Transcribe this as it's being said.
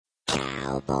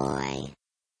Cowboy.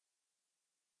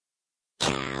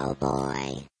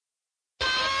 Cowboy.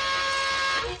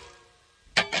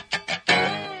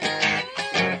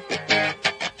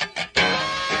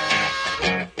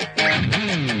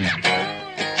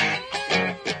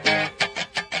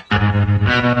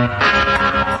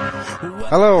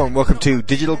 Hello and welcome to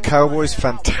Digital Cowboy's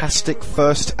fantastic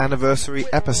first anniversary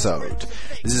episode.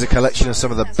 This is a collection of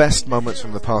some of the best moments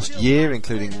from the past year,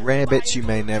 including rare bits you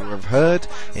may never have heard,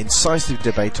 incisive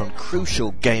debate on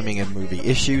crucial gaming and movie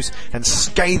issues, and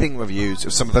scathing reviews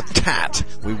of some of the tat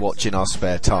we watch in our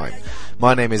spare time.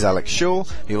 My name is Alex Shaw.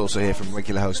 You'll also hear from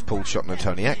regular host Paul Shotton and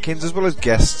Tony Atkins, as well as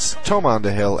guests Tom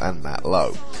Underhill and Matt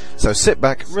Lowe. So sit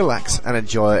back, relax, and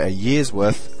enjoy a year's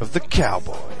worth of the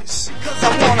Cowboys. 'Cause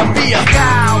I wanna be a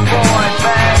cowboy,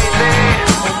 baby,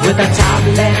 with a top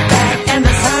left back and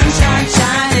the sunshine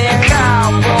shining.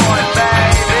 Cowboy,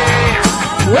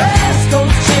 baby, West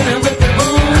Coast chillin' with the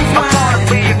blues wine. I wanna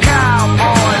be a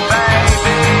cowboy,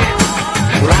 baby,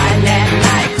 riding at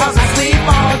night 'cause I sleep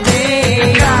all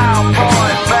day.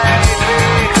 Cowboy, baby,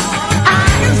 I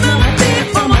can smell the beat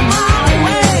from a mile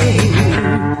away.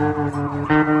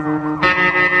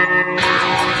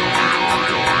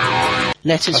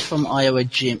 Letters from Iowa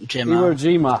Gemma. Iwo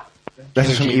Jima.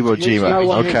 Letters from Iwo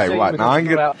Jima. Okay, right. Now I'm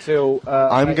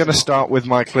going to start with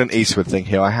my Clint Eastwood thing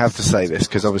here. I have to say this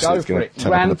because obviously it's going to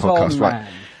turn up in the podcast. Right.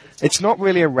 It's not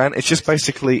really a rant. It's just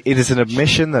basically it is an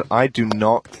admission that I do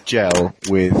not gel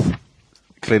with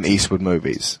Clint Eastwood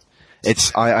movies.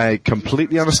 I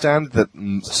completely understand that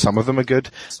some of them are good,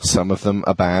 some of them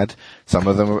are bad, some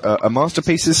of them are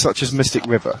masterpieces such as Mystic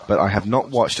River, but I have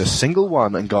not watched a single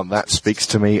one and gone, that speaks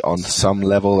to me on some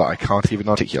level that I can't even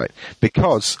articulate.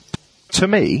 Because, to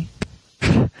me,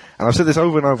 and I've said this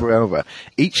over and over and over,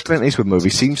 each Clint Eastwood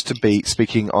movie seems to be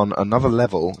speaking on another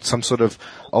level, some sort of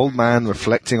old man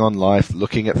reflecting on life,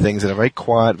 looking at things in a very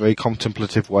quiet, very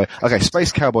contemplative way. Okay,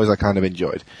 Space Cowboys I kind of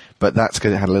enjoyed, but that's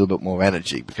because it had a little bit more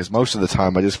energy, because most of the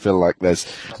time I just feel like there's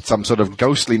some sort of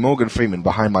ghostly Morgan Freeman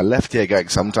behind my left ear going,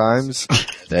 sometimes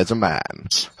there's a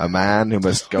man who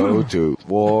must go to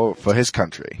war for his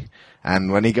country.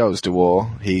 And when he goes to war,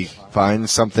 he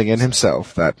finds something in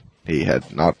himself that he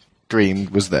had not dreamed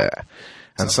was there.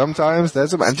 And sometimes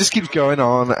there's a man, just keeps going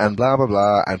on and blah blah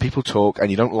blah, and people talk and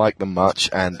you don't like them much,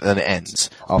 and then it ends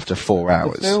after 4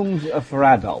 hours. The films are for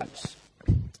adults.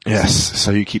 Yes,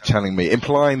 so you keep telling me,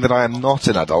 implying that I am not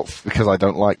an adult because I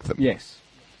don't like them. Yes.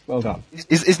 Well done.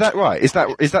 Is that right? Is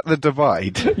that the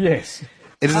divide? Yes.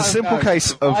 It is a simple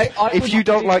case of, if you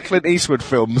don't like Clint Eastwood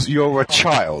films, you're a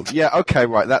child. Yeah, okay,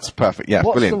 right, that's perfect. Yeah,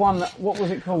 What's brilliant. the one what was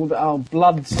it called? Oh,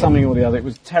 Blood something or the other. It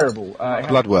was terrible.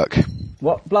 Bloodwork.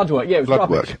 What? Bloodwork, yeah, it was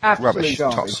Bloodwork. rubbish. Absolute Rubbish.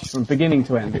 garbage. Tops. From beginning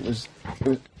to end. There's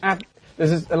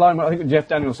a line where I think Jeff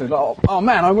Daniels said, oh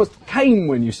man, I almost came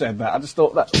when you said that. I just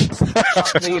thought that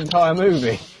the entire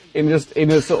movie in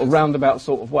a sort of roundabout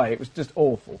sort of way. It was just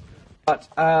awful. But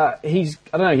he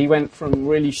went from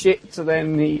really shit to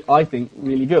then I think,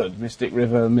 really good. Mystic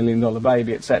River, $1 Million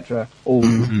Baby, etc. All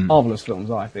marvellous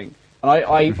films, I think. And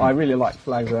I really like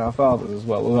Flags of Our Fathers as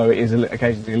well, although it is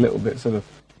occasionally a little bit sort of...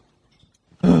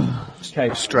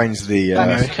 Strains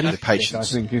the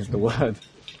patience. I think is the word.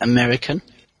 American.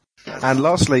 And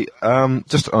lastly,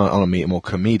 just on a more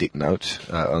comedic note,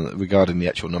 regarding the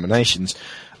actual nominations,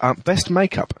 best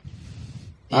makeup.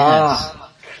 Yes.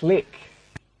 Click.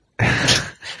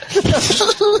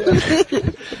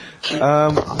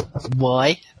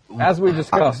 Why? As we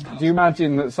discussed, do you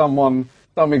imagine that some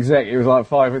executive was like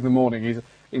 5 a.m, he's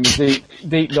in the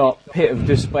deep dark pit of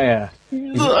despair.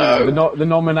 The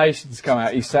nominations come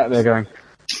out, he's sat there going,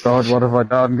 God, what have I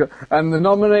done? And the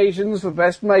nominations for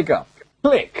best makeup.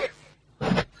 Click.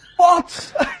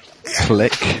 What?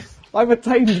 Click. I've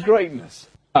attained greatness.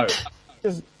 No.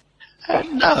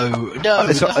 No.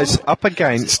 It's up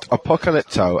against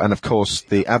Apocalypto and, of course,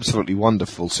 the absolutely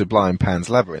wonderful Sublime Pan's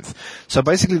Labyrinth. So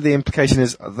basically the implication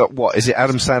is that, what, is it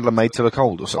Adam Sandler made to look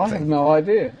old or I something? have no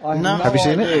idea. Have you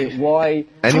seen it? Why?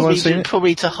 Anyone seen it?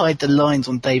 Probably to hide the lines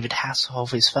on David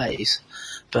Hasselhoff's face.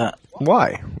 But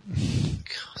why?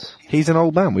 He's an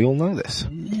old man, we all know this.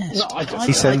 yes, No,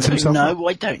 He sends himself up. No,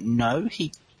 I don't know.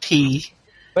 He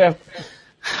They have,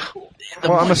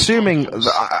 Well, I'm assuming,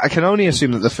 I can only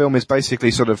assume that the film is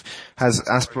basically sort of, has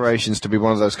aspirations to be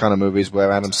one of those kind of movies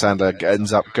where Adam Sandler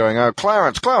ends up going, oh,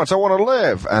 Clarence, I want to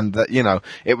live! And that,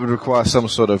 it would require some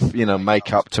sort of,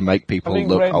 makeup to make people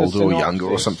look older or younger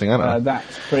or something, I don't know.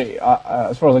 That's pretty,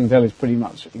 as far as I can tell, is pretty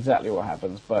much exactly what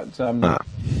happens, but,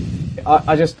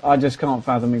 I just can't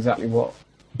fathom exactly what,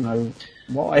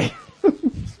 why.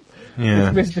 Yeah.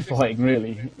 It's mystifying,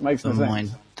 really. It makes no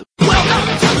sense.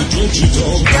 Welcome to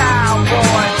the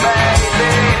Cowboy,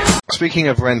 baby. speaking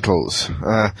of rentals,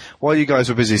 while you guys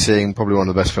were busy seeing probably one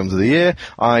of the best films of the year,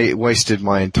 I wasted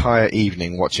my entire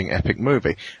evening watching Epic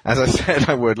Movie, as I said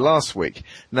I would last week.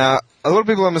 Now, a lot of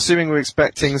people, I'm assuming, were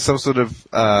expecting some sort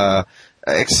of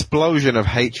explosion of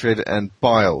hatred and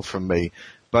bile from me,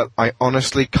 but I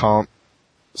honestly can't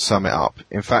sum it up.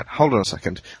 In fact, hold on a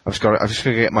second. I've just got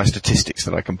to get my statistics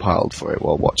that I compiled for it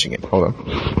while watching it. Hold on.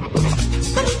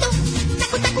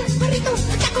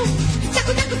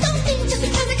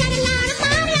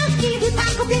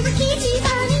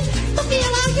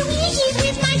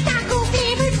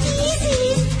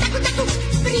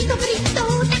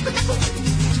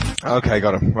 Okay,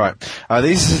 got them. Right.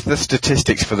 These are the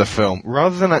statistics for the film.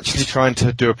 Rather than actually trying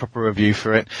to do a proper review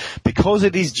for it, because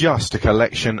it is just a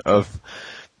collection of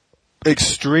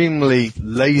extremely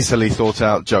lazily thought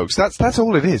out jokes. That's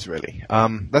all it is, really.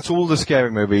 That's all the Scary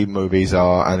Movie movies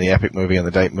are, and the Epic Movie and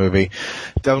the Date Movie.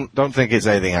 Don't think it's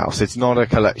anything else. It's not a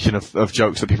collection of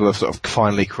jokes that people have sort of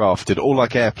finely crafted, or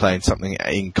like Airplane, something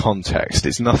in context.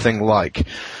 It's nothing like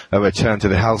a return to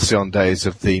the halcyon days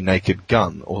of the Naked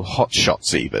Gun, or Hot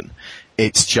Shots even.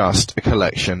 It's just a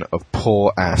collection of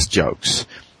poor ass jokes.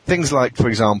 Things like, for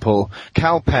example,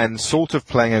 Cal Penn sort of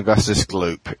playing Augustus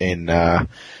Gloop in the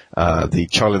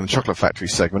Charlie and the Chocolate Factory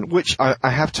segment, which I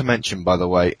have to mention, by the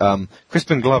way,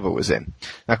 Crispin Glover was in.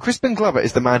 Now, Crispin Glover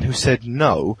is the man who said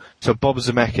no to Bob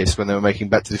Zemeckis when they were making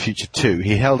Back to the Future 2.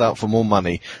 He held out for more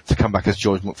money to come back as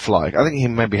George McFly. I think he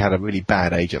maybe had a really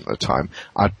bad agent at the time.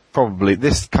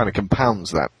 This kind of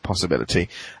compounds that possibility.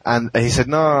 And he said,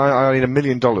 no, I need $1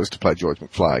 million to play George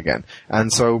McFly again. And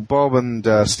so Bob and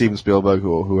Steven Spielberg,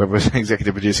 or whoever was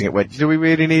executive producing it, went, do we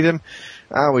really need him?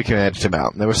 We can edit him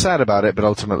out. And they were sad about it, but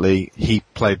ultimately he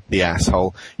played the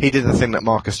asshole. He did the thing that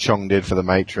Marcus Chong did for The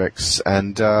Matrix,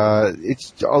 and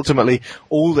it's ultimately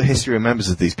all the history remembers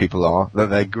of these people are that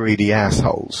they're greedy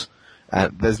assholes.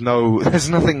 And there's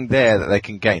nothing there that they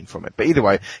can gain from it. But either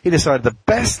way, he decided the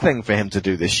best thing for him to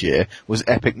do this year was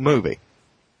Epic Movie.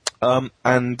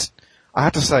 And I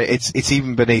have to say, it's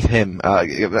even beneath him,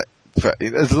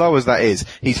 as low as that is,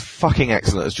 he's fucking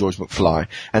excellent as George McFly.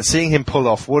 And seeing him pull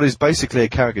off what is basically a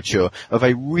caricature of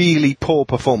a really poor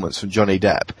performance from Johnny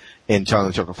Depp in Charlie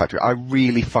and the Chocolate Factory, I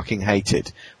really fucking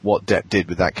hated what Depp did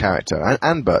with that character.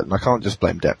 And Burton, I can't just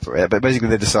blame Depp for it, but basically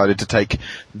they decided to take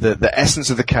the essence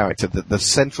of the character, the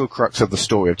central crux of the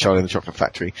story of Charlie and the Chocolate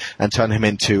Factory, and turn him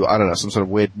into, I don't know, some sort of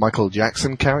weird Michael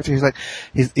Jackson character.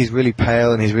 He's really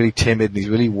pale, and he's really timid, and he's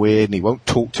really weird, and he won't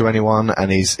talk to anyone, and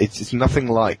it's nothing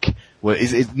like, well,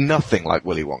 it's nothing like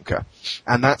Willy Wonka.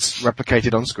 And that's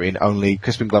replicated on screen, only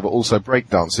Crispin Glover also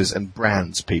breakdances and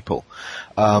brands people.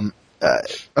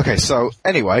 Okay, so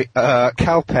anyway,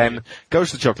 Cal Penn goes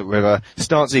to the Chocolate River,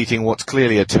 starts eating what's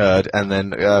clearly a turd, and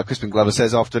then Crispin Glover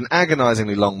says after an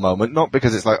agonizingly long moment, not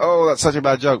because it's like, oh, that's such a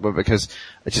bad joke, but because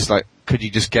it's just like, could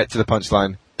you just get to the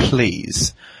punchline,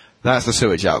 please? That's the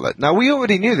sewage outlet. Now, we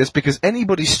already knew this because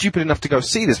anybody stupid enough to go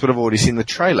see this would have already seen the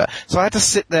trailer. So I had to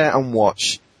sit there and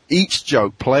watch each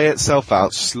joke play itself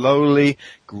out, slowly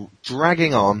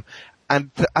dragging on.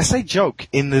 And I say joke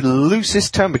in the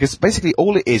loosest term because basically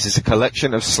all it is a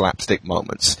collection of slapstick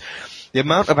moments. The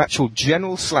amount of actual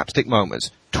general slapstick moments,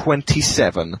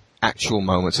 27 actual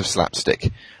moments of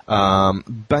slapstick.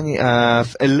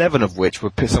 11 of which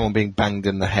were someone being banged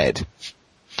in the head.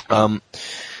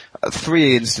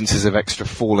 3 instances of extra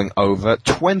falling over,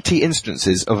 20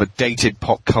 instances of a dated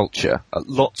pop culture,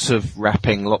 lots of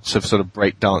rapping, lots of sort of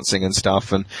break dancing and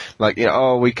stuff, and like, you know,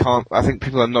 oh, we can't, I think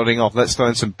people are nodding off, let's throw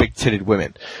in some big-titted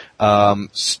women.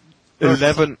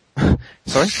 11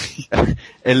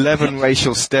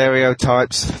 racial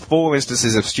stereotypes, 4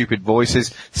 instances of stupid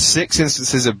voices, 6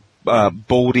 instances of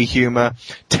baldy humor,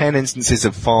 10 instances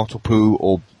of fart or poo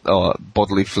or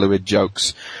bodily fluid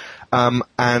jokes,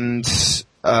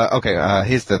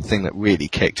 here's the thing that really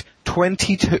kicked.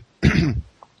 22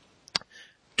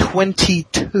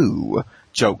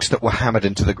 jokes that were hammered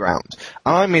into the ground.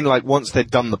 I mean, like, once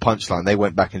they'd done the punchline, they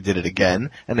went back and did it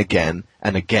again and again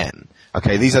and again.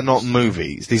 Okay, these are not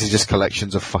movies. These are just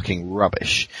collections of fucking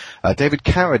rubbish. David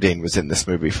Carradine was in this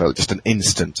movie for just an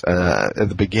instant at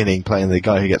the beginning, playing the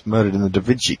guy who gets murdered in the Da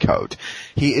Vinci Code.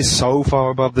 He is so far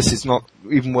above this, it's not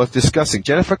even worth discussing.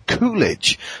 Jennifer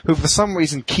Coolidge, who for some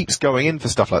reason keeps going in for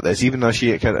stuff like this, even though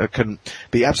she can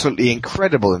be absolutely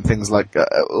incredible in things like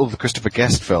all the Christopher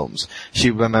Guest films.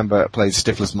 She, remember, plays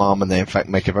Stifler's mom, and they in fact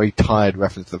make a very tired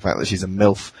reference to the fact that she's a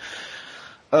MILF.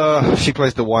 She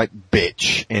plays the white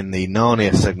bitch in the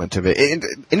Narnia segment of it.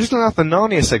 Interestingly enough, the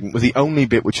Narnia segment was the only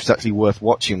bit which was actually worth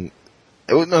watching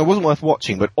no, it wasn't worth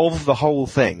watching, but of the whole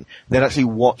thing, they'd actually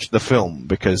watched the film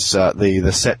because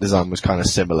the set design was kind of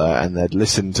similar, and they'd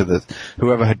listened to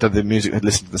whoever had done the music had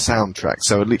listened to the soundtrack.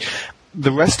 So at least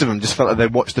the rest of them just felt like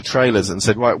they'd watched the trailers and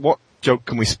said, right, what joke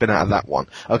can we spin out of that one?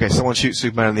 Okay, someone shoots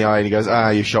Superman in the eye and he goes,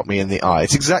 you shot me in the eye.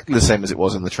 It's exactly the same as it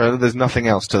was in the trailer. There's nothing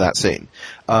else to that scene.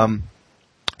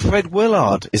 Fred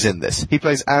Willard is in this. He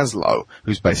plays Aslo,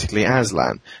 who's basically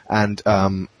Aslan. And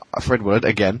Fred Willard,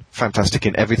 again, fantastic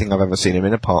in everything I've ever seen him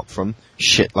in, apart from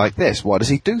shit like this. Why does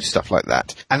he do stuff like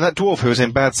that? And that dwarf who was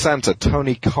in Bad Santa,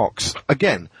 Tony Cox,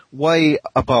 again, way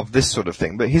above this sort of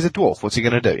thing, but he's a dwarf. What's he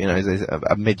going to do? You know, he's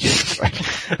a midget.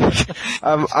 I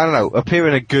don't know, appear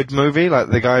in a good movie, like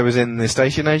the guy who was in The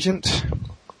Station Agent?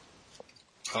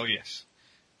 Oh, yes.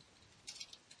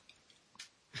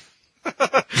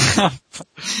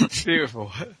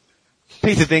 Beautiful.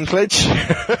 Peter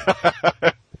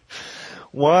Dinklage.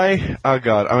 Why? Oh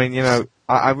God! I mean, you know,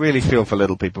 I really feel for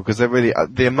little people because they're really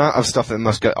the amount of stuff that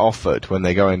must get offered when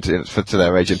they go to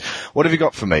their agent. What have you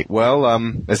got for me? Well,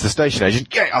 there's the station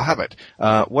agent. Yeah, I'll have it.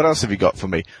 What else have you got for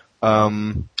me?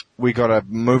 We got a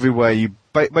movie where you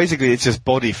basically it's just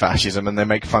body fascism, and they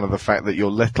make fun of the fact that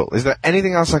you're little. Is there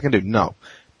anything else I can do? No.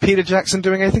 Peter Jackson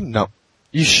doing anything? No.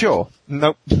 You sure?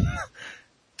 Nope.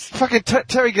 Fucking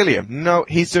Terry Gilliam? No,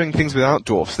 he's doing things without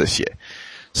dwarfs this year.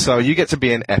 So you get to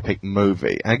be an epic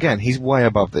movie. Again, he's way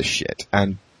above this shit.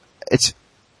 And it's...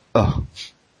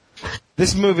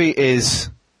 This movie is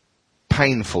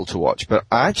painful to watch, but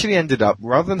I actually ended up,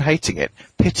 rather than hating it,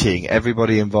 pitying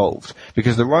everybody involved.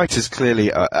 Because the writers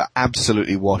clearly are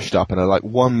absolutely washed up and are like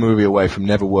one movie away from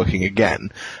never working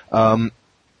again.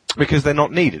 Because they're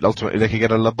not needed. Ultimately, they could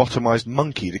get a lobotomized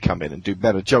monkey to come in and do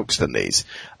better jokes than these.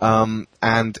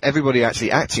 And everybody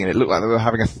actually acting in it looked like they were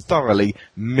having a thoroughly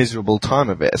miserable time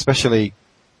of it, especially...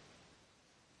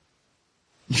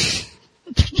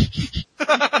 Things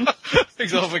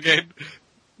off again.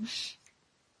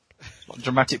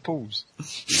 Dramatic pause.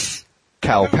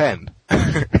 Cal Penn.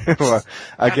 Well,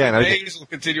 again... Days will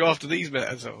continue after these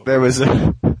minutes. There was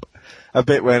a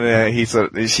bit when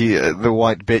the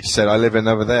white bitch said, I live in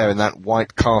over there in that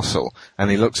white castle.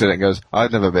 And he looks at it and goes,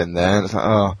 I've never been there. And it's like,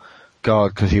 oh,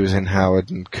 God, because he was in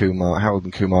Harold and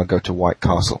Kumar Go to White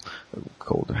Castle.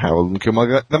 Called Harold and Kumar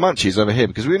Go the Munchies over here,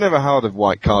 because we've never heard of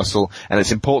White Castle, and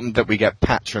it's important that we get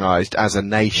patronized as a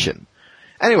nation.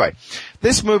 Anyway,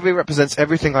 this movie represents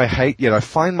everything I hate, yet I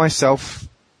find myself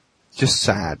just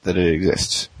sad that it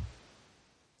exists.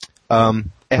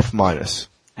 F-.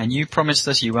 And you promised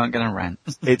us you weren't going to rant.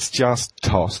 It's just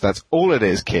toss. That's all it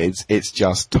is, kids. It's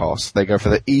just toss. They go for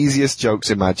the easiest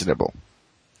jokes imaginable.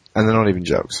 And they're not even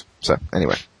jokes. So,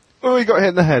 anyway. Oh, he got hit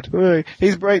in the head. Oh,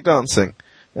 he's breakdancing.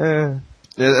 And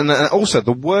also,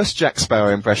 the worst Jack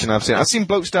Sparrow impression I've seen. I've seen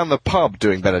blokes down the pub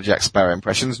doing better Jack Sparrow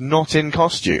impressions, not in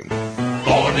costume.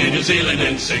 Born in New Zealand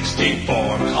in 1604,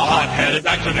 a hot-headed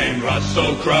actor named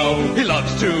Russell Crowe. He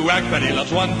loves to act, but he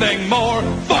loves one thing more,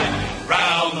 fight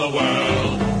round the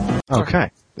world.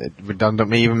 Okay. Redundant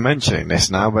me even mentioning this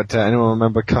now, but anyone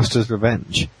remember Custer's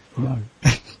Revenge? No.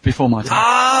 Before my time.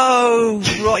 Oh,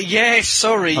 right, yes,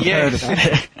 sorry, yes.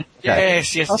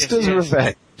 Yes. Custer's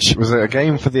Revenge was a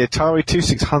game for the Atari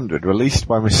 2600 released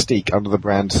by Mystique under the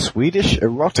brand Swedish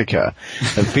Erotica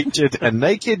and featured a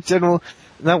naked general...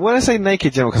 Now, when I say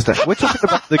naked General Custer, we're talking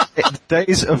about the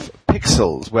days of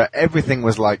pixels, where everything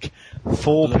was like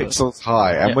 4 pixels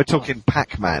high, and we're talking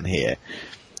Pac-Man here.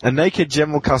 A naked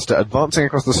General Custer advancing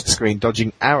across the screen,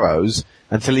 dodging arrows,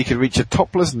 until he could reach a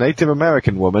topless Native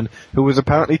American woman who was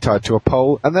apparently tied to a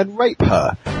pole, and then rape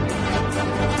her.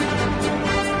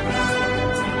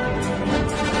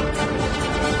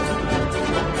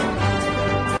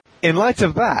 In light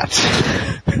of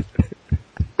that...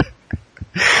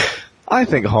 I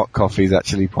think Hot Coffee is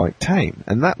actually quite tame,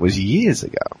 and that was years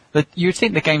ago. But you'd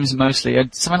think the game's mostly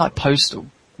something like Postal,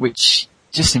 which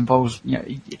just involves,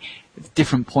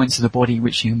 different points of the body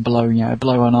which you can blow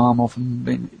an arm off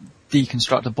and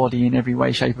deconstruct a body in every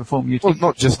way, shape or form. Well,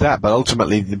 not just that, but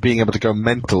ultimately being able to go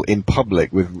mental in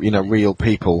public with, real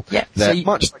people. Yeah.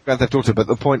 Much like Grand Theft Auto, but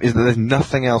the point is that there's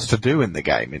nothing else to do in the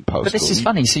game in Postal. But this is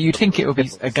funny, so you'd think it would be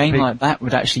a game like that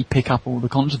would actually pick up all the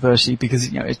controversy because,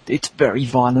 it's very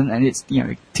violent and it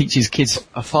teaches kids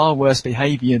a far worse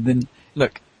behaviour than,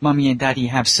 look, mummy and daddy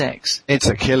have sex. It's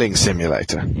a killing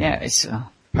simulator. Yeah, it's...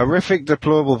 Horrific,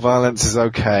 deplorable violence is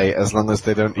okay as long as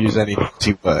they don't use any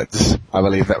naughty words. I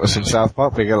believe that was from South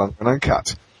Park, Bigger, Longer and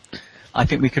Uncut. I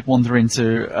think we could wander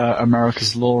into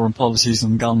America's law and policies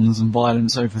on guns and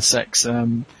violence over sex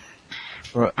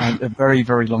for a very,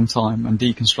 very long time and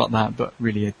deconstruct that, but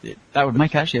really that would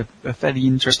make actually a fairly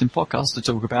interesting podcast to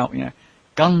talk about,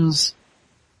 guns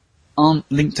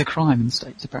aren't linked to crime in the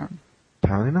States, apparently.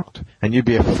 Apparently not. And you'd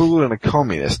be a fool and a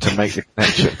communist to make the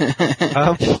connection.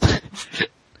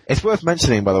 It's worth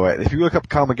mentioning, by the way, if you look up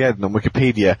Carmageddon on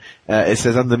Wikipedia, it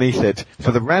says underneath it,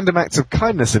 for the Random Acts of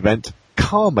Kindness event,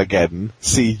 Carmageddon,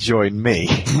 see join me.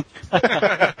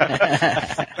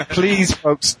 Please,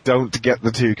 folks, don't get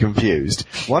the two confused.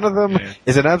 One of them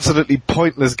is an absolutely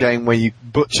pointless game where you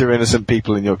butcher innocent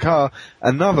people in your car.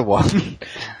 Another one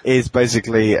is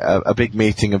basically a big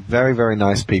meeting of very, very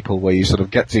nice people where you sort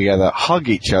of get together, hug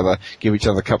each other, give each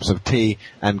other cups of tea,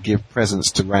 and give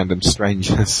presents to random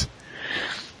strangers.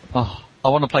 Oh, I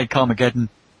want to play Carmageddon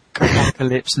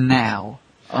Apocalypse Now.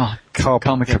 Oh,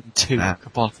 Carmageddon 2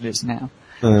 Apocalypse Now.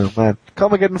 Oh man.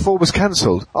 Carmageddon 4 was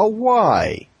cancelled. Oh,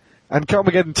 why? And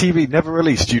Carmageddon TV never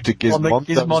released due to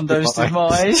Gizmondo's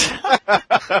demise.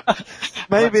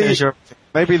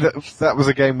 Maybe that was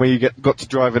a game where you got to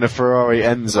drive in a Ferrari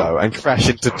Enzo and crash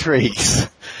into trees.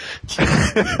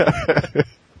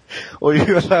 Or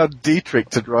you allowed Dietrich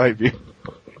to drive you.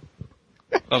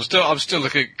 I'm still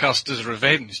looking at Custer's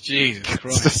Revenge. Jesus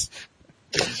Christ.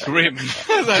 It's grim.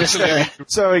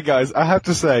 Sorry guys, I have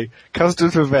to say,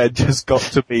 Custer's Revenge has got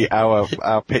to be our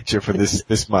picture for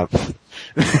this month.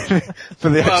 For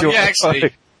the actual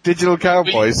digital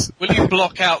Cowboys. Will you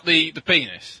block out the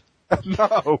penis?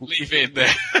 No. Leave it in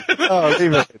there. No,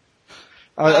 leave it in.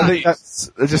 I think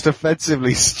that's just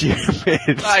offensively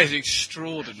stupid. That is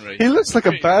extraordinary. He looks like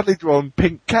a badly drawn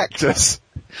pink cactus.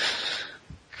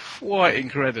 Quite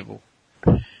incredible.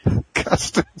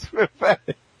 Custer's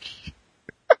Revenge.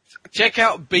 Check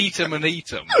out Beat 'em and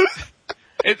Eat 'em.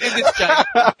 In this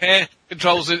game,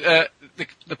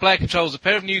 the player controls a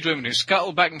pair of nude women who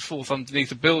scuttle back and forth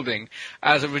underneath a building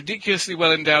as a ridiculously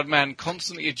well-endowed man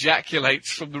constantly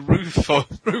ejaculates from the rooftop.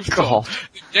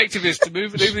 The objective is to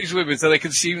move these women so they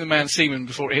consume the man's semen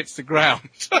before it hits the ground.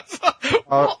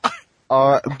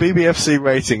 Our BBFC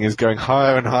rating is going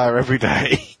higher and higher every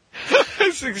day.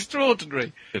 It's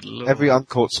extraordinary. Every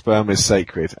uncaught sperm is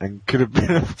sacred and could have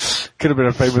been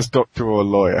a famous doctor or a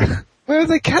lawyer. Where are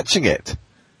they catching it?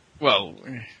 Well,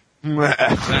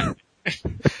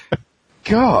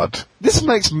 God, this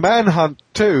makes Manhunt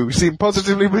 2 seem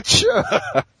positively mature.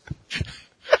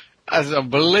 That's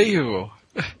unbelievable.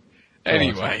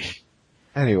 Anyway,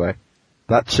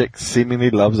 that chick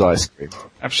seemingly loves ice cream.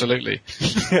 Absolutely.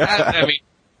 I mean,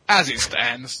 as it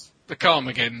stands, the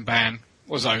Carmageddon ban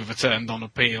was overturned on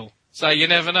appeal. So you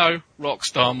never know,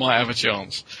 Rockstar might have a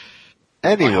chance.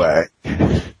 Anyway.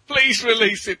 Wow. Please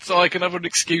release it so I can have an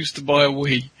excuse to buy a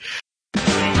Wii.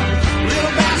 Little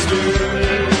bastard,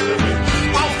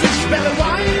 all fish belly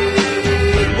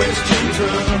white, West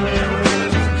Ginger,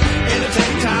 in a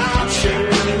tank top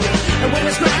shirt, and when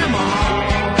his grandma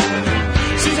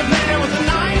sees a man with a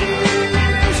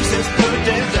knife, she says, put it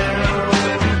down,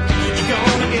 you're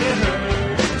gonna get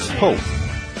hurt. Paul,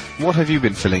 what have you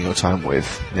been filling your time with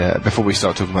before we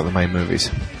start talking about the main movies?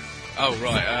 Oh,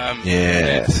 right.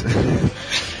 Yes.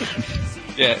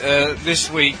 This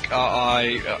week,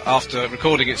 I after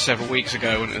recording it several weeks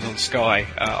ago when it was on Sky,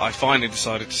 I finally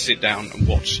decided to sit down and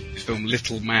watch the film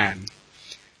Little Man.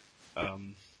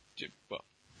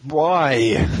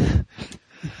 Why?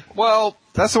 Well,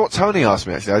 that's what Tony asked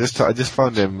me, actually. I just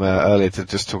phoned him earlier to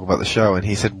just talk about the show, and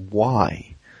he said, why?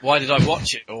 Why did I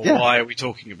watch it, or why are we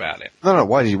talking about it? No,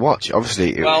 why did you watch it?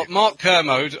 Obviously. Well, Mark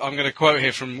Kermode, I'm going to quote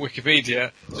here from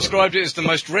Wikipedia, described it as the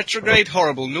most retrograde,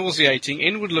 horrible, nauseating,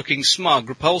 inward-looking, smug,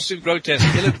 repulsive,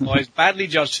 grotesque, ill-advised, badly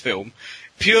judged film,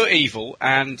 pure evil,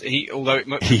 and he, although it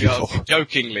might be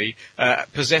jokingly,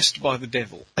 possessed by the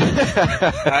devil.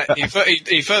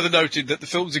 He further noted that the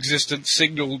film's existence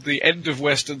signalled the end of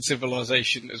Western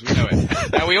civilization as we know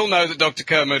it. Now, we all know that Dr.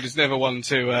 Kermode is never one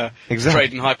to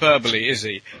trade in hyperbole, is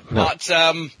he? No. But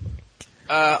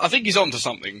I think he's onto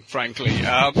something, frankly.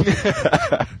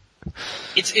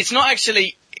 It's not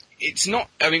actually. It's not.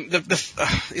 I mean,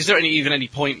 is there even any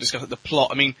point discussing the plot?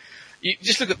 I mean. You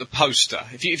just look at the poster.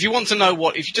 If you want to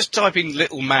know if you just type in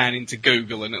Little Man into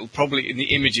Google and it'll probably, in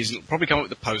the images, it'll probably come up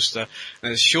with the poster. And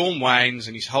there's Shaun Wayans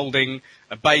and he's holding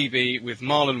a baby with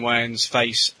Marlon Wayans'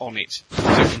 face on it,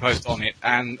 superimposed on it.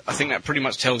 And I think that pretty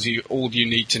much tells you all you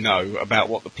need to know about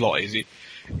what the plot is.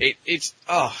 It's,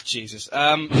 oh, Jesus.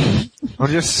 I'm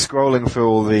just scrolling through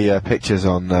all the pictures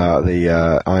on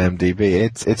the IMDb.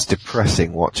 It's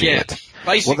depressing watching it.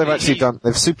 Basically, what they've actually done,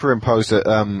 they've superimposed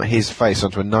his face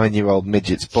onto a 9-year-old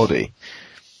midget's body.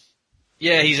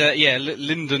 Yeah, he's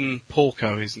Lyndon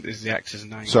Porco is the actor's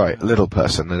name. Sorry, little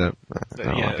person. They don't.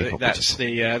 That's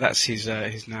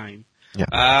his name.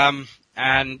 Yeah.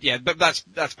 But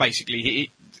that's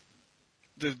basically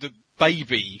the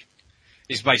baby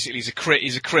is basically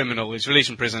he's a criminal. He's released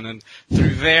from prison, and through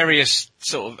various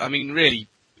sort of, I mean, really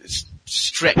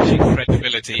stretching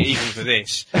credibility even for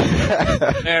this,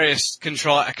 various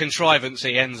contrivance,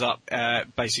 he ends up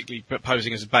basically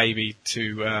posing as a baby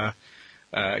to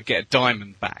get a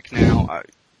diamond back. Now,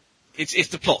 it's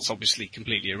the plot's obviously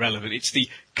completely irrelevant. It's the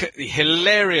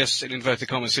hilarious, in inverted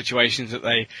commas, situations that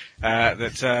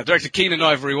director Keenan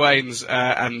Ivory Wayans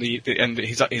and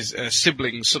his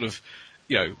siblings sort of,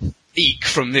 eke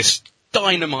from this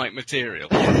dynamite material.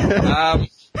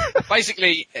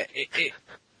 Basically,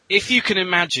 if you can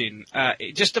imagine,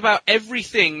 just about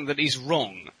everything that is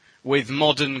wrong with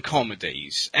modern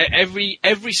comedies, every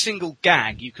single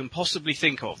gag you can possibly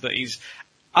think of that is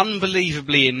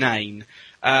unbelievably inane,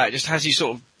 just has you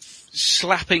sort of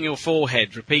slapping your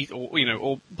forehead,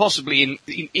 or possibly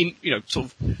in sort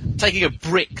of taking a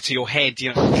brick to your head,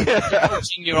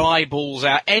 punching your eyeballs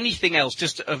out, anything else,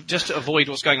 just to avoid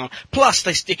what's going on. Plus,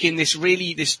 they stick in this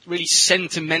really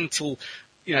sentimental,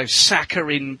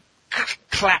 saccharine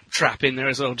claptrap in there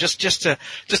as well, just to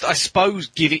I suppose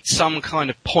give it some kind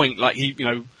of point, like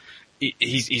the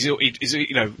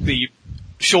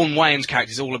Sean Wayans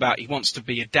character is all about he wants to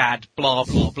be a dad, blah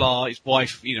blah blah. His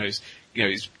wife, is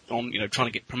on trying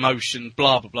to get promotion,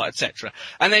 blah blah blah, etc.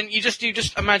 And then you just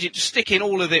imagine, just stick in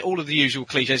all of the usual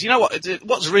cliches. You know what?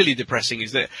 What's really depressing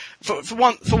is that for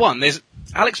one, there's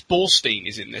Alex Borstein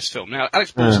is in this film. Now,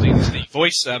 Alex Borstein is the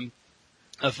voice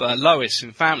of Lois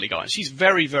in Family Guy. She's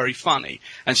very, very funny,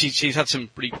 and she's had some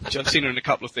I've seen her in a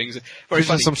couple of things. Very funny.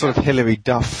 She was in some sort of Hilary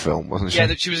Duff film, wasn't she?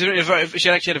 Yeah, she was she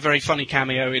actually had a very funny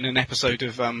cameo in an episode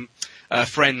of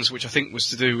Friends, which I think was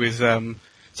to do with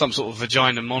some sort of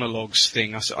vagina monologues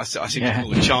thing. I seem to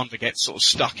call it. Chandler gets sort of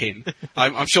stuck in.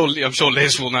 I'm sure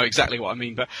Liz will know exactly what I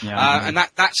mean, but and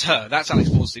that's her. That's Alex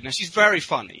Borstein. Now, she's very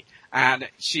funny, and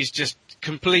she's just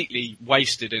completely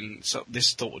wasted in this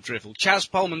sort of drivel. Chaz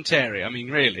Palminteri, I mean,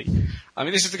 really. I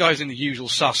mean, this is the guy who's in The Usual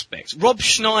Suspects. Rob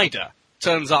Schneider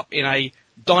turns up in a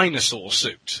dinosaur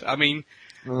suit. I mean,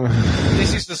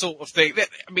 this is the sort of thing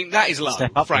that is low,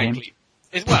 frankly.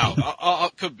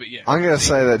 Well, could be, yeah. I'm going to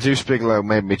say that Deuce Bigelow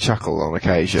made me chuckle on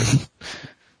occasion.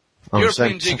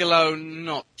 European Gigolo,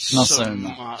 not so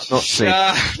much. Not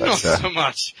so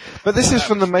much. But this is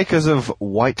from the makers of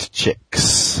White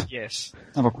Chicks. Yes.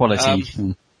 Of a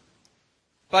quality.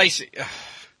 I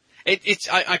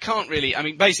can't really. I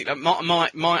mean, basically,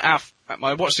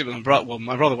 I watched it with my brother. Well,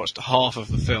 my brother watched half of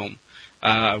the film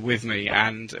with me,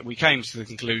 and we came to the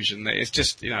conclusion that it's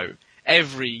just,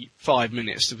 every 5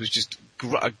 minutes there was just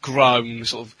a groan,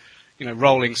 sort of,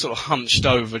 rolling, sort of hunched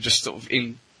over, just sort of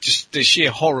in. Just the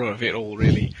sheer horror of it all,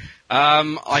 really.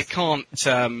 I can't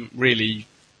really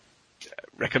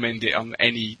recommend it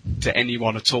to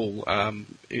anyone at all.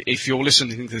 If you're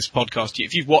listening to this podcast,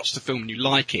 if you've watched the film and you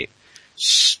like it,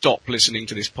 stop listening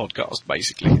to this podcast.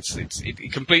 Basically,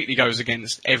 it completely goes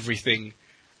against everything.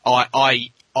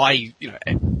 It's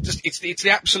the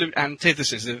absolute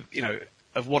antithesis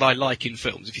of what I like in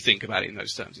films, if you think about it in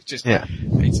those terms. It's just,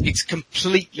 it's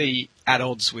completely at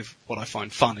odds with what I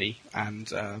find funny, and,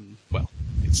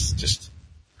 it's just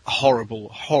a horrible,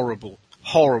 horrible,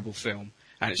 horrible film,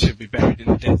 and it should be buried in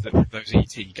the desert with those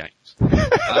E.T. games.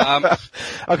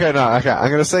 Okay. I'm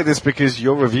gonna say this because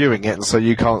you're reviewing it, and so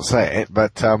you can't say it,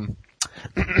 but, so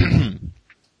you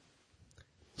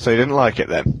didn't like it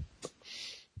then?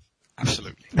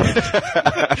 Absolutely.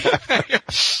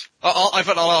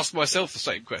 I'll ask myself the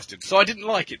same question. So I didn't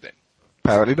like it then.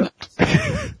 Apparently not.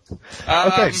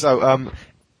 Okay, so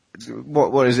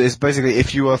what is it? It's basically,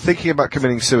 if you are thinking about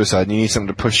committing suicide and you need something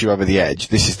to push you over the edge,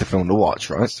 this is the film to watch,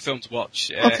 right? It's the film to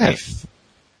watch. Okay.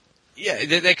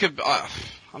 There could.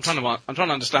 I'm trying to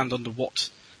understand under what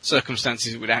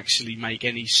circumstances it would actually make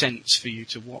any sense for you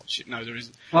to watch it. No, there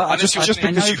isn't. Well, just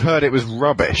because you've heard it was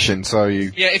rubbish, and so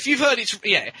you. Yeah, if you've heard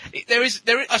there is.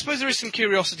 I suppose there is some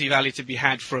curiosity value to be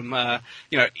had from.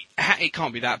 It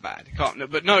can't be that bad. It can't.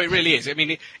 But no, it really is. I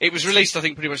mean, it was released, I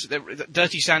think, pretty much.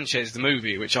 Dirty Sanchez, the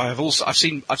movie, which I've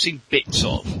seen bits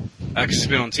of because it's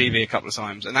been on TV a couple of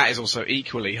times, and that is also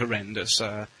equally horrendous.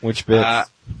 Which bit?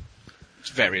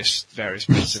 Various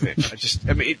bits of it.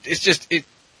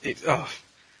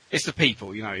 It's the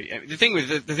people, The thing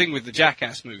with the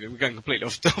Jackass movie, we're going completely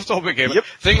off topic here. But the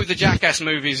thing with the Jackass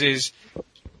movies is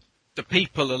the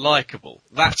people are likable.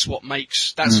 That's what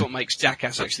makes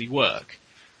Jackass actually work.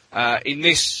 In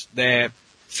this, they're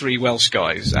three Welsh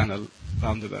guys and a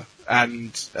Londoner,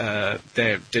 and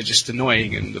they're just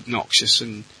annoying and obnoxious,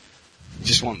 and you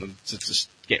just want them to just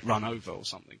get run over or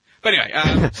something. But anyway,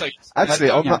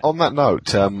 actually, on that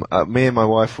note, me and my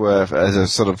wife were, as a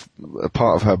sort of a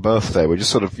part of her birthday, we're just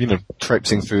sort of,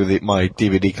 traipsing through my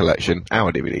DVD collection,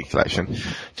 our DVD collection,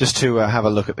 just to have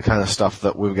a look at the kind of stuff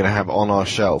that we were going to have on our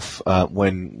shelf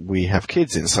when we have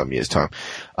kids in some years' time,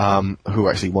 who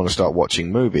actually want to start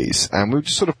watching movies. And we were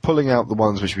just sort of pulling out the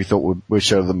ones which we thought would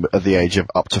show them at the age of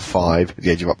up to 5, at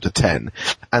the age of up to 10.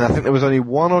 And I think there was only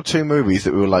 1 or 2 movies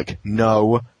that we were like,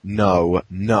 no,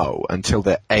 until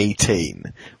they're 18.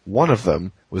 One of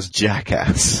them was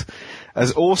Jackass.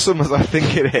 As awesome as I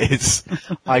think it is,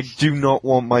 I do not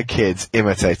want my kids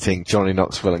imitating Johnny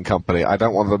Knoxville and company. I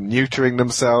don't want them neutering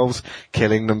themselves,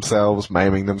 killing themselves,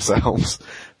 maiming themselves,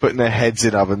 putting their heads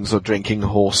in ovens or drinking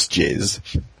horse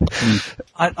jizz.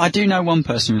 I do know one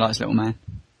person who likes Little Man.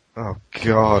 Oh,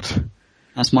 God.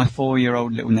 That's my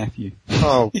 4-year-old little nephew.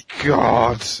 Oh,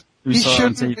 God. Who saw it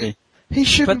on TV. He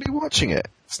shouldn't be watching it.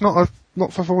 It's not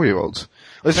for 4-year-olds.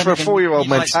 It's for a 4-year-old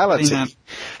mentality.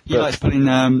 He likes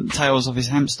putting tails off his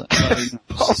hamster.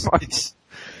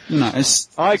 So,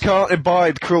 I can't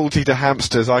abide cruelty to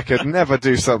hamsters. I could never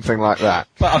do something like that.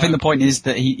 But I think the point is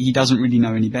that he doesn't really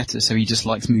know any better, so he just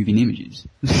likes moving images.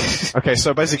 Okay,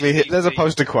 so basically, there's a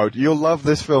poster quote. You'll love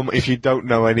this film if you don't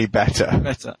know any better.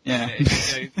 Better, yeah.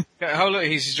 Oh, look,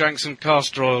 he's drank some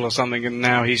castor oil or something, and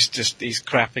now he's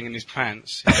crapping in his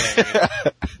pants.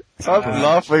 I'm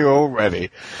laughing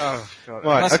already. Oh, God.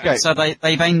 Right, okay. So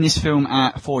they've aimed this film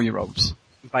at 4-year-olds.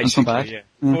 That's not bad. Yeah.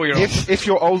 4-year-olds. If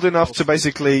you're old enough to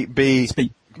basically be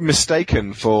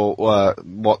mistaken for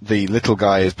what the little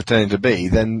guy is pretending to be,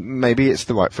 then maybe it's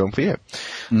the right film for you.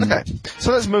 Okay,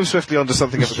 so let's move swiftly on to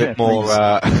something of a bit more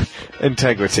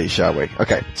integrity, shall we?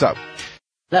 Okay, so.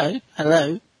 Hello.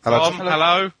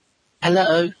 Tom,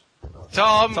 hello.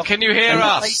 Tom, can you hear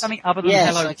us? Say something other than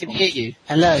Yes, hello. I can hear you.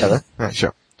 Hello. Right,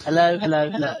 sure. Hello.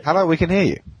 Hello, we can hear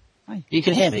you. You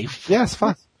can hear me? Yeah, it's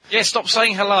fine. Yeah, stop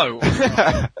saying hello.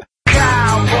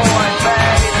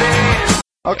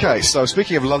 Okay, so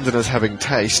speaking of Londoners having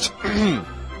taste,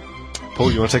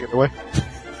 Paul, you want to take it away?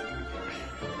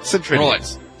 Centrinians.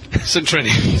 Right.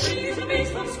 Centrinians.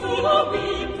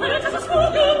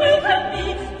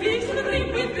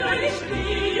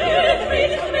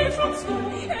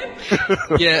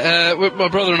 Yeah, my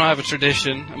brother and I have a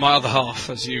tradition, my other half,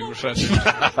 as you refer to.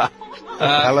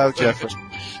 Hello, Jeffrey.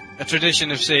 A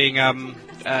tradition of seeing a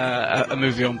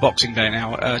movie on Boxing Day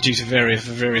now, due to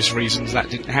various reasons. That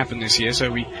didn't happen this year, so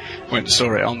we went and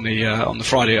saw it on the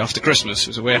Friday after Christmas.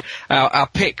 Was aware our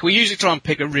pick. We usually try and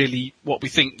pick what we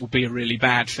think will be a really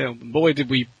bad film, and boy did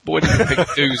we pick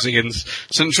Doozy and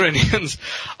Centrinians.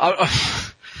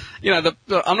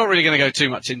 I'm not really going to go too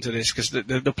much into this because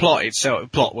the plot itself,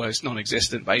 where it's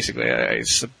non-existent basically.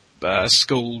 It's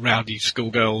rowdy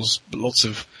schoolgirls, lots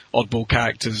of oddball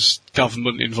characters,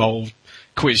 government involved,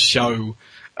 quiz show,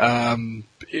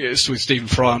 it's with Stephen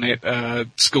Fry on it,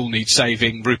 school needs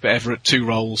saving, Rupert Everett, 2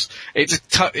 roles. It's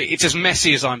as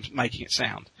messy as I'm making it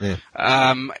sound. Yeah.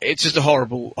 It's just a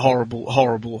horrible piece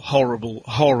of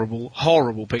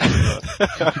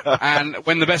work. And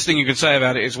when the best thing you can say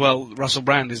about it is, well, Russell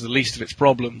Brand is the least of its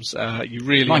problems, you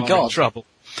really are in trouble.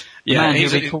 Yeah,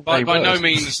 by no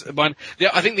means. I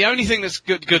think the only thing that's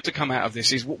good to come out of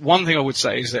this is one thing I would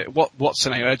say is that what's her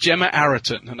name? Gemma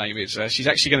Arterton, her name is. She's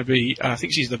actually going to be. I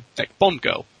think she's the next Bond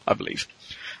girl, I believe,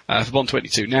 for Bond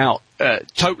 22. Now,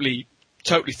 totally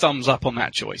thumbs up on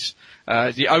that choice.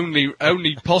 The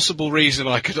only possible reason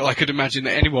I could imagine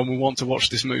that anyone would want to watch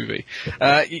this movie.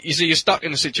 You see, you're stuck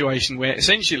in a situation where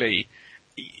essentially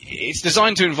it's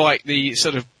designed to invite the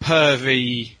sort of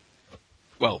pervy.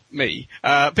 Well, me.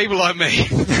 People like me.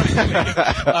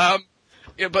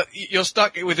 But you're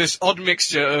stuck with this odd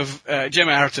mixture of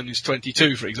Gemma Arterton, who's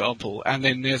 22, for example, and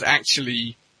then there's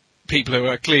actually people who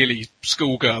are clearly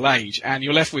schoolgirl age, and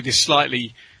you're left with this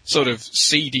slightly sort of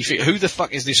seedy who the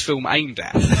fuck is this film aimed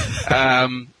at?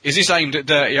 Is this aimed at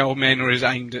dirty old men, or is it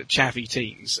aimed at chaffy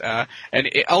teens? And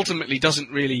it ultimately doesn't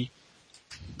really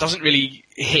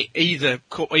hit either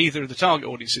of the target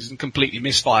audiences and completely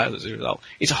misfires as a result.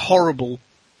 It's a horrible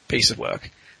piece of work,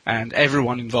 and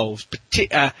everyone involved.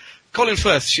 Colin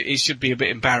Firth should be a bit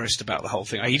embarrassed about the whole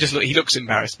thing. He looks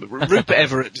embarrassed, but Rupert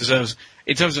Everett deserves,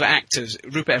 in terms of actors,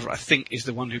 Rupert Everett I think is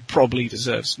the one who probably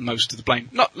deserves most of the blame,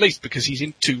 not least because he's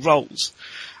in 2 roles,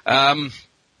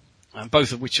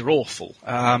 both of which are awful.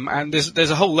 And there's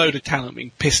a whole load of talent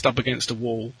being pissed up against a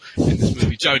wall in this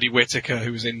movie. Jodie Whittaker,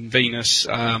 who's in Venus,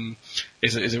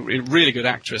 is a really good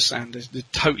actress, and they're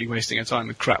totally wasting her time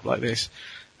with crap like this.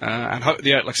 And like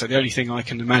I said, the only thing I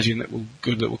can imagine that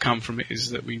will come from it is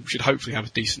that we should hopefully have a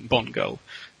decent Bond girl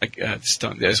this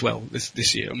time as well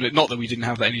this year. I mean, not that we didn't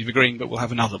have that in Eva Green, but we'll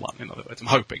have another one. In other words, I'm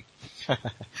hoping.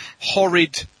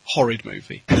 horrid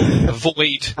movie.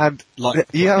 Avoid. And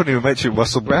you haven't even mentioned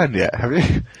Russell Brand yet, have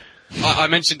you? I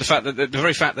mentioned the fact that the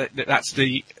very fact that that's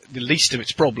the least of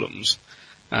its problems.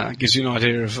 Gives you an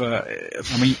idea of.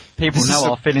 I mean, people know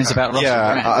our feelings about Russell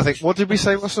Brand. Yeah, I think. What did we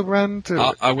say, Russell Brand? We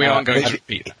aren't going to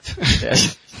repeat that.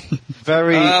 Yes.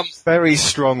 Very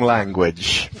strong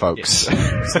language, folks.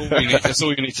 Yes. That's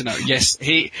all you need to know. Yes,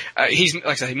 he's like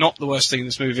I say, not the worst thing in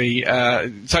this movie.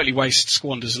 Totally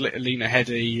squanders Lena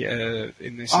Headey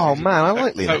in this. Oh man, I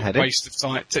like Lena Headey. Waste of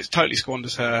time. Totally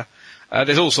squanders her.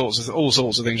 There's all sorts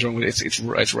of things wrong with it.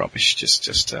 It's rubbish.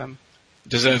 Just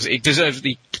It deserves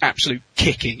the absolute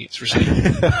kicking it's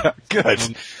received.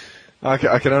 Good. I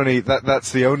can only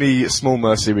that's the only small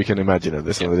mercy we can imagine of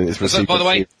this one. It's received. By the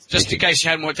way, just in case you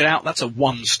hadn't worked it out, that's a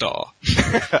 1 star.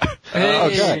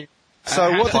 Okay.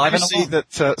 So what did you see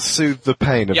that soothed the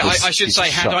pain of this? Yeah, I should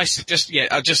say,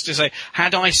 just to say,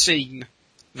 had I seen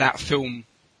that film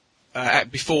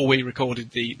before we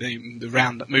recorded the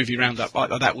movie roundup,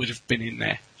 that would have been in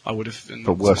there. I would have.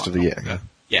 The worst of the year.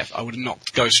 Yeah, I would have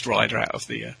knocked Ghost Rider out of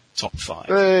the top 5.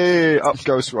 Hey, up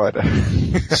Ghost Rider.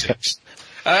 6.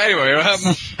 Anyway,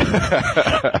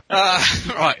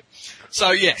 right.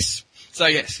 So yes.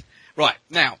 Right,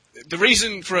 now, the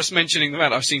reason for us mentioning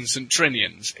that I've seen St.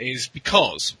 Trinians is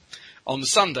because on the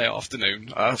Sunday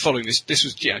afternoon, following this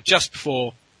was, just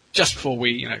before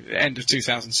we, end of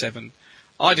 2007,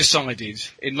 I decided,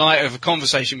 in light of a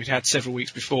conversation we'd had several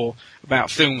weeks before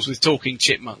about films with talking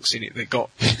chipmunks in it that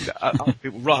got other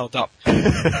people riled up,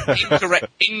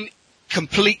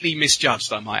 completely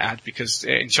misjudged, I might add, because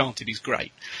Enchanted is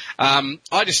great.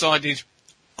 I decided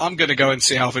I'm going to go and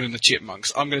see Alvin and the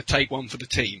Chipmunks. I'm going to take one for the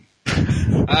team.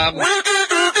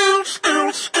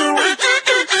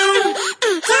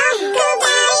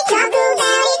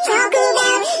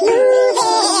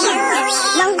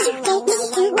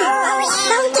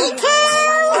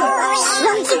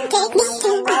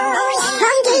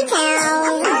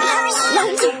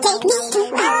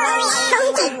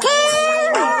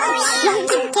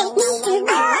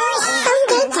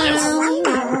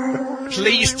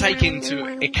 Please take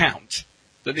into account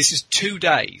that this is 2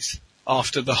 days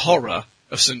after the horror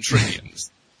of St. Trinians.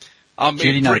 I'm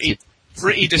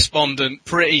pretty despondent,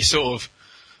 pretty sort of,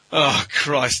 oh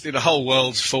Christ, the whole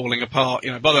world's falling apart.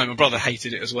 By the way, my brother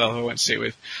hated it as well, who I went to see it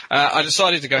with. I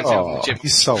decided to go and see Alvin and the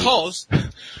Chipmunks because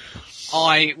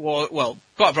I was,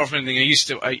 quite apart from anything,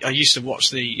 I used to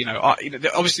watch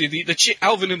obviously the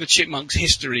Alvin and the Chipmunks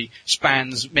history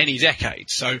spans many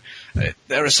decades, so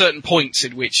there are certain points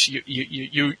in which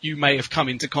you may have come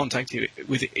into contact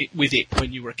with it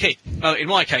when you were a kid. Now, in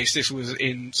my case, this was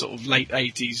in sort of late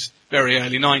 80s, very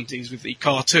early 90s with the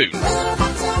cartoon.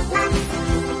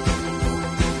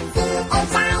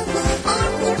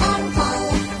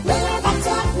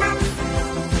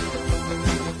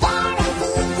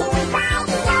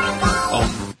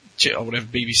 Or whatever,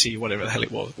 BBC, whatever the hell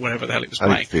it was, wherever the hell it was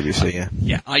playing. BBC, yeah.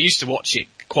 Yeah, I used to watch it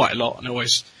quite a lot, and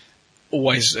always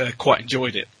quite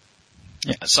enjoyed it.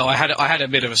 Yeah. So I had a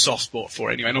bit of a soft spot for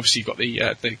it anyway, and obviously you've got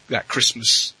that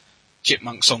Christmas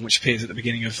Chipmunk song which appears at the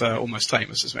beginning of Almost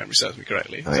Famous, as memory serves me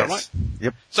correctly. Is that right?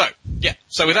 Yep.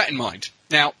 So with that in mind,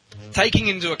 now taking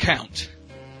into account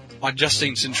I'd just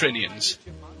seen St. Trinians,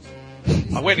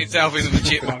 I went into Alvin and the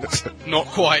Chipmunks, not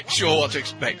quite sure what to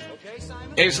expect.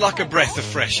 It was like a breath of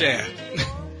fresh air.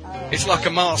 It's like a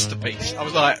masterpiece. I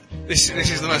was like, this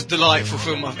is the most delightful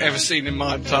film I've ever seen in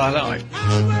my entire life.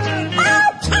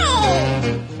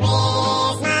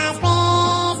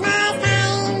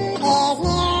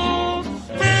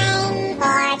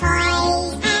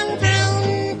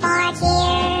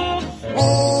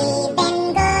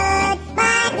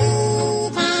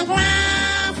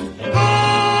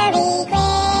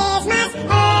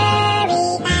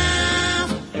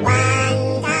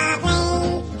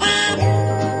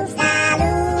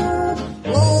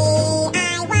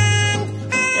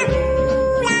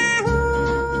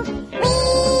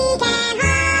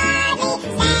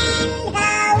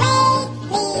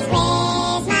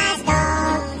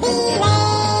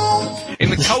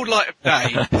 Light of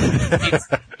day,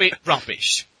 it's a bit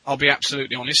rubbish. I'll be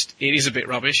absolutely honest. It is a bit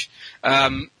rubbish.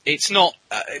 It's not.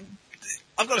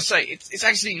 I've got to say, it's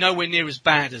actually nowhere near as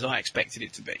bad as I expected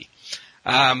it to be.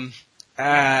 I'm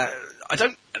not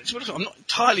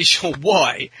entirely sure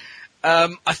why.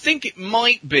 I think it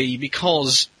might be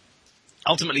because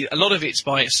ultimately a lot of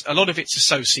it's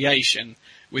association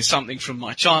with something from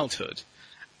my childhood.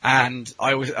 and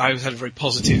I always had a very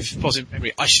positive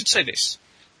memory. I should say this.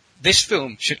 This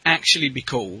film should actually be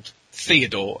called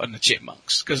Theodore and the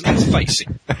Chipmunks, because let's face it,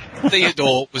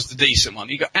 Theodore was the decent one.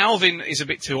 You got Alvin is a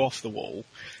bit too off the wall,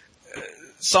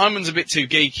 Simon's a bit too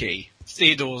geeky,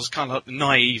 Theodore's kind of like the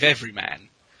naive everyman,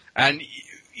 and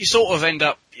you sort of end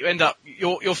up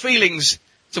your feelings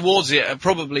towards it are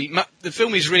probably the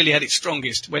film is really at its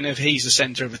strongest whenever he's the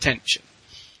centre of attention,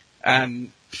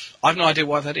 and I've no idea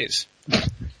why that is.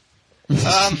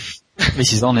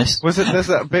 This is honest. There's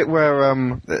that bit where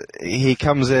he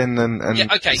comes in and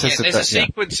there's a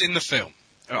sequence in the film.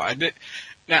 All right.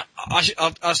 Now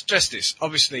I'll stress this.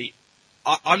 Obviously,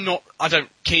 I'm a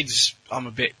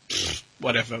bit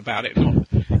whatever about it.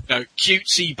 Not,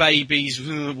 cutesy babies,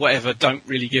 whatever. Don't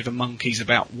really give a monkeys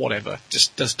about whatever.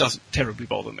 Just doesn't terribly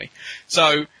bother me.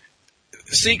 So,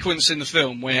 the sequence in the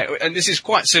film and this is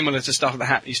quite similar to stuff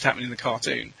that used to happen in the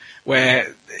cartoon,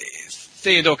 where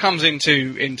Theodore comes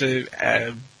into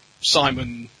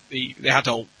Simon, the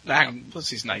adult. Hang on,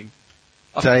 what's his name?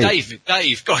 Dave.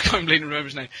 God, I can't believe I remember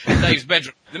his name. Dave's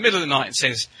bedroom in the middle of the night and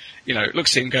says,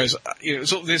 looks at him and goes,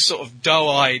 sort of this sort of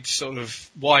doe-eyed, sort of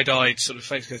wide-eyed sort of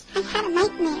face goes, I had a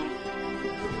nightmare.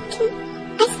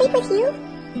 Can I sleep with you?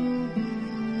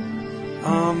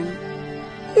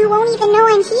 You won't even know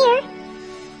I'm here.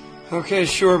 Okay,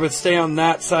 sure, but stay on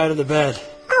that side of the bed.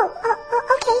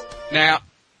 Oh, okay. Now,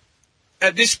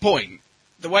 at this point,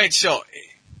 the way it's shot,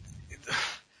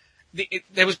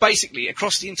 there was basically,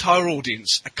 across the entire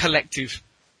audience, a collective...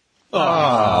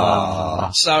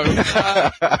 Ah. So,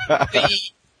 the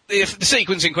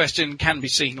sequence in question can be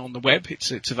seen on the web.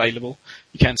 It's available.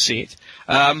 You can see it.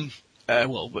 Well,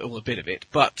 a bit of it.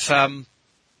 But,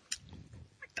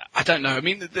 I don't know. I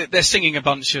mean, they're singing a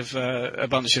bunch of,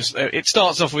 it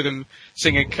starts off with them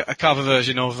singing a cover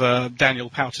version of, Daniel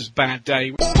Powter's Bad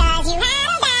Day. Because you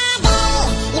had a bad day,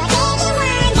 you're taking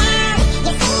one down, you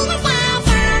sing a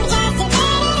sad song just to get it around, you say you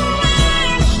don't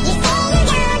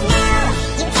know,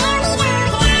 you tell me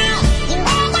don't lie, you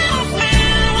work out a smile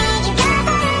and you go for a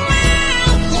ride,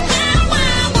 you had a bad day, the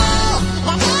camera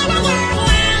don't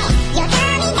lie, you're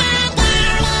coming back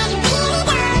down and you really don't mind, you had a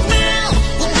bad day,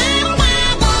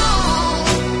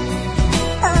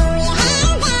 oh you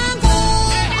had a bad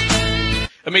day.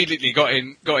 Immediately got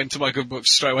into my good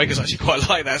books straight away because I actually quite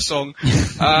like that song.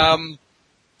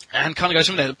 And kind of goes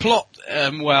from there. The plot,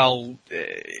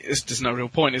 there's no real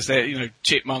point. Is there,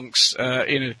 chipmunks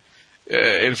in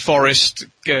a forest,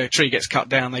 a tree gets cut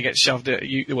down, they get shoved.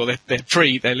 Their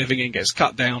tree they're living in gets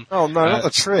cut down. Oh no, not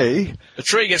the tree. The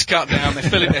tree gets cut down.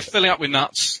 They're filling up with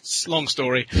nuts. It's a long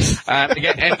story. And they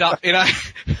end up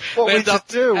as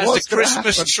the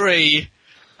Christmas tree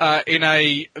in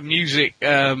a music.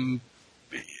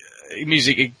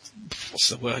 What's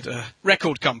the word?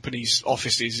 Record company's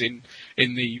offices in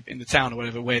the town or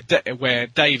whatever, where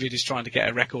David is trying to get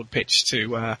a record pitch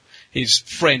to his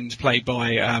friend played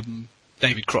by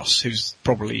David Cross, who's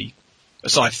probably,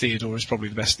 aside Theodore, is probably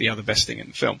the other best thing in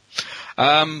the film.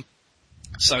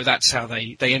 So that's how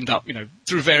they end up,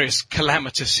 through various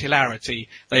calamitous hilarity,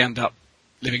 they end up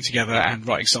living together and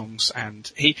writing songs.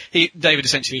 And David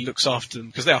essentially looks after them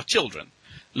because they are children,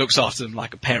 looks after them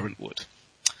like a parent would.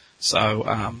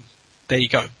 So, there you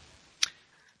go.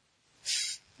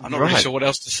 I'm not really sure what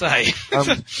else to say.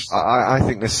 I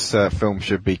think this film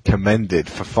should be commended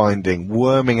for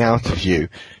worming out of you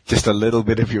just a little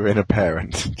bit of your inner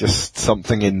parent. Just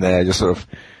something in there just sort of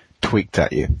tweaked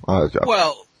at you. I'd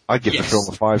give the film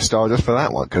a 5-star just for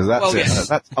that one, because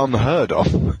that's unheard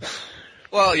of.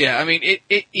 Well, yeah, I mean,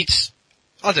 it's,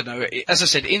 I don't know, as I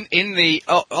said, in the,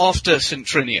 after St.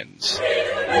 Trinian's,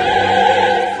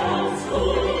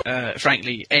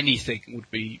 frankly, anything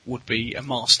would be a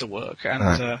masterwork,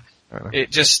 and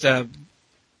it just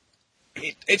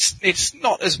it's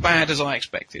not as bad as I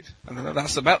expected, and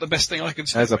that's about the best thing I can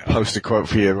say. There's a poster quote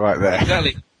for you right there.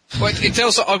 Exactly. Well, it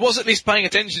tells I was at least paying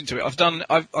attention to it.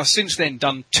 I've since then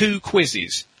done 2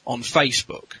 quizzes on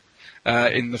Facebook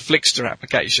in the Flickster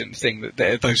application thing that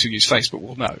those who use Facebook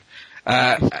will know.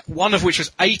 One of which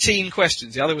was 18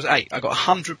 questions, the other was 8. I got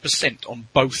 100% on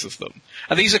both of them.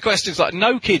 And these are questions like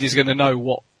no kid is going to know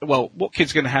what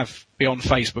kid's going to be on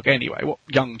Facebook anyway, what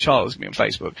young child is going to be on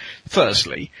Facebook,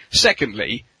 firstly.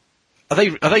 Secondly, are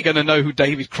they going to know who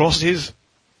David Cross is?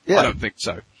 Yeah. I don't think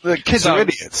so. The kids are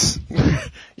idiots.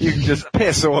 You can just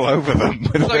piss all over them.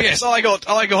 So yes, I got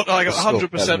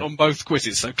 100% on both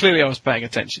quizzes, so clearly I was paying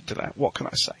attention to that. What can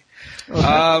I say?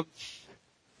 Okay.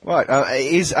 Right,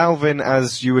 is Alvin,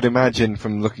 as you would imagine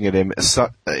from looking at him,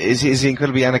 is he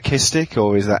incredibly anarchistic,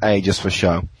 or is that just for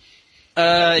show?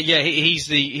 Yeah, he's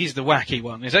the wacky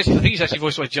one. I think he's actually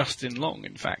voiced by Justin Long,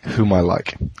 in fact. Whom I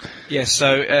like. Yeah,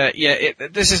 so,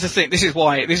 this is the thing, this is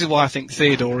why I think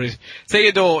Theodore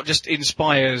just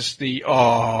inspires the,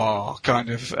 kind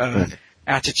of,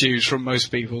 attitudes from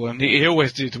most people, and he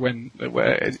always did when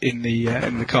in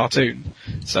the cartoon.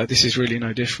 So this is really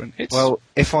no different. Well,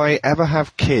 if I ever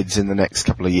have kids in the next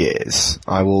couple of years,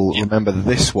 I will remember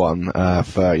this one I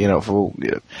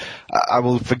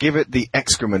will forgive it the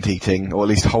excrement eating, or at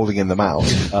least holding in the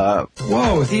mouth.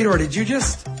 Whoa, Theodore, did you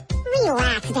just?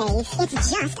 Relax, Dave.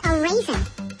 It's just a raisin.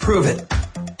 Prove it.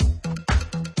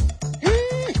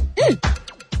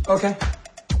 Okay.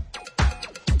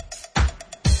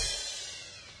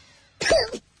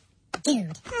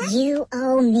 Dude, you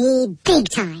owe me big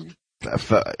time.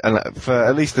 For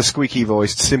at least the squeaky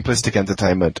voiced, simplistic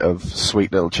entertainment of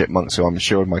sweet little chipmunks, who I'm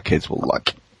sure my kids will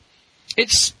like.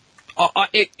 It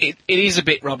is a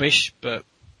bit rubbish, but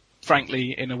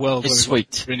frankly, in a world it's where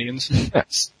sweet. Brilliance,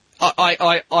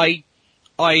 I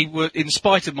would, in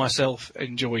spite of myself,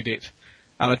 enjoyed it,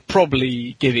 and I'd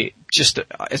probably give it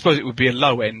I suppose it would be a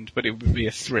low end, but it would be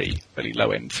a 3, very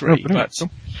low end 3.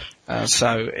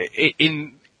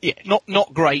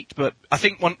 Not great, but I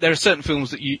think there are certain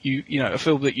films that a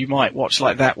film that you might watch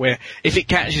like that, where if it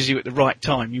catches you at the right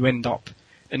time, you end up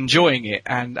enjoying it,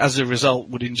 and as a result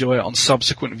would enjoy it on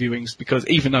subsequent viewings, because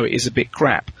even though it is a bit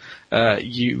crap,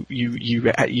 you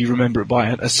remember it by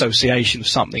an association of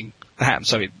something that happened.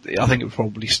 So I think it would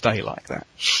probably stay like that.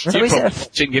 So you probably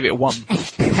didn't give it a 1.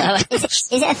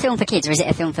 Is it a film for kids, or is it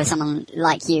a film for someone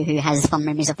like you who has fond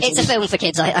memories of it? It's a film for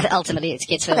kids. Ultimately, it's a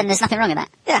kids' film. Well, then there's nothing wrong with that.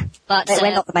 Yeah, but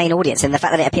we're not the main audience, and the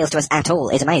fact that it appeals to us at all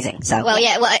is amazing. So. Well,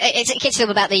 it's a kids'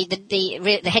 film about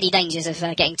the heady dangers of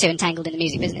getting too entangled in the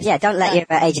music business. Yeah, don't let your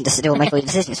agent just do make all your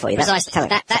decisions for you. Precisely.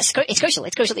 It's crucial.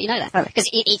 It's crucial that you know that, because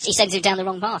he sends him down the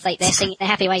wrong path. They're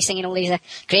happy away singing all these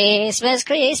Christmas,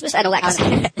 Christmas, and all that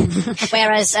kind of thing.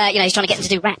 Whereas he's trying to get them to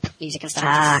do rap music and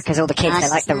stuff. Because all the kids they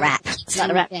like the rap. It's like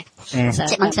the rap, yeah. So,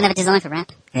 Chipmunks were never designed for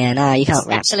rap. Yeah, no, you can't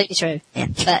rap. Absolutely true. Yeah.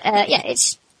 But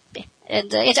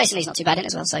Jason Lee's not too bad in it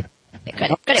as well. So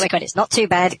credit where credit's not too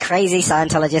bad. Crazy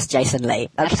Scientologist Jason Lee.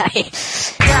 Okay.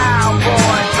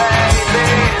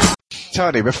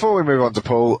 Tony, before we move on to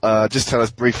Paul, just tell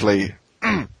us briefly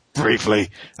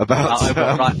about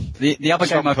right. The other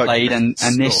game I played, and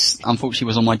this unfortunately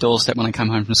was on my doorstep when I came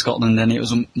home from Scotland, and it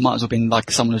might as well been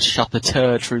like someone had shoved a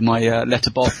turd through my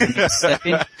letterbox and step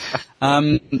in.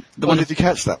 Did you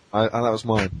catch that? That was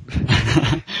mine.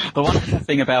 The one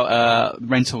thing about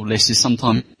rental lists is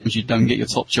sometimes you don't get your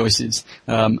top choices,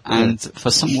 and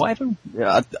for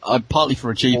partly for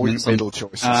achievements, middle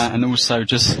choices, and also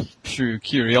just through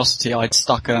curiosity, I'd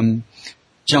stuck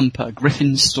Jumper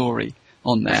Griffin's Story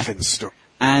on there. Griffin's Story.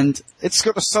 And it's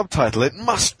got a subtitle. It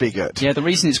must be good. Yeah, the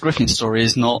reason it's Griffin's Story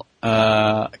is not,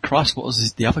 Christ, what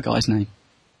was the other guy's name?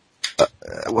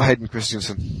 Hayden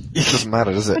Christensen. It doesn't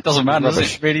matter, does it? It doesn't matter, does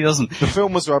it? It really doesn't. The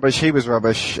film was rubbish, he was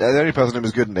rubbish, the only person who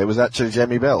was good in it was actually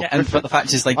Jamie Bell. Yeah, but the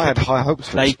fact is I had high hopes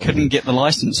for they couldn't get the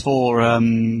license for,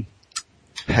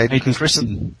 Hayden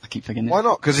Christensen. I keep forgetting it. Why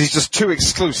not? Because he's just too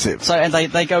exclusive. So, and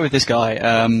they go with this guy,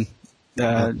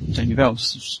 Jamie Bell's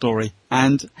story,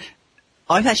 and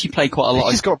I've actually played quite a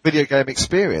lot. He's got video game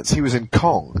experience. He was in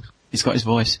Kong. He's got his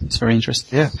voice. It's very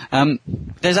interesting. Yeah.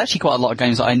 There's actually quite a lot of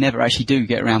games that I never actually do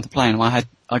get around to playing. I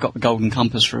got the Golden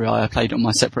Compass through. I played it on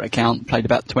my separate account, played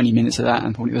about 20 minutes of that,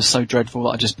 and thought it was so dreadful that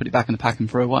I just put it back in the pack and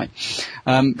threw it away.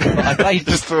 I played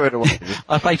just threw it away.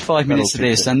 I played 5 minutes of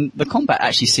this, and the combat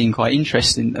actually seemed quite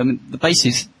interesting. I mean, the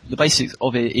basics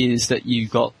of it is that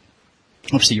you've got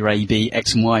obviously your A, B,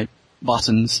 X, and Y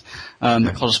buttons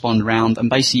that correspond around, and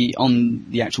basically on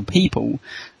the actual people,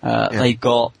 they've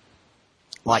got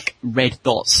like red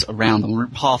dots around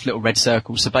them, half little red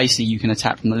circles. So basically you can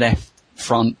attack from the left,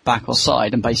 front, back or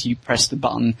side, and basically you press the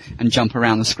button and jump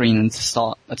around the screen and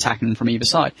start attacking them from either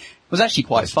side. It was actually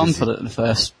quite fun for the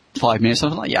first 5 minutes. I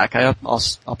was like, yeah, okay,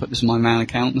 I'll put this in my man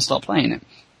account and start playing it.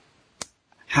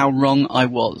 How wrong I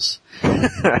was.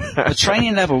 The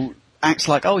training level acts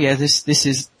like, oh yeah, this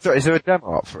is... So is there a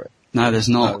demo up for it? No, there's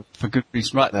not, No. for good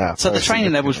reason. Right. Yeah, So the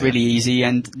training level's really easy,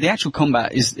 and the actual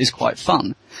combat is quite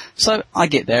fun. So I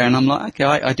get there and I'm like, okay,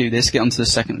 I do this, get onto the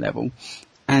second level.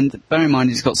 And bear in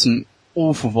mind, it's got some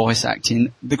awful voice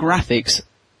acting. The graphics,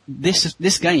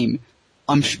 this game,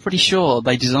 I'm pretty sure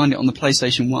they designed it on the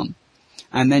PlayStation 1.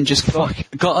 and then just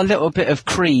got a little bit of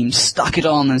cream, stuck it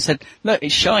on, and said, "Look,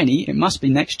 it's shiny. It must be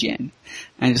next gen."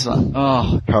 And it's like,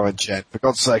 oh, current gen. For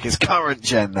God's sake, it's current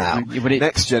gen now. But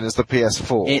next gen is the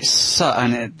PS4.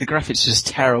 And the graphics are just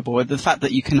terrible. The fact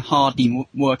that you can hardly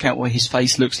work out what his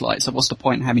face looks like. So what's the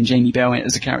point in having Jamie Bell in it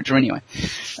as a character anyway?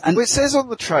 And it says on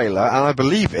the trailer, and I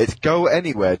believe it, go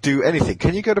anywhere, do anything.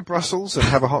 Can you go to Brussels and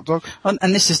have a hot dog?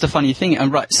 And this is the funny thing.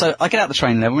 And right, so I get out the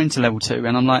training level, we're into level 2,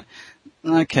 and I'm like,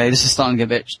 okay, this is starting to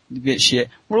get a bit shit.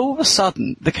 Well, all of a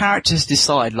sudden, the characters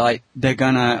decide, like, they're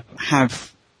gonna have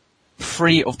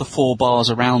 3 of the 4 bars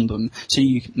around them, so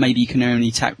maybe you can only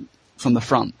attack from the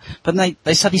front. But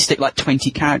they suddenly stick like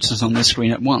 20 characters on the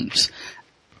screen at once.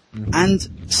 Mm-hmm.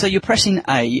 And so you're pressing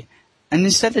A, and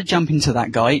instead of jumping to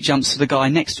that guy, it jumps to the guy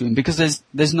next to him, because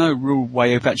there's no real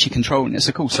way of actually controlling this.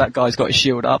 Of course, that guy's got his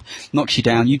shield up, knocks you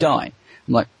down, you die.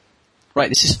 I'm like, right,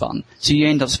 this is fun. So you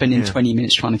end up spending 20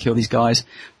 minutes trying to kill these guys.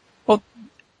 Well,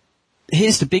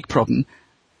 here's the big problem.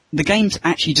 The game's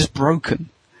actually just broken.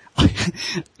 I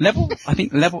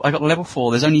got level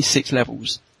 4, there's only 6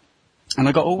 levels. And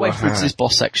I got all the way through to this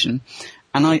boss section,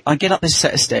 and I get up this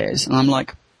set of stairs, and I'm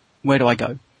like, where do I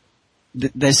go?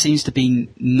 There seems to be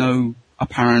no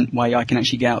apparent way I can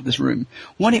actually get out of this room.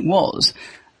 What it was,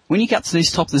 when you get to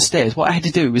this top of the stairs, what I had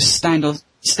to do was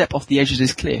step off the edge of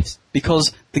this cliff,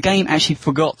 because the game actually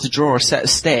forgot to draw a set of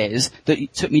stairs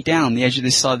that took me down the edge of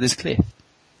this side of this cliff.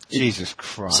 Jesus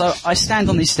Christ. So I stand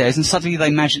on these stairs and suddenly they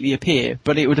magically appear,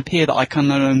 but it would appear that I can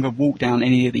no longer walk down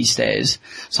any of these stairs.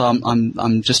 So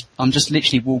I'm just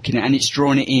literally walking it, and it's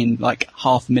drawing it in like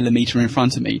half a millimeter in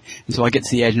front of me until I get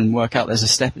to the edge and work out there's a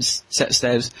set of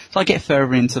stairs. So I get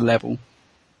further into the level,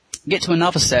 get to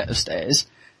another set of stairs,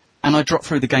 and I drop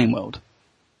through the game world.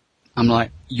 I'm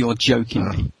like, you're joking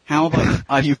me. How have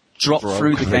I've dropped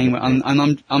through the game world,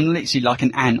 and I'm literally like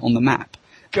an ant on the map.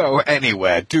 Go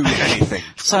anywhere, do anything.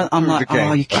 So I'm like,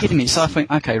 oh, you're kidding me. So I think,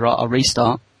 okay, right, I'll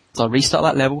restart. So I restart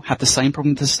that level, have the same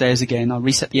problem with the stairs again. I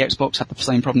reset the Xbox, have the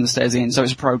same problem with the stairs again. So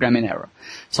it's a programming error.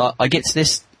 So I get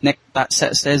to that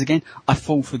set of stairs again. I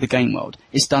fall through the game world.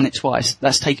 It's done it twice.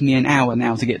 That's taken me an hour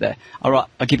now to get there. Alright,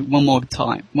 I'll give it one more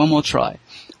try.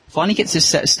 Finally get to this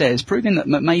set of stairs, proving that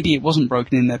maybe it wasn't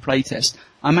broken in their playtest.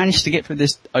 I managed to get through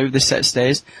over this set of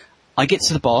stairs. I get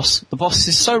to the boss. The boss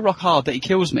is so rock hard that he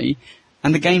kills me.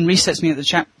 And the game resets me at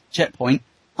the checkpoint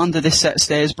under this set of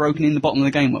stairs broken in the bottom of the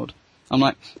game world. I'm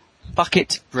like, fuck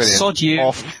it, brilliant. Sod you,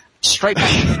 Off. Straight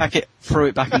back in the packet, threw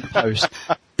it back in the post.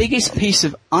 Biggest piece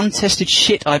of untested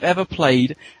shit I've ever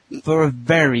played for a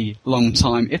very long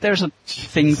time. If there's a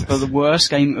thing for the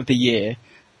worst game of the year,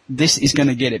 this is going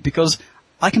to get it, because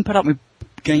I can put up with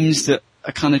games that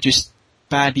are kind of just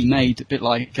badly made, a bit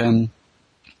like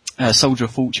Soldier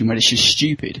of Fortune, where it's just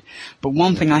stupid. But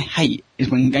one thing I hate is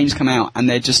when games come out and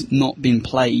they're just not being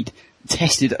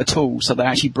tested at all, so they're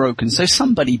actually broken. So if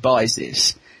somebody buys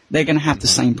this, they're going to have the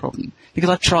same problem. Because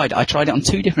I tried it on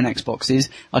 2 different Xboxes.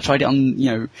 I tried it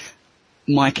on,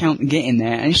 my account and get in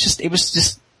there, and it was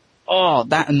just,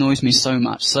 that annoys me so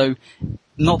much. So,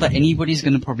 not that anybody's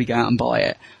going to probably go out and buy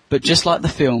it, but just like the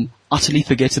film, utterly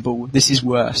forgettable. This is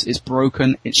worse. It's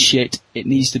broken. It's shit. It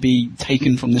needs to be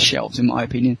taken from the shelves, in my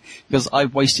opinion, because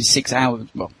I've wasted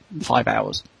 5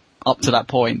 hours up to that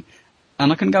point,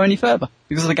 and I couldn't go any further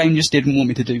because the game just didn't want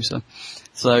me to do so.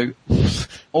 So,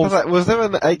 was there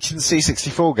an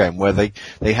H&C64 game where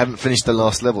they hadn't finished the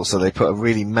last level, so they put a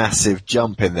really massive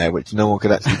jump in there which no one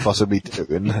could actually possibly do?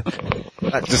 And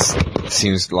that just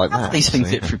seems like that. These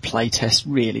things get through playtest,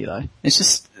 really, though. It's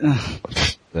just,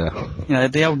 yeah.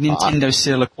 The old Nintendo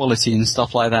seal of quality and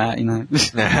stuff like that. Don't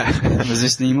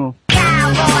resist anymore.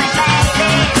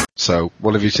 So,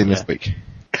 what have you seen this week?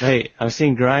 Hey, I've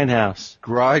seen Grindhouse.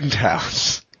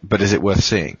 Grindhouse, but is it worth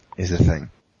seeing? Is the thing.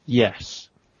 Yes,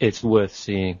 it's worth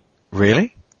seeing.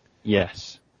 Really?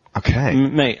 Yes. Okay.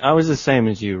 Mate, I was the same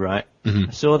as you, right? Mm-hmm.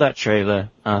 I saw that trailer,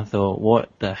 and I thought, what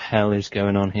the hell is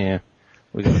going on here?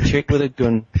 We got a chick with a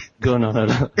gun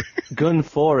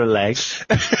for a leg,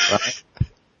 right?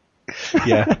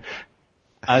 Yeah.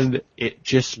 And it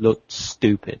just looked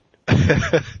stupid.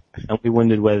 And we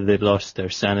wondered whether they'd lost their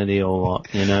sanity or what,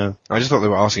 I just thought they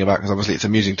were asking about, because obviously it's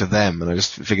amusing to them, and I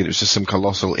just figured it was just some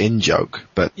colossal in-joke,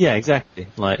 but... Yeah, exactly.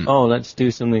 Let's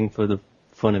do something for the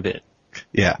fun of it.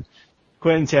 Yeah.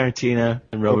 Quentin Tarantino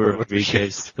and Robert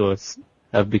Rodriguez, of course,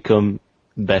 have become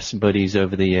best buddies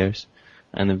over the years,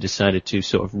 and have decided to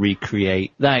sort of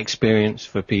recreate that experience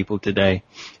for people today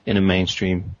in a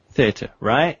mainstream theatre,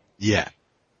 right? Yeah.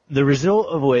 The result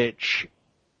of which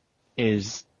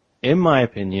is, in my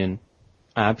opinion,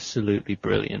 absolutely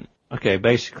brilliant. Okay,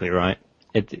 basically, right,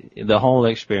 the whole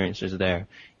experience is there.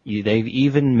 They've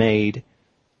even made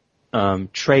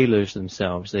trailers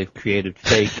themselves. They've created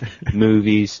fake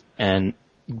movies and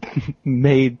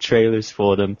made trailers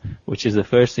for them, which is the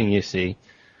first thing you see.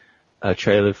 A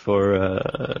trailer for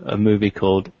a movie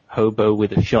called Hobo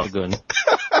with a Shotgun.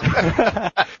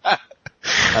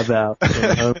 About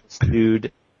a homeless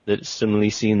dude that's suddenly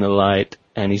seen the light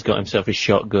and he's got himself a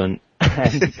shotgun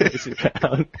and he goes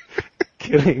around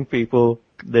killing people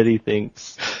that he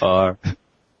thinks are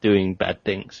doing bad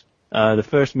things. The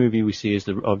first movie we see is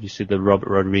obviously the Robert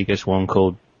Rodriguez one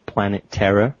called Planet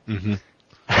Terror. Mm-hmm.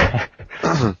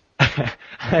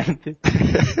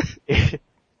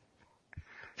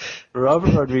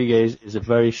 Robert Rodriguez is a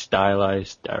very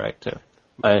stylized director.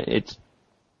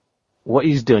 What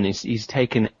he's done is he's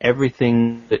taken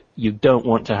everything that you don't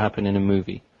want to happen in a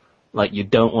movie. Like, you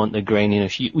don't want the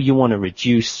graininess. You want to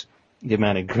reduce the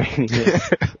amount of graininess,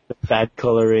 the bad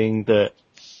coloring, the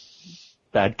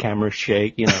bad camera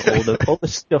shake, all the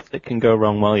stuff that can go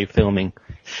wrong while you're filming.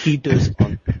 He does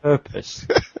on purpose.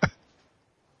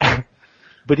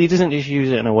 But he doesn't just use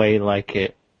it in a way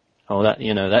like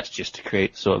that's just to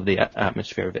create sort of the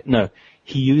atmosphere of it. No,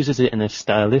 he uses it in a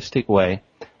stylistic way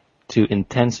to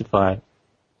intensify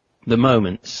the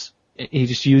moments. He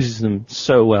just uses them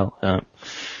so well.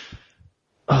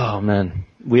 Oh man.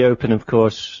 We open, of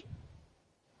course,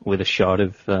 with a shot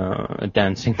of a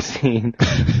dancing scene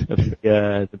of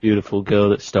the beautiful girl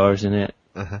that stars in it.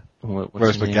 Uh-huh.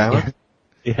 Rose McGowan?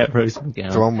 Yeah, Rose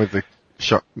McGowan. The one with the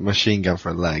machine gun for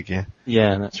a leg, yeah?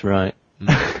 Yeah, that's right.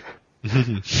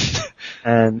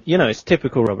 And, it's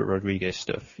typical Robert Rodriguez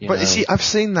stuff. You see, I've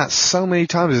seen that so many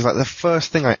times. It's like the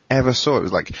first thing I ever saw. It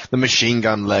was like the machine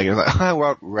gun leg. It was like, how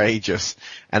outrageous.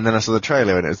 And then I saw the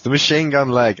trailer and it was the machine gun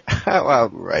leg. How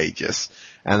outrageous.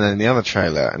 And then the other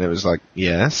trailer and it was like,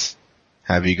 yes.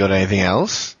 Have you got anything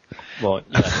else? Well,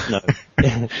 yeah,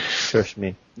 no. Trust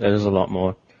me. There's a lot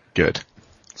more. Good.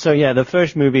 So yeah, the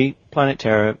first movie, Planet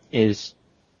Terror, is...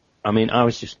 I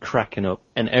was just cracking up,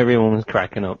 and everyone was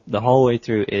cracking up. The whole way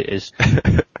through it is,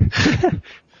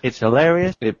 it's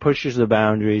hilarious, it pushes the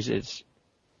boundaries, it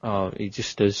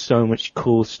just does so much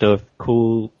cool stuff,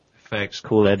 cool effects,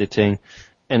 cool editing,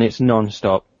 and it's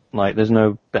non-stop. Like, there's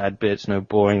no bad bits, no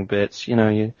boring bits,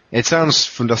 It sounds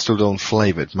From Dusk Till Dawn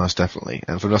flavoured, most definitely,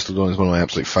 and From Dusk Till Dawn is one of my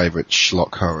absolute favourite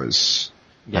schlock horrors.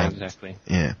 Yeah, exactly.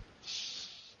 Yeah.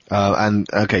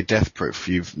 Okay, Death Proof.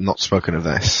 You've not spoken of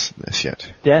this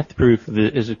yet. Death Proof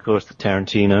is, of course, the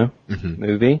Tarantino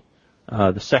movie.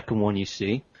 The second one you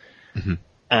see. Mm-hmm.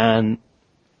 And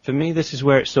for me, this is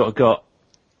where it sort of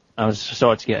I was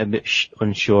starting to get a bit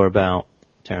unsure about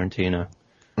Tarantino.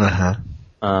 Uh-huh.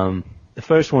 The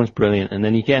first one's brilliant, and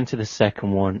then you get into the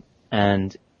second one,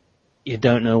 and you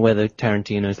don't know whether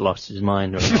Tarantino's lost his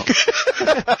mind or not.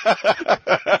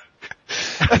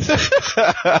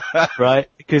 Right?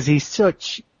 Because he's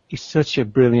such a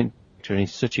brilliant director, and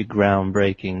he's such a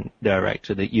groundbreaking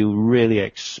director that you really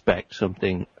expect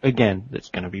something, again, that's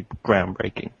going to be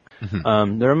groundbreaking.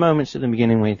 Mm-hmm. There are moments at the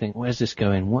beginning where you think, where's this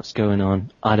going? What's going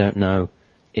on? I don't know.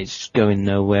 It's going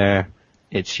nowhere.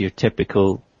 It's your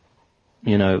typical,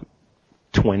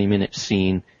 20-minute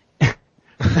scene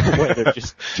where they're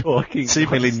just talking.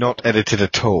 Seemingly not edited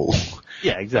at all.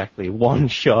 Yeah, exactly. One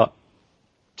shot.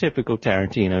 Typical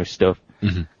Tarantino stuff.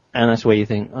 Mm-hmm. And that's where you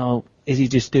think, oh, is he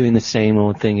just doing the same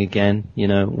old thing again?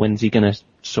 When's he going to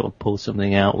sort of pull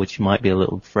something out which might be a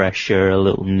little fresher, a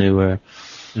little newer?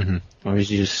 Mm-hmm. Or is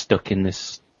he just stuck in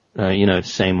this,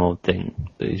 same old thing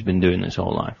that he's been doing this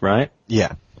whole life, right?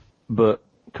 Yeah. But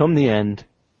come the end,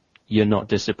 you're not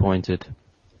disappointed.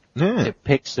 Yeah. It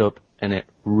picks up and it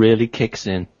really kicks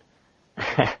in.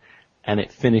 And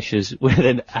it finishes with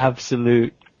an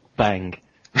absolute bang.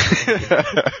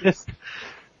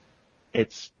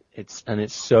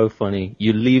 It's so funny.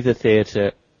 You leave the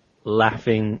theatre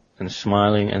laughing and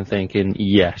smiling and thinking,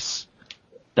 yes,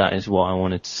 that is what I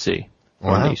wanted to see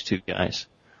from these two guys.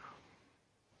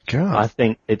 God. I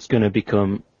think it's going to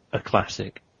become a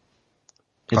classic.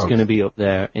 It's going to be up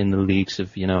there in the leagues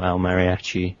of, El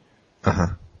Mariachi,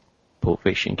 Pulp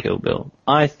Fiction, Kill Bill.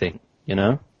 I think,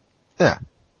 Yeah.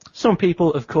 Some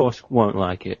people, of course, won't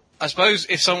like it. I suppose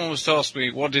if someone was to ask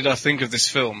me, what did I think of this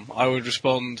film, I would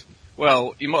respond,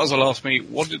 well, you might as well ask me,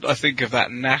 what did I think of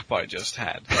that nap I just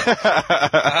had?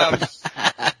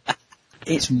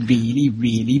 It's really,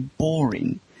 really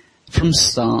boring from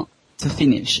start to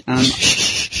finish.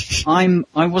 And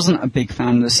I wasn't a big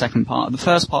fan of the second part. The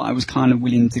first part I was kind of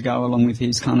willing to go along with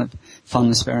his kind of fun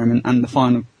experiment, and the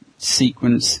final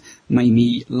sequence made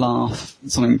me laugh,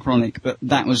 something chronic, but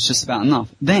that was just about enough.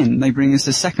 Then they bring us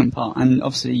the second part, and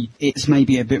obviously it's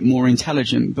maybe a bit more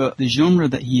intelligent, but the genre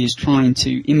that he is trying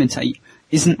to imitate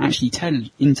isn't actually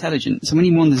intelligent. So when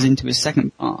he wanders into his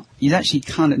second part, he's actually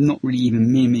kind of not really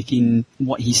even mimicking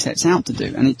what he sets out to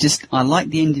do. And I like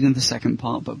the ending of the second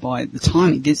part, but by the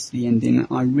time it gets to the ending,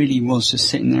 I really was just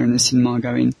sitting there in the cinema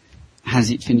going,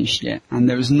 has it finished yet? And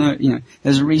there was no,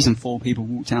 there's a reason 4 people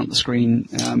walked out the screen,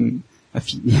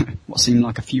 what seemed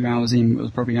like a few hours in, but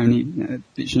was probably only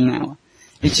literally an hour.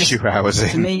 It's just, 2 hours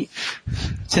in.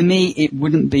 To me, it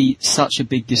wouldn't be such a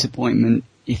big disappointment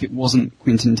if it wasn't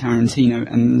Quentin Tarantino,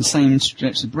 and in the same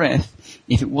stretch of breath,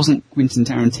 if it wasn't Quentin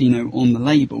Tarantino on the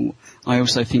label, I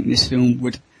also think this film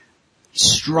would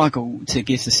struggle to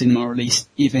get a cinema release,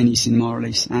 if any cinema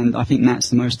release, and I think that's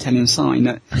the most telling sign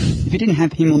that if it didn't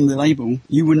have him on the label,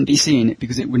 you wouldn't be seeing it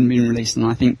because it wouldn't be released, and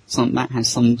I think that has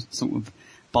some sort of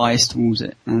bias towards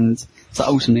it, and so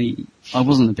ultimately, I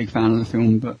wasn't a big fan of the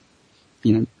film, but,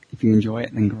 if you enjoy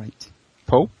it, then great.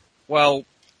 Paul? Well,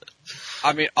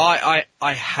 I mean,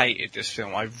 I hated this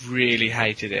film. I really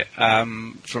hated it,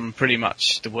 from pretty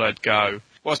much the word go.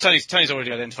 Well, Tony's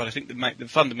already identified. I think the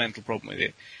fundamental problem with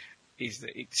it is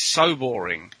that it's so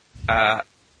boring.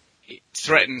 It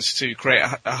threatens to create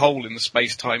a hole in the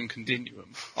space-time continuum,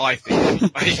 I think.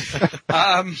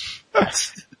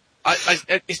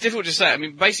 It's difficult to say. I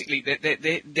mean, basically,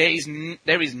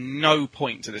 there is no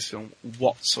point to this film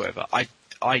whatsoever.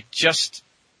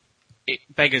 It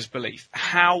beggars belief.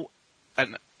 How,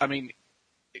 and I mean,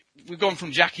 we've gone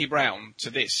from Jackie Brown to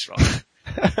this, right?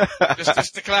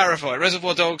 just to clarify,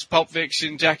 Reservoir Dogs, Pulp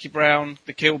Fiction, Jackie Brown,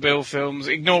 the Kill Bill films,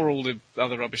 ignore all the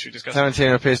other rubbish we discussed.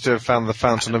 Tarantino appears to have found the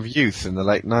fountain of youth in the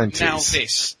late 90s. Now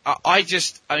this,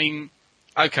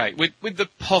 okay, with the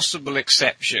possible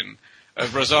exception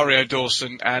of Rosario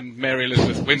Dawson and Mary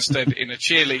Elizabeth Winstead in a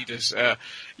cheerleader's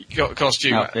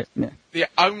costume. Outfit, yeah.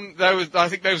 I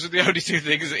think those are the only 2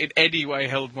 things that in any way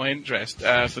held my interest,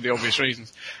 for the obvious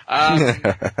reasons. I'm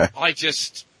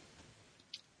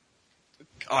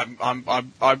kind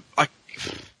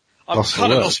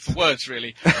of lost for words,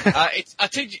 really. I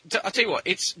tell you what,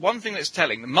 it's one thing that's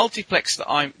telling. The multiplex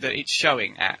that it's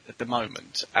showing at the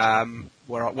moment,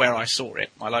 where I saw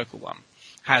it, my local one,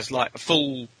 has like a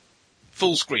full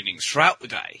screenings throughout the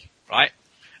day, right?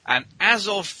 And as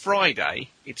of Friday,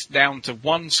 it's down to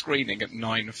 1 screening at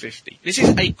 9:50. This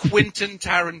is a Quentin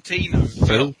Tarantino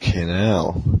film. Fucking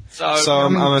hell. So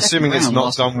I'm assuming it's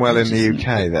not done well in the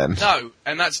UK then. No,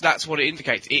 and that's what it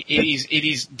indicates. It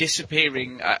is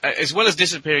disappearing, as well as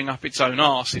disappearing up its own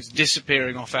arse, it's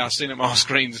disappearing off our cinema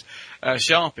screens,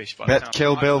 sharpish. Bet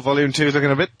Kill Bill Volume 2 is looking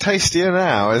a bit tastier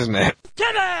now, isn't it?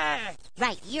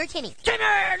 Right, you're Timmy.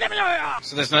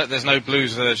 So there's no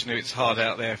blues version of It's Hard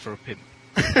Out There for a Pimp.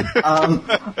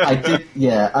 I did,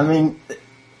 yeah, I mean,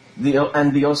 the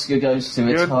Oscar goes to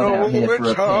It's Hard Out Here for a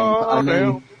Pimp. I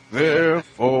mean, there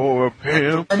for a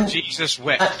pimp. Jesus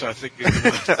wept, I think is the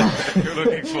word you're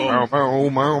looking for.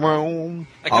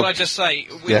 Can I just say,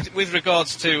 with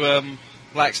regards to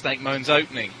Black Snake Moan's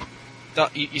opening,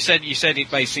 you said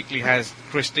it basically has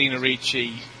Christina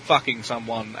Ricci fucking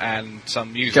someone and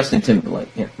some music. Justin Timberlake,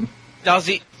 yeah. Does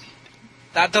it?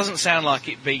 That doesn't sound like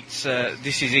it beats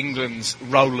This Is England's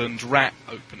Roland Rat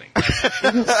opening. I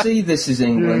didn't see This Is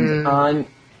England.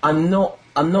 I'm not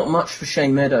much for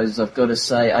Shane Meadows, I've got to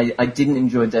say. I didn't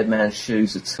enjoy Dead Man's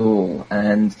Shoes at all,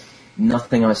 and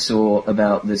nothing I saw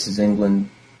about This Is England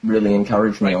really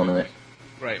encouraged me on it.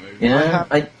 Great movie. Yeah,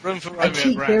 Room for Romeo I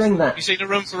keep Brass. hearing that. Have you seen A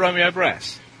Room for Romeo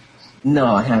Brass?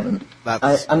 No, I haven't.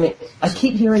 I mean, I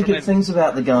keep hearing good things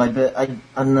about the guy, but I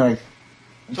don't know.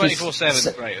 24/7 is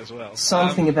great as well.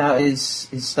 Something about his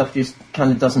stuff just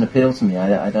kind of doesn't appeal to me.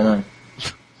 I don't know.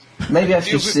 Maybe I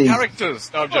should see. Characters.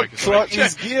 No, I'm joking.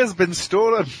 Trucky's gear's been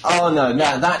stolen. Oh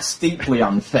no, that's deeply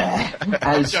unfair,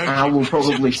 as Al will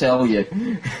probably tell you.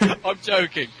 I'm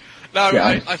joking. No,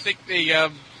 yeah. I think I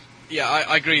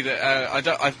agree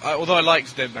that although I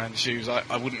liked Dead Man's Shoes,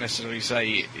 I wouldn't necessarily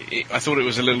say I thought it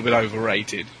was a little bit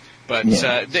overrated. But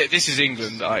This Is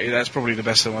England. That's probably the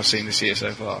best film I've seen this year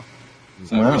so far.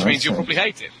 So, wow, which means you'll probably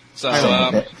hate it. So,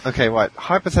 okay, right.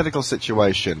 Hypothetical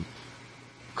situation.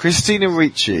 Christina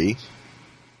Ricci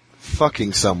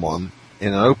fucking someone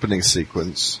in an opening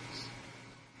sequence,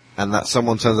 and that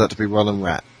someone turns out to be Roland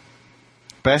Rat.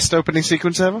 Best opening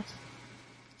sequence ever?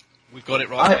 We've got it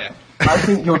right here. I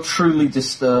think you're truly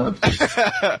disturbed.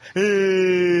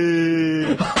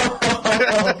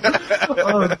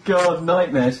 Oh God,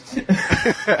 nightmares.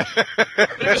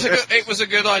 It was a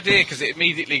good idea because it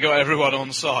immediately got everyone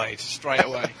on side straight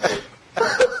away.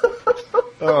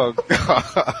 Oh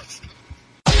God.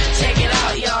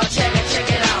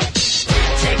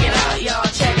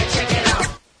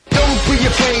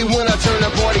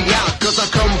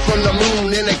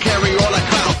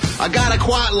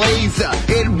 quad laser,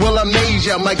 it will amaze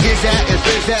ya. My gizzard is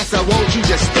fizz, so won't you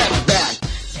just step back?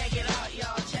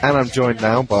 And I'm joined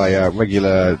now by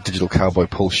regular Digital Cowboy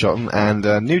Paul Shotton and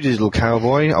new Digital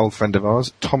Cowboy, old friend of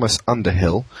ours, Thomas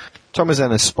Underhill. Tom is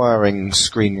an aspiring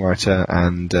screenwriter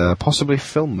and possibly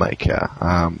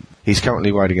filmmaker. He's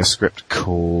currently writing a script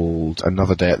called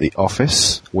Another Day at the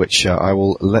Office, which I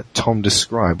will let Tom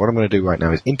describe. What I'm going to do right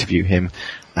now is interview him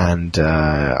and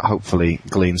hopefully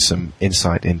glean some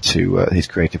insight into his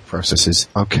creative processes.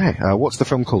 Okay, what's the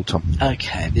film called, Tom?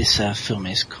 Okay, this film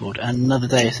is called Another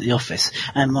Day at the Office,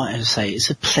 and might I say it's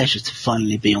a pleasure to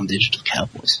finally be on Digital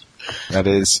Cowboys. That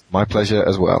is my pleasure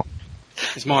as well.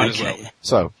 It's mine as well.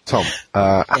 So, Tom,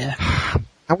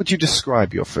 how would you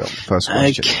describe your film? First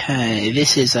question. Okay,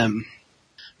 this is an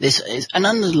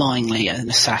underlyingly an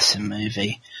assassin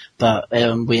movie, but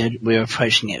we're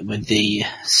approaching it with the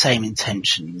same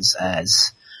intentions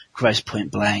as Grosse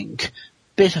Point Blank.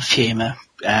 Bit of humour,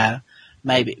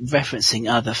 maybe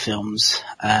referencing other films,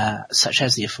 such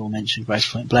as the aforementioned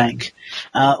Grosse Point Blank.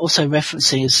 Also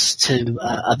references to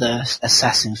other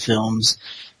assassin films,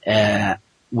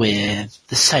 with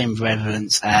the same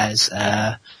relevance as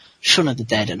Shaun of the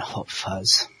Dead and Hot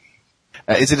Fuzz.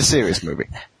 Is it a serious movie?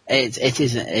 It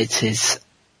is.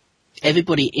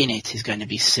 Everybody in it is going to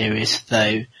be serious,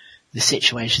 though the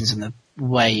situations and the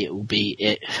way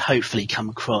it hopefully come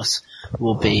across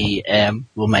will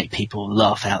make people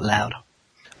laugh out loud.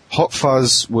 Hot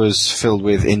Fuzz was filled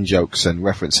with in-jokes and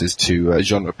references to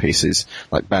genre pieces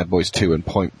like Bad Boys 2 and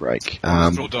Point Break.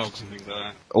 Straw Dogs and things like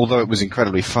that. Although it was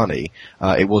incredibly funny,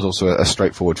 it was also a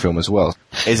straightforward film as well.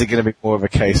 Is it going to be more of a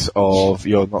case of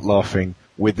you're not laughing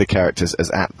with the characters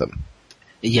as at them?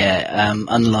 Yeah,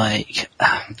 unlike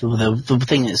the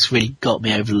thing that's really got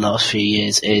me over the last few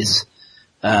years is,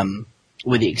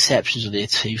 with the exceptions of the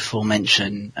two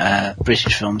aforementioned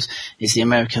British films, is the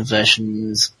American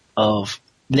versions of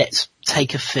let's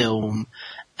take a film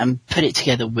and put it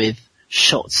together with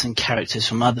shots and characters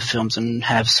from other films and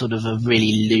have sort of a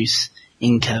really loose,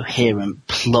 incoherent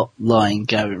plot line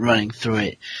running through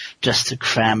it just to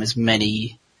cram as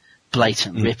many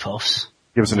blatant rip-offs.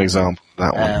 Give us an example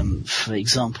of that one. For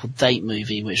example, Date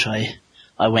Movie, which I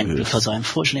went because I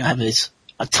unfortunately have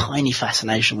a tiny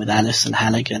fascination with Alison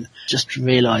Hannigan. Just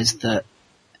realised that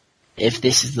if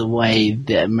this is the way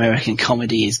the American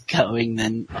comedy is going,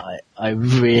 then I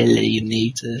really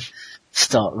need to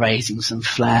start raising some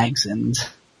flags and.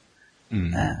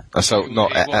 So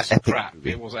not epic. Crap.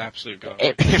 Movie. It was absolute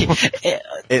garbage.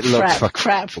 It looked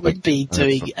crap would be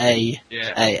doing it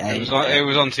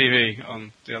was on TV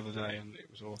on the other day, and it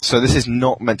was awesome. So this is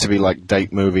not meant to be like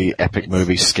date movie, epic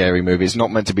movie, scary movie. It's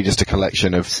not meant to be just a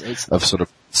collection of sort of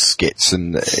skits,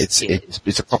 and it's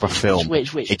a proper film.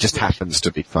 It just happens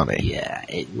to be funny.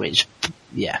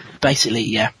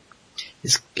 Basically,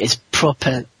 it's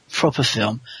proper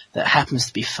film that happens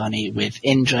to be funny with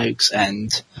in-jokes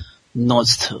and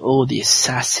nods to all the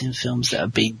assassin films that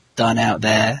have been done out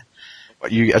there.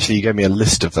 You gave me a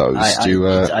list of those.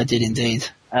 I did indeed.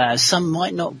 Some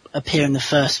might not appear in the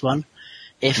first one.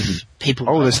 If people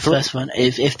like the first one,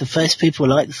 if the first people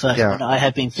like the first one, I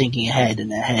have been thinking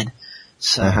ahead.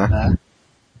 So, how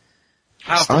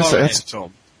far ahead,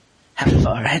 Tom? How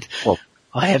far ahead? Well,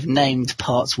 I have named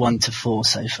parts 1 to 4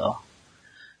 so far.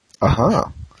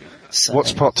 So,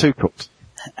 what's part 2 called?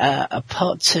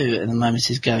 Part 2 at the moment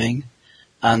is going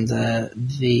under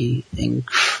the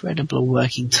incredible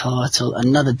working title,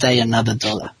 Another Day, Another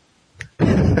Dollar.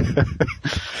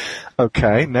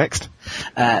 Okay, next.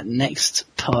 Next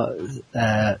part,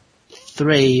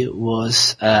 3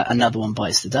 was, Another One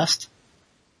Bites the Dust.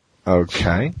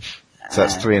 Okay. So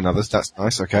that's 3 and others, that's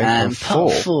nice, okay. And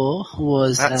part 4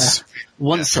 was,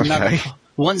 Once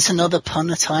Another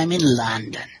Upon a Time in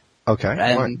London. Okay.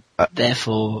 Right.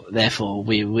 Therefore,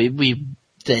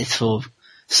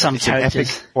 some it's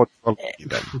characters. An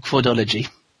epic quadrilogy.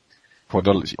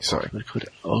 Quadrilogy, sorry.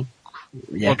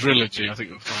 Quadrilogy, I think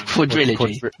you'll find.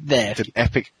 Quadrilogy. There. It's an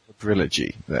epic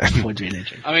quadrilogy there.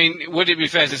 Quadrilogy. I mean, would it be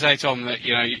fair to say, Tom, that,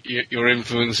 your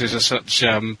influences are such,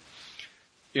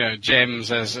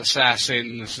 gems as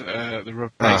Assassins, The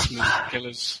Replacement,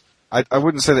 Killers? I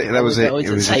wouldn't say that was it.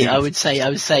 I would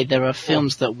say there are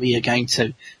films that we are going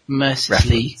to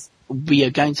mercilessly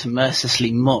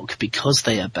mock because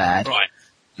they are bad. Right.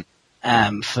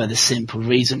 For the simple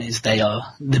reason is they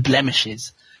are the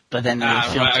blemishes. But then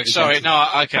right. Sorry, no,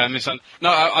 okay, I misunderstood. No,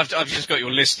 I've just got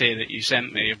your list here that you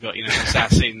sent me. I've got,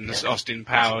 Assassins, Austin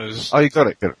Powers. Oh, you got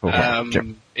it. Good.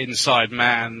 Cool. Inside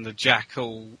Man, The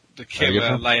Jackal, The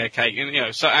Killer, Layer Cake,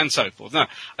 and so forth. No,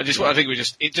 it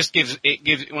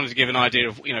wanted to give an idea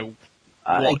of,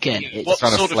 what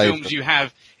sort of films you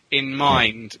have in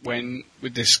mind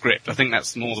with this script. I think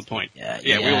that's more the point.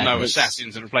 We all know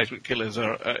Assassins and Replacement Killers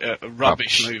are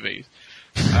rubbish movies.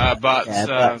 But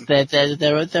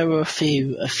there were a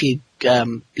few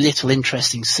little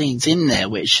interesting scenes in there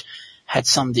which had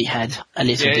somebody had a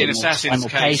little bit in more Assassin's time or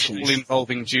case, patience. all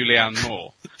involving Julianne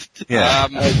Moore. Yeah.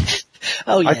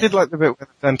 I did like the bit when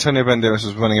Antonio Banderas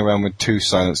was running around with 2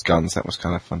 silenced guns. That was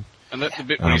kind of fun. And the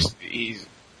bit where he's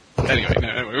anyway,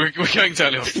 we're going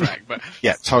totally off track, but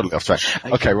yeah, totally off track.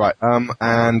 Okay, right.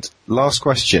 And last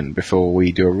question before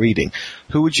we do a reading: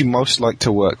 who would you most like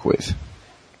to work with?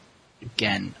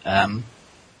 Again,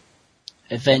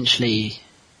 eventually,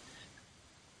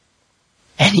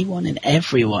 anyone and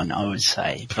everyone, I would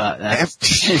say. But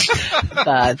seriously.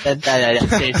 Good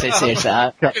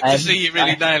to see you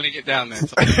really nailing it down there.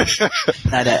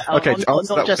 Okay,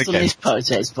 not just on these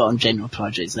projects, but on general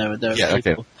projects. There are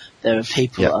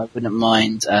people I wouldn't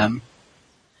mind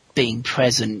being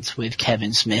present with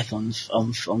Kevin Smith on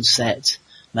set,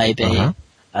 maybe. Uh-huh.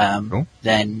 Cool.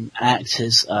 Then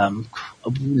actors, I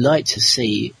would like to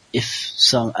see if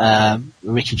some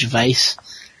Ricky Gervais,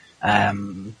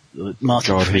 Martin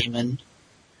Freeman.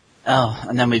 Oh,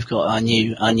 and then we've got our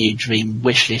new dream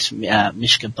wish list,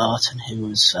 Mishka Barton, who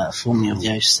was formerly of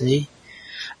the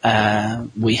OC.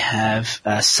 We have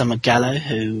Summer Gallo,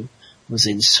 who was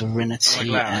in Serenity.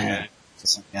 We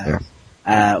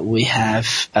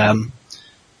have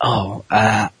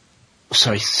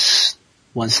sorry,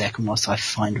 1 second whilst I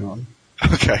find her on.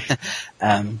 Okay.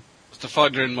 To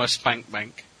find her in my spank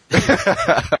bank.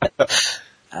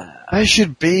 There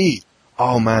should be.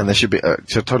 Oh man, there should be.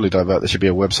 To totally divert, there should be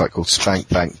a website called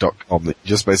spankbank.com that you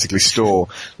just basically store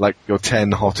like your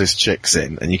 10 hottest chicks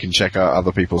in, and you can check out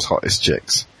other people's hottest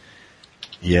chicks.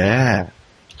 Yeah.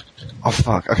 Oh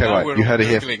fuck. Okay, right. You heard it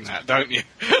here. Googling that, don't you?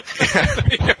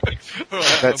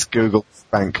 Let's Google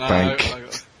Spank Bank.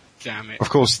 Damn it. Of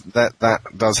course, that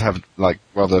does have like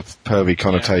rather pervy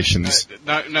connotations.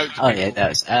 No. It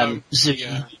does.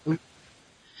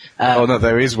 Oh no,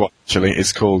 there is one actually.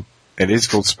 It is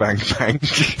called Spank Bank.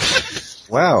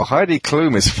 Wow, Heidi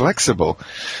Klum is flexible.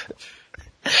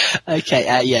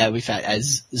 Okay, we've had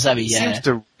Zoe. Seems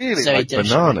to really Zoe like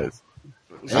Deschanel. bananas.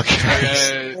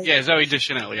 Okay. Zoe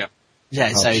Deschanel. Yeah.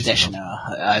 Yeah, Zoe Deschanel,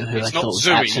 who it's I not thought was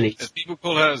Zoe. actually As people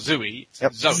call her Zoe.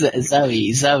 Yep.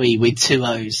 Zoe with 2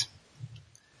 O's.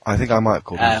 I think I might have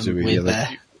called her Zoe the other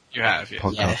day. You have, yeah.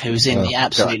 Yeah, who was in the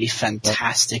absolutely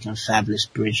fantastic and fabulous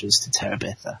Bridges to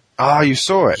Terabitha. Ah, you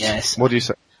saw it? Yes. What do you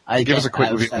say? Give us a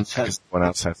quick review on someone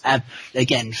else has.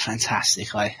 Again,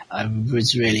 fantastic. I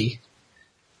was really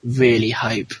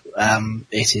hope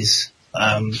it is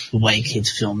the way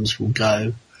kids' films will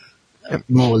go.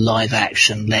 More live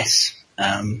action, less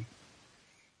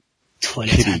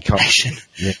toilet animation.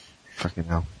 Yeah, fucking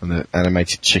hell. And the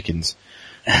animated chickens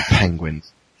and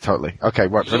penguins. Totally. Okay,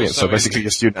 right, brilliant. So basically your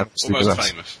student almost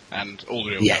famous and all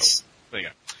the real yes. There you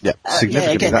go. Yeah,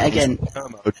 significantly. Again,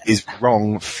 is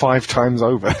wrong 5 times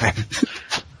over.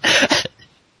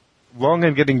 Wrong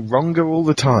and getting wronger all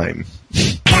the time.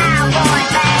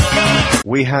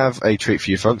 We have a treat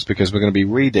for you folks because we're going to be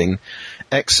reading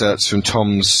excerpts from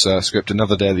Tom's script,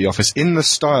 Another Day at the Office, in the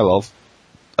style of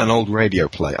an old radio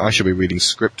play. I shall be reading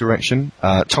script direction.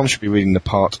 Tom should be reading the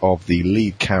part of the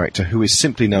lead character, who is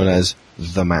simply known as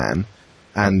The Man.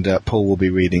 And Paul will be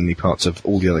reading the parts of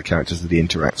all the other characters that he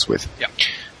interacts with. Yeah.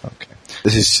 Okay.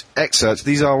 This is excerpts.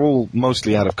 These are all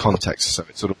mostly out of context, so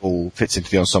it sort of all fits into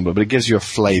the ensemble, but it gives you a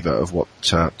flavour of what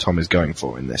Tom is going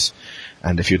for in this.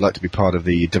 And if you'd like to be part of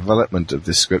the development of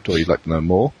this script, or you'd like to know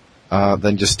more,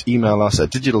 then just email us at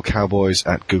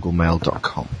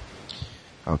digitalcowboys@googlemail.com.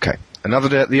 Okay. Another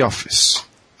Day at the Office.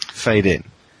 Fade in.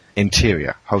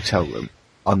 Interior. Hotel room.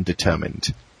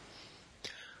 Undetermined.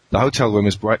 The hotel room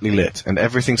is brightly lit, and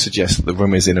everything suggests that the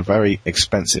room is in a very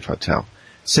expensive hotel.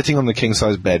 Sitting on the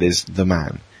king-size bed is The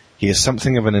Man. He is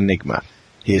something of an enigma.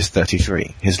 He is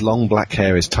 33. His long black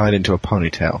hair is tied into a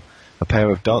ponytail. A pair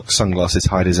of dark sunglasses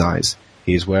hide his eyes.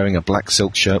 He is wearing a black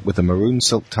silk shirt with a maroon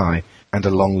silk tie and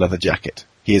a long leather jacket.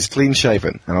 He is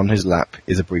clean-shaven, and on his lap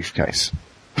is a briefcase.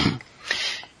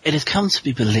 It has come to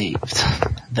be believed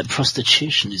that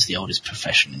prostitution is the oldest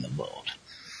profession in the world.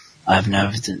 I have no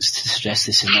evidence to suggest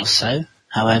this is not so.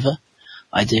 However,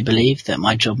 I do believe that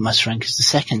my job must rank as the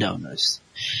second oldest.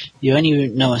 You only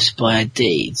know us by our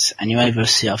deeds, and you only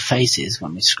see our faces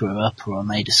when we screw up or are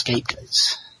made as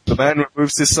scapegoats. The man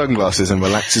removes his sunglasses and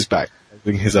relaxes back,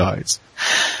 opening his eyes.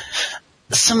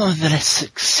 Some of the less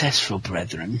successful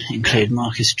brethren include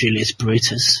Marcus Julius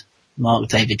Brutus, Mark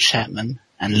David Chapman,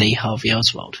 and Lee Harvey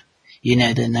Oswald. You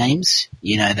know their names,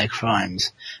 you know their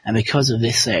crimes, and because of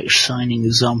this they are shining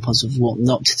examples of what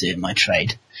not to do in my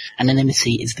trade.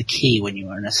 Anonymity is the key when you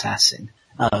are an assassin.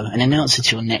 Oh, and in answer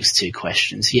to your next two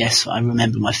questions, yes, I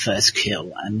remember my first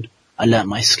kill, and I learnt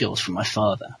my skills from my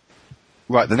father.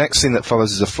 Right, the next scene that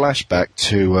follows is a flashback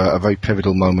to a very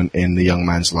pivotal moment in the young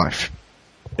man's life.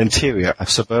 Interior, a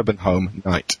suburban home,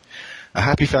 night. A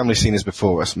happy family scene is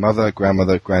before us. Mother,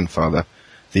 grandmother, grandfather.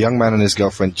 The young man and his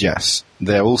girlfriend Jess.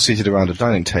 They are all seated around a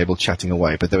dining table chatting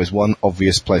away, but there is one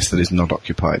obvious place that is not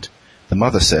occupied. The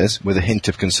mother says, with a hint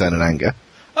of concern and anger,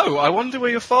 "Oh, I wonder where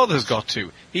your father's got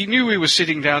to. He knew we were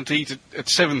sitting down to eat at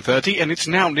 7:30, and it's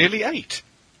now nearly 8.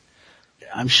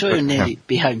 I'm sure you'll nearly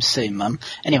be home soon, Mum.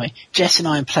 Anyway, Jess and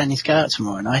I are planning to go out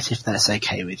tomorrow night, if that's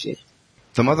okay with you."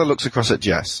 The mother looks across at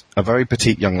Jess, a very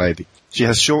petite young lady. She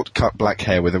has short cut black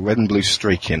hair with a red and blue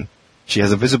streak in. She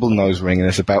has a visible nose ring and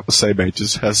is about the same age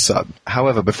as her son.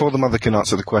 However, before the mother can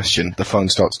answer the question, the phone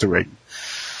starts to ring.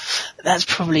 That's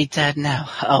probably Dad now.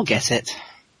 I'll get it.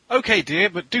 "Okay, dear,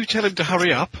 but do tell him to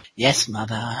hurry up." "Yes,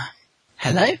 Mother."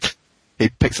 "Hello?" He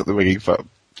picks up the ringing phone.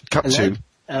 Cut to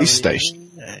police station.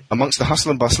 Amongst the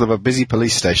hustle and bustle of a busy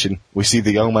police station, we see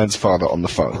the young man's father on the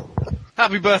phone.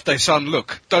 "Happy birthday, son.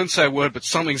 Look, don't say a word, but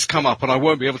something's come up and I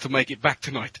won't be able to make it back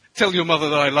tonight. Tell your mother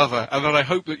that I love her and that I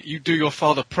hope that you do your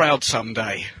father proud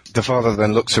someday." The father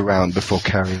then looks around before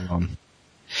carrying on.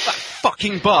 "That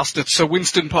fucking bastard, Sir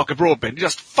Winston Parker Broadbent,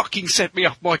 just fucking set me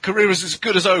up. My career is as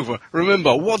good as over.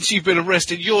 Remember, once you've been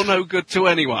arrested, you're no good to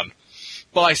anyone.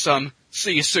 Bye, son.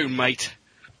 See you soon, mate."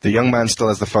 The young man still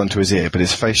has the phone to his ear, but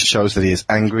his face shows that he is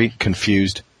angry,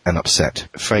 confused, and upset.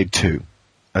 Fade 2.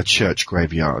 A church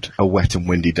graveyard. A wet and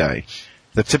windy day.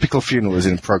 The typical funeral is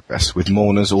in progress, with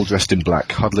mourners all dressed in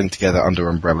black, huddling together under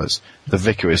umbrellas. The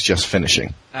vicar is just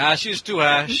finishing. "Ashes to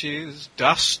ashes,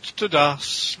 dust to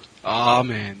dust.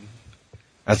 Amen."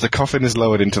 As the coffin is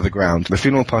lowered into the ground, the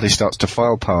funeral party starts to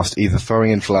file past, either throwing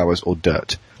in flowers or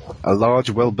dirt. A large,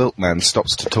 well-built man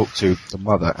stops to talk to the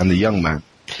mother and the young man.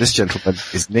 This gentleman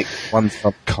is Nick One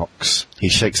Thumb Cox. He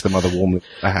shakes the mother warmly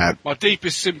with a hand. "My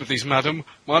deepest sympathies, madam.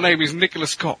 My name is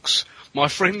Nicholas Cox. My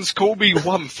friends call me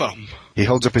One Thumb." He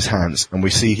holds up his hands, and we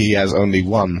see he has only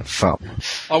one thumb.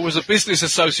 "I was a business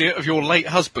associate of your late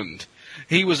husband.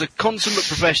 He was a consummate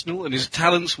professional, and his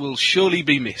talents will surely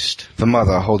be missed." The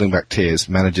mother, holding back tears,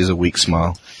 manages a weak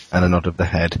smile and a nod of the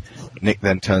head. Nick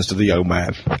then turns to the young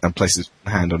man and places a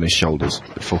hand on his shoulders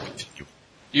before continuing.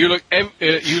 You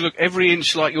look every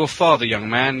inch like your father, young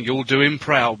man. You'll do him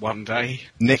proud one day."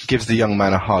 Nick gives the young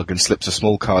man a hug and slips a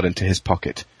small card into his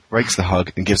pocket, breaks the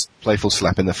hug, and gives a playful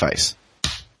slap in the face.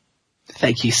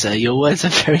 "Thank you, sir. Your words are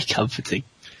very comforting."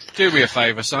 "Do me a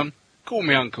favour, son. Call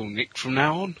me Uncle Nick from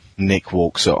now on." Nick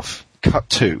walks off. Cut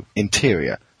 2.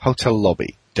 Interior. Hotel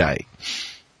lobby. Day.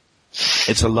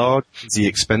 It's a large,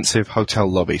 expensive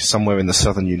hotel lobby somewhere in the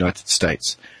southern United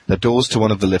States. The doors to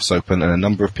one of the lifts open and a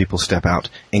number of people step out,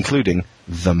 including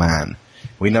the man.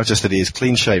 We notice that he is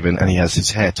clean-shaven and he has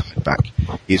his hair tied back.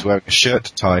 He is wearing a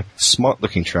shirt, tie,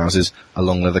 smart-looking trousers, a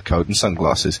long leather coat and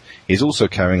sunglasses. He is also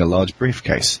carrying a large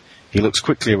briefcase. He looks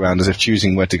quickly around as if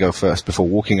choosing where to go first before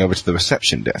walking over to the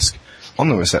reception desk. On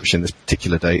the reception this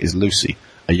particular day is Lucy,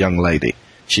 a young lady.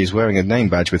 She is wearing a name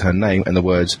badge with her name and the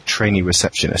words trainee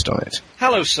receptionist on it.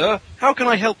 "Hello, sir. How can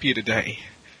I help you today?"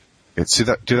 Do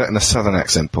that in a southern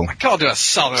accent, Paul. I can't do a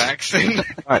southern accent.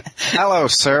 Right. Hello,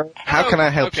 sir. How can I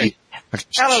help you?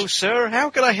 "Hello, sir. How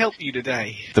can I help you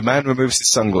today?" The man removes his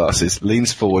sunglasses,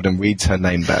 leans forward and reads her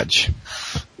name badge.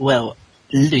 "Well,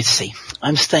 Lucy,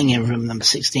 I'm staying in room number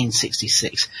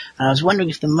 1666, and I was wondering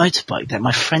if the motorbike that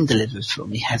my friend delivered for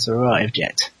me has arrived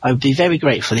yet. I would be very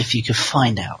grateful if you could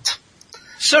find out."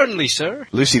 "Certainly, sir."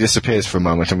 Lucy disappears for a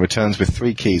moment and returns with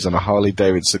 3 keys on a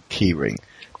Harley-Davidson key ring.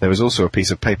 There is also a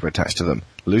piece of paper attached to them.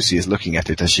 Lucy is looking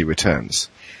at it as she returns.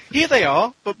 "Here they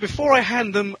are, but before I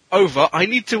hand them over, I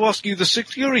need to ask you the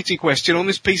security question on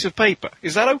this piece of paper.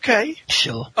 Is that okay?"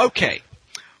 "Sure." "Okay.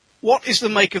 What is the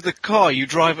make of the car you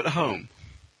drive at home?"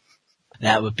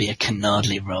 "That would be a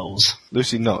Canardly Rolls."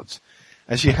 Lucy nods.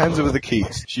 As she hands over the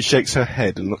keys, she shakes her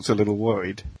head and looks a little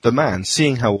worried. The man,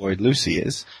 seeing how worried Lucy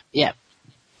is... "Yep.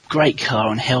 Great car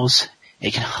on hills.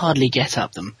 It can hardly get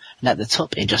up them, and at the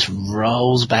top it just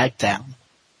rolls back down."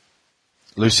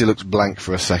 Lucy looks blank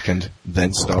for a second,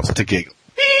 then starts to giggle.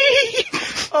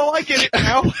 "Oh, I get it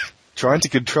now." Trying to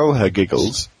control her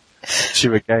giggles, she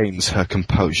regains her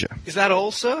composure. "Is that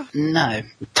all, sir?" "No.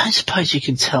 Don't suppose you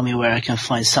can tell me where I can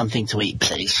find something to eat,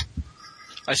 please?"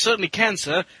 "I certainly can,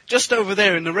 sir. Just over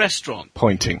there in the restaurant."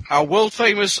 Pointing. "Our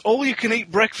world-famous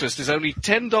all-you-can-eat breakfast is only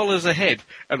 $10 a head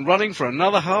and running for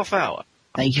another half hour."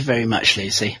 "Thank you very much,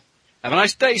 Lucy." "Have a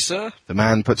nice day, sir." The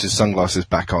man puts his sunglasses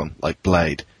back on, like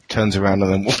Blade, turns around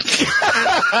and then walks...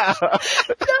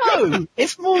 No,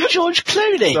 it's more George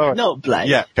Clooney, not Blake.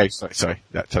 Yeah, okay, sorry.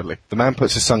 Yeah, totally. The man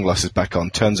puts his sunglasses back on,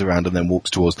 turns around, and then walks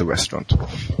towards the restaurant.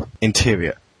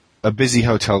 Interior. A busy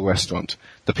hotel restaurant.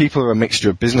 The people are a mixture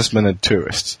of businessmen and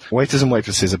tourists. Waiters and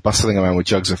waitresses are bustling around with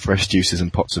jugs of fresh juices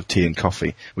and pots of tea and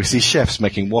coffee. We see chefs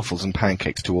making waffles and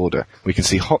pancakes to order. We can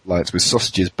see hot lights with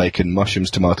sausages, bacon, mushrooms,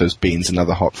 tomatoes, beans, and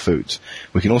other hot foods.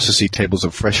 We can also see tables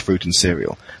of fresh fruit and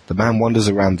cereal. The man wanders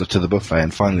around to the buffet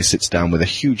and finally sits down with a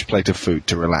huge plate of food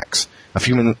to relax. A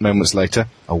few moments later,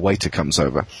 a waiter comes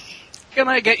over. Can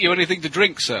I get you anything to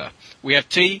drink, sir? We have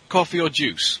tea, coffee, or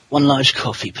juice. One large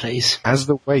coffee, please. As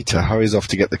the waiter hurries off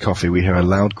to get the coffee, we hear a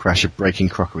loud crash of breaking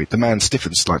crockery. The man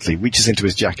stiffens slightly, reaches into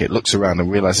his jacket, looks around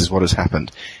and realizes what has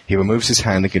happened. He removes his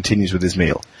hand and continues with his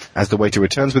meal. As the waiter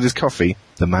returns with his coffee,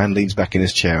 the man leans back in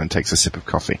his chair and takes a sip of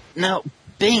coffee. Now,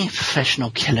 being a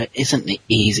professional killer isn't the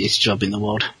easiest job in the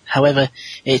world. However,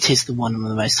 it is the one of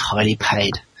the most highly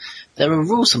paid. There are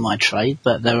rules of my trade,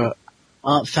 but they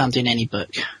aren't found in any book.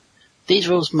 These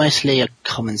rules mostly are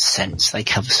common sense. They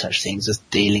cover such things as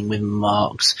dealing with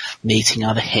marks, meeting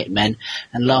other hitmen,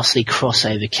 and lastly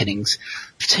crossover killings.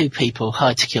 Two people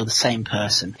hired to kill the same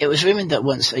person. It was rumoured that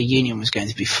once a union was going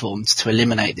to be formed to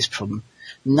eliminate this problem.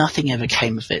 Nothing ever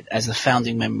came of it, as the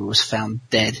founding member was found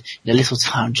dead in a little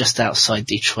town just outside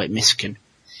Detroit, Michigan.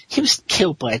 He was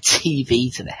killed by a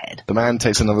TV to the head. The man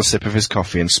takes another sip of his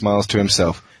coffee and smiles to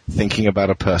himself, thinking about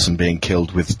a person being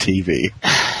killed with TV.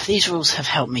 These rules have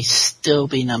helped me still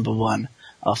be number one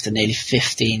after nearly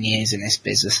 15 years in this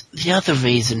business. The other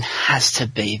reason has to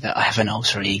be that I have an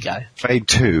alter ego. Fade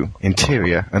 2.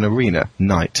 Interior, an arena,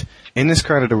 night. In this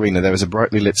crowded arena there is a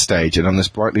brightly lit stage, and on this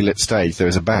brightly lit stage there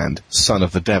is a band, Son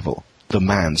of the Devil. The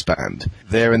Man's Band.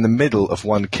 They're in the middle of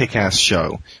one kick-ass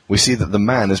show. We see that the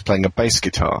man is playing a bass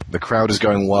guitar. The crowd is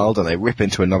going wild and they rip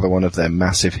into another one of their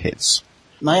massive hits.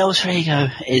 My alter ego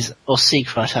is, or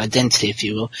secret identity if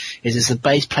you will, is as a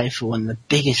bass player for one of the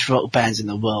biggest rock bands in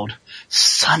the world,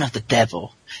 Son of the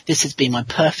Devil. This has been my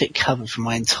perfect cover for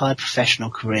my entire professional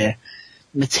career.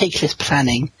 Meticulous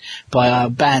planning by our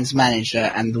band's manager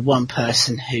and the one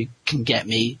person who can get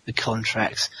me the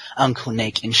contracts, Uncle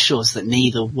Nick, ensures that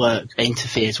neither work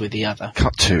interferes with the other.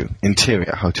 Cut 2.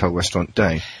 Interior, hotel restaurant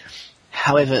day.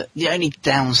 However, the only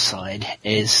downside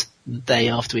is the day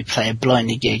after we play a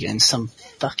blindly gig and some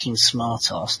fucking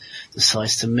smartass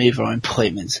decides to move our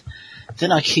appointment.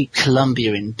 Then I keep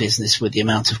Columbia in business with the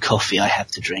amount of coffee I have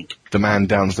to drink. The man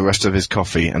downs the rest of his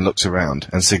coffee and looks around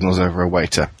and signals over a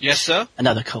waiter. Yes, sir?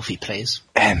 Another coffee, please.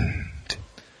 End.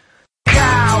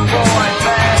 Cowboy,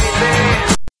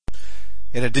 baby.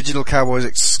 In a Digital Cowboys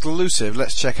exclusive,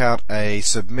 let's check out a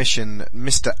submission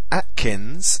Mr.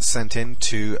 Atkins sent in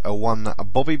to one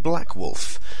Bobby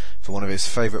Blackwolf for one of his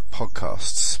favourite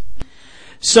podcasts.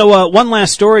 So one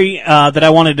last story that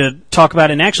I wanted to talk about,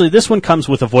 and actually this one comes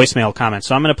with a voicemail comment.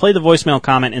 So I'm going to play the voicemail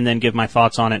comment and then give my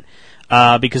thoughts on it,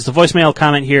 because the voicemail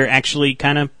comment here actually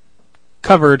kind of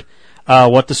covered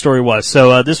what the story was.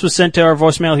 So this was sent to our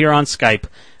voicemail here on Skype.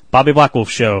 Bobby Blackwolf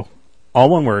Show, all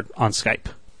one word, on Skype.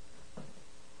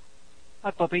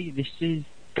 Hi Bobby, this is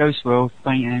Ghost World,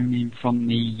 phoning from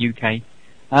the UK.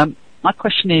 My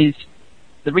question is,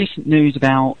 the recent news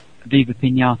about Viva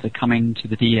Pinata coming to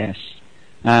the DS.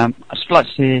 I'd just like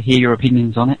to hear your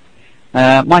opinions on it.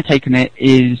 My take on it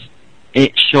is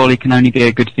it surely can only be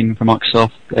a good thing for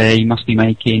Microsoft. They must be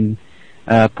making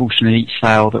a portion of each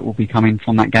sale that will be coming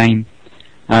from that game.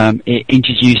 It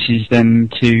introduces them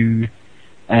to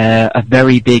a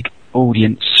very big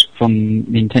audience from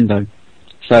Nintendo.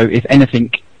 So if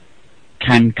anything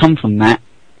can come from that,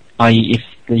 i.e. if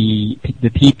the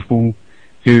people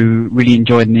who really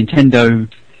enjoy the Nintendo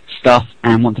stuff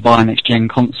and want to buy a next-gen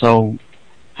console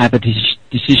have a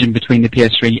decision between the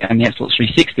PS3 and the Xbox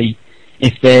 360,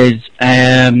 if there's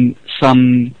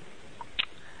some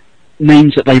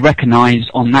names that they recognise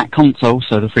on that console,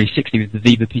 so the 360 with the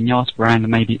Viva Pinata brand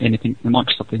and maybe anything from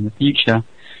Microsoft in the future,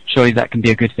 surely that can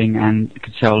be a good thing and it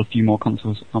could sell a few more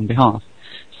consoles on behalf.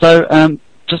 So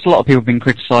just a lot of people have been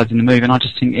criticising the move, and I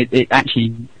just think it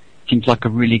actually seems like a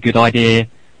really good idea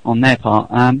on their part.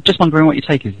 Just wondering what your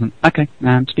take is. Okay,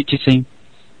 speak to you soon.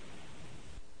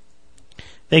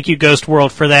 Thank you, Ghost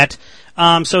World, for that.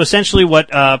 So essentially what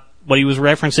he was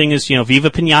referencing is, Viva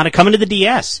Pinata coming to the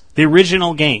DS. The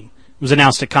original game was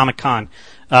announced at Comic-Con.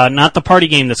 Not the party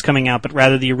game that's coming out, but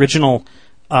rather the original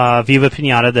Viva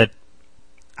Pinata that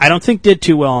I don't think did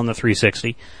too well on the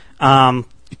 360.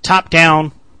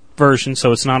 Top-down version,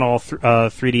 so it's not all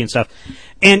 3D and stuff.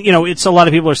 And, it's a lot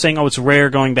of people are saying, it's rare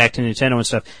going back to Nintendo and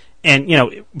stuff. And,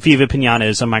 Viva Pinata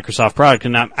is a Microsoft product,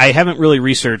 and I haven't really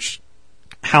researched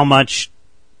how much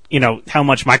how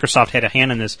much Microsoft had a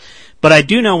hand in this. But I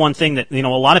do know one thing that, a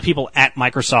lot of people at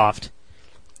Microsoft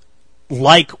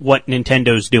like what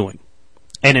Nintendo's doing.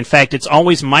 And in fact, it's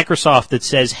always Microsoft that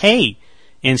says, hey,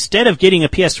 instead of getting a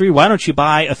PS3, why don't you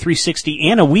buy a 360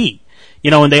 and a Wii?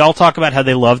 And they all talk about how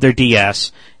they love their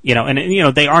DS,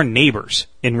 and they are neighbors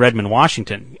in Redmond,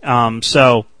 Washington.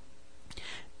 So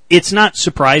it's not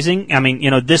surprising. I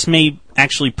mean, this may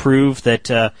actually prove that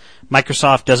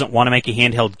Microsoft doesn't want to make a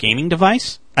handheld gaming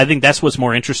device. I think that's what's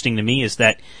more interesting to me is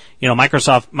that,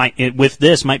 Microsoft with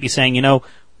this might be saying,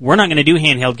 we're not going to do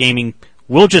handheld gaming.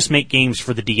 We'll just make games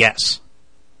for the DS.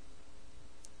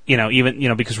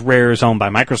 Because Rare is owned by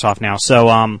Microsoft now.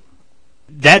 So,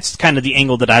 that's kind of the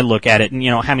angle that I look at it. And,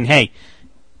 hey,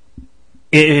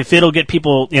 if it'll get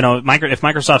people, if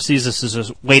Microsoft sees this as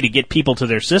a way to get people to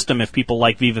their system, if people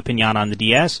like Viva Pinata on the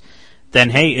DS,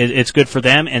 then hey, it's good for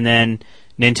them. And then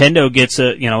Nintendo gets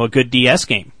a good DS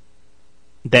game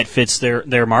that fits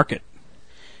their market.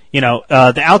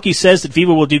 The Alki says that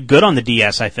Viva will do good on the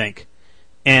DS, I think.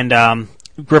 And,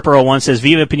 Gripper01 says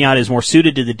Viva Pinata is more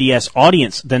suited to the DS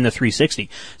audience than the 360.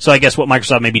 So I guess what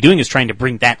Microsoft may be doing is trying to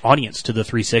bring that audience to the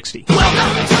 360.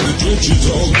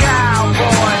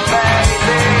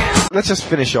 Let's just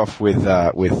finish off with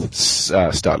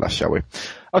Stardust, shall we?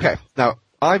 Okay, now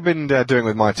I've been doing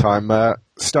with my time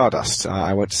Stardust.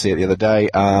 I went to see it the other day.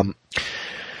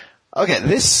 Okay,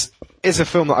 this is a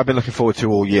film that I've been looking forward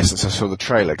to all year since I saw the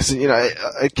trailer, because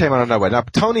it came out of nowhere. Now,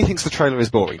 Tony thinks the trailer is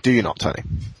boring. Do you not, Tony?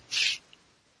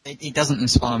 It doesn't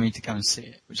inspire me to go and see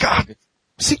it. Which is good.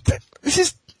 See,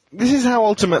 this is how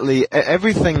ultimately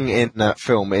everything in that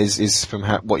film is from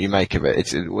what you make of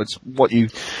it. It's what you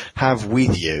have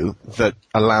with you that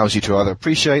allows you to either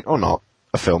appreciate or not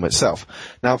a film itself.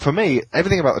 Now, for me,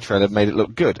 everything about the trailer made it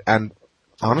look good, and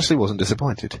I honestly wasn't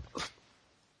disappointed.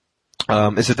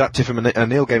 It's adapted from a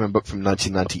Neil Gaiman book from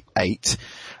 1998.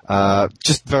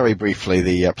 Just very briefly,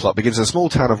 the plot begins in a small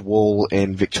town of Wall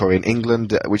in Victorian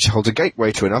England, which holds a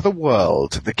gateway to another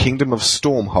world, the Kingdom of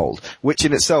Stormhold, which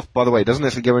in itself, by the way, doesn't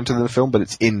actually go into the film, but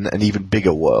it's in an even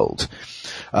bigger world.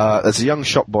 There's a young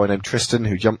shop boy named Tristan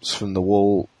who jumps from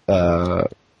Wall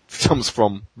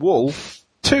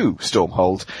to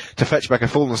Stormhold to fetch back a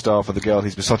fallen star for the girl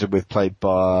he's besotted with, played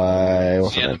by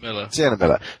Sienna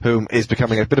Miller, whom is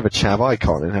becoming a bit of a chav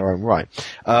icon in her own right.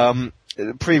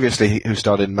 Previously, who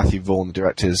starred in Matthew Vaughn, the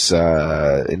director's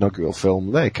inaugural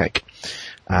film Layer Cake,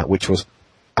 which was,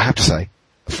 I have to say,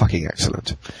 fucking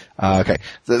excellent. Okay,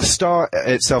 the star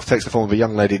itself takes the form of a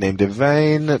young lady named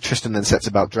Yvain. Tristan then sets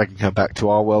about dragging her back to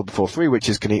our world before three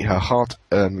witches can eat her heart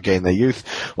and regain their youth.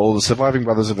 All the surviving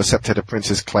brothers of a septated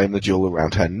princess claim the jewel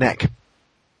around her neck.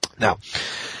 Now,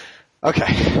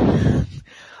 okay.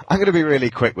 I'm going to be really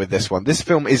quick with this one. This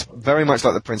film is very much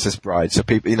like The Princess Bride, so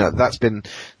people,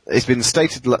 it's been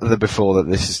stated before that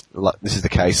this is the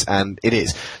case, and it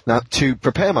is. Now, to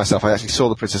prepare myself, I actually saw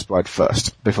The Princess Bride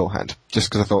first, beforehand, just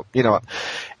because I thought, what,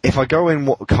 if I go in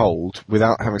cold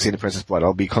without having seen The Princess Bride,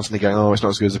 I'll be constantly going, oh, it's not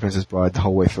as good as The Princess Bride the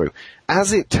whole way through.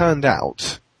 As it turned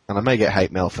out, and I may get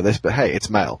hate mail for this, but hey, it's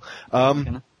mail.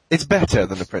 It's better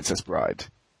than The Princess Bride.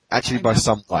 Actually, by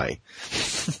some way.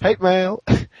 Hate mail.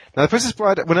 Now, The Princess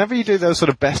Bride, whenever you do those sort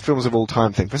of best films of all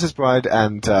time thing, Princess Bride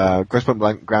and Grosse Pointe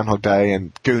Blank, Groundhog Day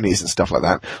and Goonies and stuff like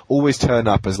that, always turn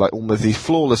up as like almost these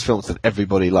flawless films that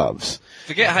everybody loves.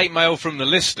 To get hate mail from the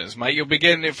listeners, mate, you'll be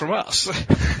getting it from us.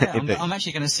 Yeah, I'm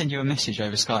actually going to send you a message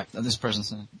over Skype at this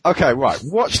present. Okay, right.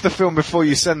 Watch the film before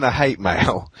you send the hate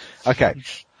mail. Okay.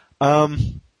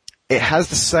 It has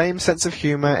the same sense of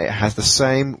humour. It has the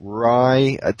same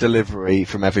wry delivery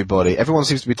from everybody. Everyone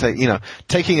seems to be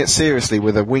taking it seriously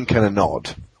with a wink and a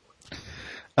nod.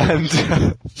 And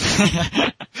hang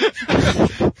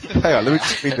on, let me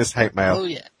just read this hate mail. Oh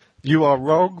yeah. You are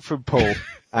wrong from Paul,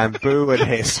 and boo and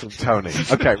hiss from Tony.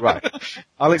 Okay, right.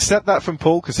 I'll accept that from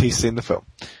Paul because he's seen the film,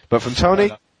 but from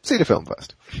Tony, see the film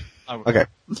first. Okay.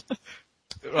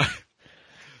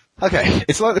 Okay,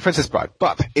 it's like The Princess Bride,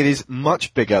 but it is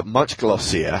much bigger, much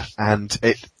glossier, and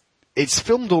it's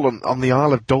filmed all on the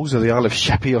Isle of Dogs or the Isle of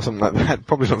Sheppey or something like that.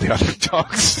 Probably not the Isle of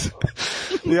Dogs.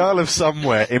 The Isle of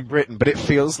somewhere in Britain, but it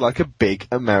feels like a big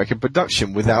American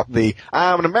production without the,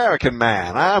 I'm an American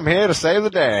man, I'm here to save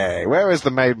the day, where is the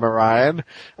Maid Marian?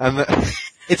 And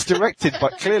it's directed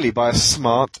clearly by a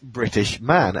smart British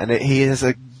man, and he has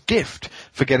a gift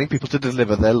for getting people to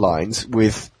deliver their lines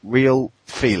with real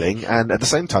feeling, and at the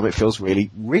same time it feels really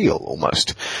real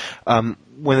almost.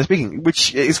 When they're speaking,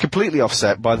 which is completely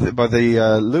offset by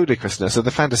the ludicrousness of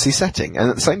the fantasy setting, and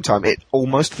at the same time, it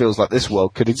almost feels like this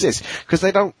world could exist because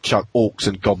they don't chuck orcs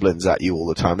and goblins at you all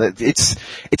the time.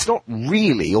 It's not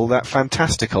really all that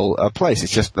fantastical a place.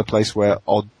 It's just a place where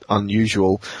odd,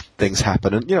 unusual things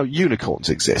happen, and unicorns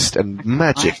exist and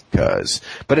magic occurs,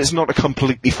 but it's not a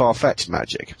completely far-fetched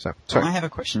magic. So, sorry. I have a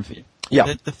question for you.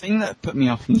 Yeah. The thing that put me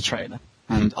off from the trailer.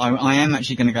 And I am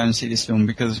actually going to go and see this film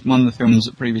because one of the films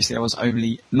that previously I was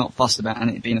overly not fussed about and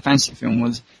it being a fantasy film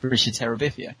was Richard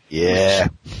Terabithia. Yeah.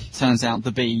 Which turns out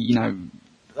to be,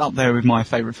 up there with my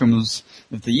favourite films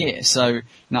of the year. So,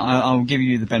 I'll give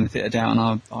you the benefit of doubt and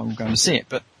I will go and see it.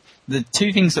 But the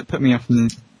two things that put me off from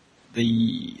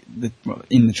in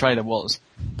the trailer was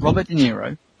Robert De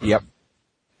Niro. Yep.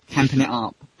 Camping it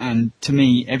up. And to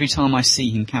me, every time I see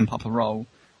him camp up a role,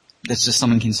 there's just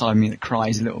something inside me that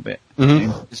cries a little bit.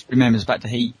 Mm-hmm. Just remembers back to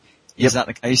Heat. Is that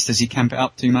the case? Does he camp it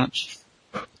up too much?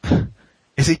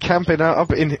 Is he camping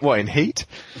up in Heat?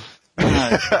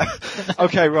 No.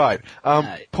 Okay, right.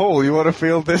 Paul, you want to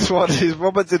field this one? Is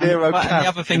Robert De Niro and the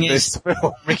other thing is,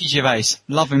 Ricky Gervais.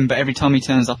 Love him, but every time he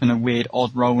turns up in a weird,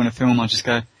 odd role in a film, I just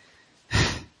go,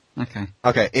 okay.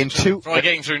 Okay, Try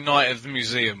getting through Night at the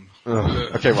Museum.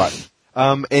 Okay, right.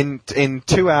 In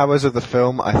 2 hours of the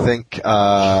film, I think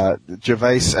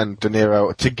Gervais and De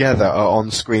Niro together are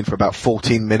on screen for about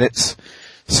 14 minutes.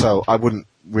 So I wouldn't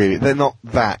really. They're not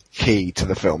that key to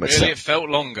the film itself. Really, it felt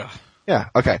longer. Yeah.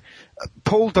 Okay.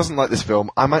 Paul doesn't like this film.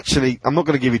 I'm not going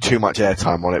to give you too much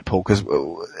airtime on it, Paul, because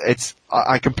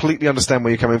I completely understand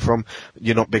where you're coming from.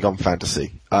 You're not big on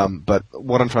fantasy. But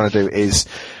what I'm trying to do is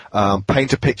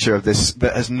paint a picture of this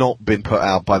that has not been put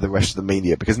out by the rest of the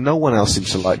media, because no one else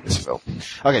seems to like this film.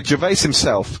 Okay, Gervais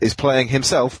himself is playing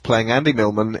Andy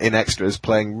Millman in Extras,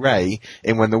 playing Ray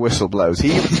in When the Whistle Blows.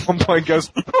 He even at one point goes,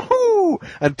 woohoo,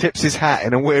 and tips his hat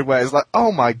in a weird way. It's like,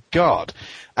 oh my god.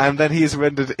 And then he is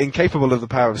rendered incapable of the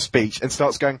power of speech and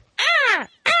starts going,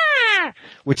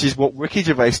 which is what Ricky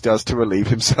Gervais does to relieve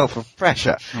himself of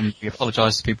pressure. We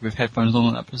apologise to people with headphones on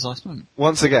at that precise moment.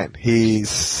 Once again,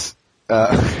 he's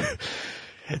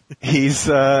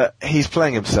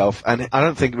playing himself, and I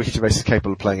don't think Ricky Gervais is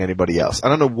capable of playing anybody else. I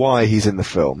don't know why he's in the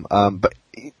film, but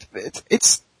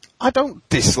I don't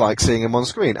dislike seeing him on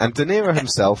screen, and De Niro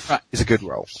himself is a good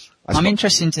role. I'm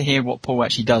interested to hear what Paul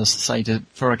actually does to say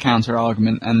for a counter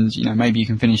argument, and maybe you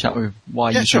can finish up with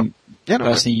why you think.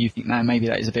 Firstly, you think maybe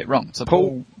that is a bit wrong. So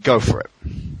Paul, go for it.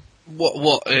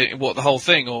 What the whole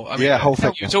thing, or whole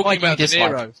thing. You're talking about De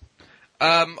Niro.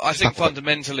 I think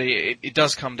fundamentally it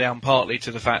does come down partly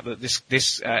to the fact that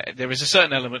there is a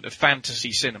certain element of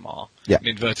fantasy cinema, in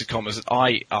inverted commas, that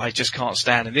I just can't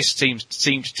stand, and this seems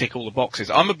to tick all the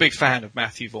boxes. I'm a big fan of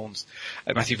Matthew Vaughn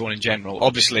in general.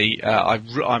 Obviously,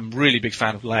 I'm really big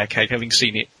fan of Layer Cake, having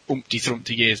seen it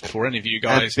umpty-thrumpty years before any of you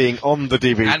guys. And being on the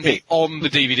DVD. And being on the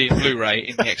DVD and Blu-ray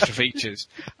in the extra features,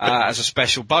 as a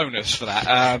special bonus for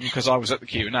that, because I was at the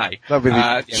Q&A. That'd be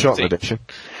the short edition.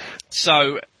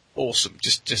 So, awesome.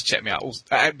 Just check me out.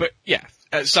 But yeah,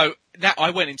 so now I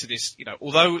went into this,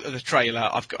 although the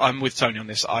trailer, I'm with Tony on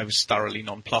this, I was thoroughly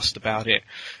nonplussed about it.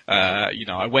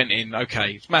 I went in,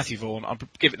 okay, it's Matthew Vaughn, I'll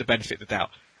give it the benefit of the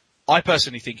doubt. I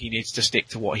personally think he needs to stick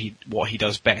to what he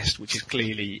does best, which is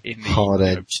clearly in the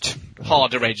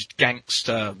harder-edged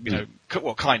gangster,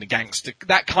 what kind of gangster,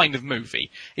 that kind of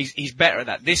movie. He's better at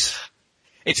that.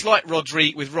 It's like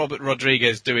with Robert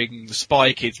Rodriguez doing the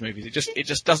Spy Kids movies. It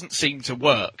just doesn't seem to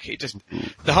work.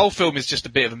 The whole film is just a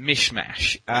bit of a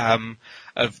mishmash,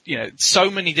 of,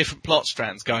 so many different plot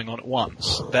strands going on at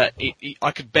once that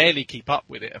I could barely keep up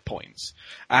with it at points.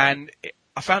 And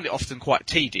I found it often quite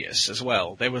tedious as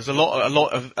well. There was a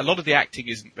lot of the acting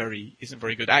isn't very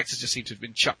good. Actors just seem to have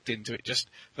been chucked into it just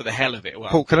for the hell of it. Well,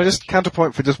 Paul, can I just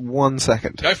counterpoint for just 1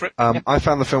 second? Go for it. I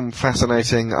found the film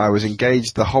fascinating. I was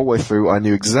engaged the whole way through. I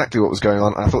knew exactly what was going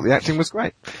on. I thought the acting was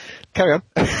great. Carry on.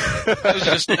 But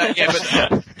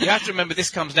you have to remember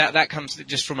that comes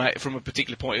just from a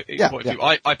particular point of view.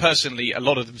 I personally, a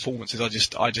lot of the performances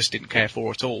I just didn't care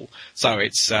for at all. So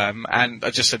it's, and I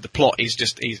just said the plot is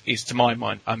to my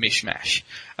mind a mishmash,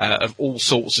 of all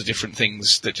sorts of different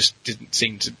things that just didn't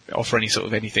seem to offer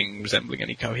anything resembling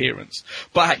any coherence.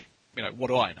 But hey, what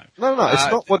do I know? No,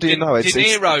 it's not what do you know. It's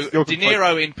De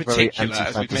Niro in particular,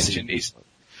 as we mentioned, is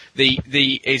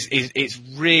it's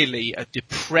really a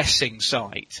depressing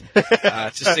sight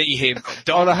to see him.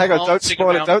 Oh no, hang on! Don't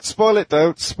spoil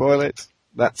it.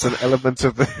 That's an element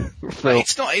of the film.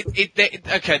 It's not.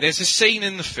 Okay, there's a scene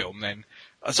in the film. Then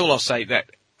that's all I'll say. That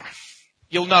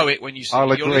You'll know it when you see it. I'll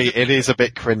You'll agree, either it is a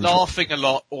bit cringy. laughing a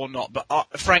lot or not. But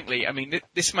frankly, I mean,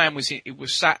 this man was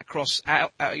sat across,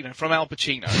 from Al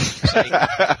Pacino.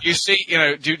 Saying, you see,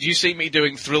 do you see me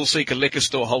doing thrill seeker liquor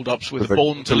store hold-ups with a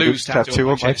Born to Lose tattoo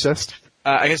on my chest?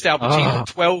 Against Al Pacino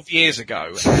 12 years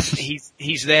ago, and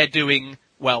he's there doing,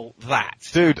 well, that.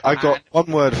 Dude, I got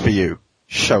one word for you.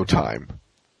 Showtime.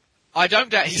 I don't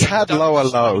doubt he's had lower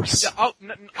lows.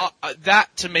 That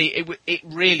to me, it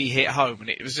really hit home, and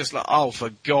it was just like, oh, for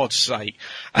God's sake!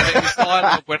 And it was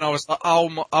dialogue when I was like,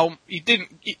 he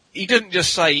didn't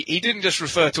just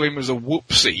refer to him as a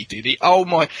whoopsie, did he? Oh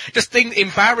my,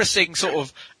 embarrassing sort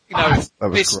of,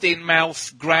 fist in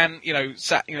mouth,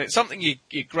 something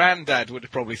your granddad would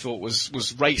have probably thought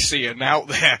was racy and out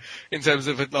there in terms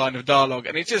of a line of dialogue,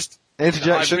 and it just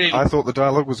interjection. I thought the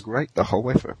dialogue was great the whole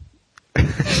way through.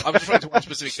 I'm referring to one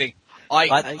specific thing.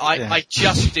 I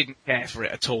just didn't care for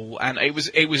it at all, and it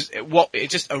was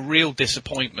just a real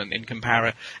disappointment in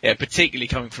comparison, particularly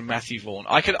coming from Matthew Vaughn.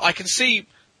 I can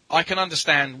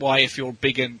understand why, if you're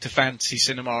big into fantasy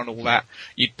cinema and all that,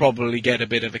 you'd probably get a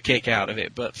bit of a kick out of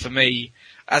it. But for me,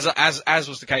 as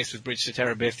was the case with Bridge to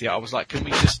Terabithia, I was like, can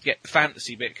we just get the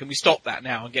fantasy bit? Can we stop that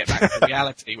now and get back to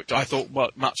reality, which I thought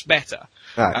worked much better.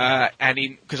 Right.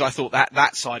 Because I thought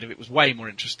that side of it was way more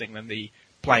interesting than the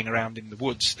playing around in the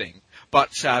woods thing.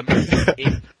 But,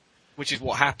 which is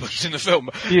what happens in the film.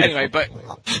 Beautiful. Anyway,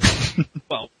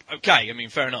 well, okay, I mean,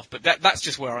 fair enough, but that's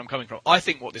just where I'm coming from. I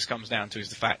think what this comes down to is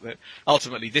the fact that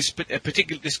ultimately this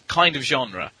kind of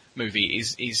genre movie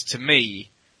is to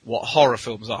me what horror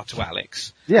films are to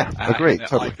Alex. Yeah, agree.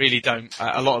 Totally. I really don't.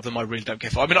 A lot of them I really don't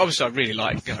care for. I mean, obviously, I really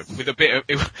like, with a bit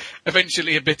of,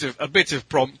 eventually a bit of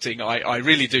prompting. I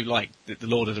really do like the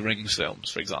Lord of the Rings films,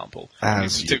 for example.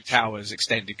 The Two Towers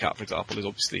extended cut, for example, is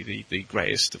obviously the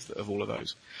greatest of all of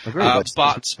those. Agree. I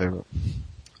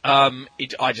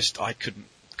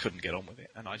couldn't get on with it,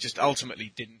 and I just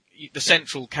ultimately didn't. The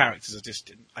central characters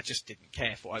I just didn't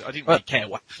care for. I didn't really care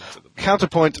what happened to them.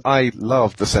 Counterpoint, I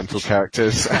loved the central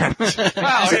characters. Can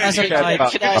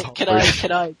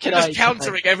I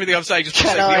countering everything I'm saying, just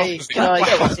saying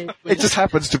the opposite. It just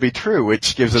happens to be true,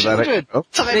 which gives it that.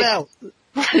 Time out.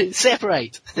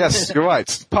 Separate. Yes, you're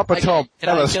right. Papa Tom,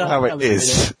 tell us how it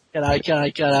is. Can I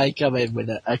come in with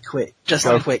a quick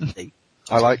thing?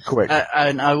 I like quick.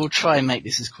 And I will try and make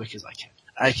this as quick as I can.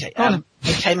 Okay, I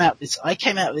came out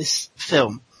of this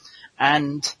film,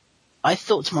 and I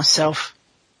thought to myself,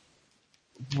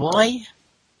 why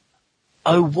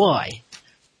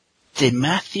did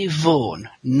Matthew Vaughn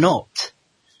not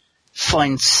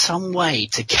find some way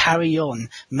to carry on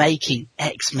making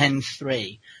X-Men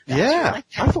 3? I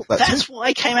thought that's what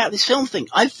I came out of this film thinking.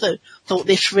 I thought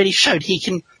this really showed he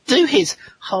can do his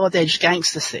hard-edged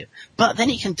gangster thing, but then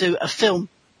he can do a film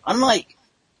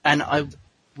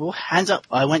well, hands up,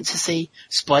 I went to see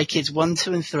Spy Kids 1,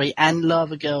 2 and 3 and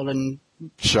Lava Girl and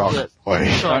Shark Boy.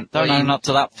 Don't own up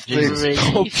to that.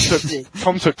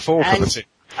 Tom took 4 for the team.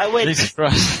 I went,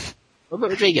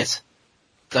 Robert Rodriguez,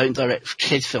 don't direct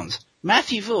kids films.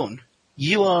 Matthew Vaughn,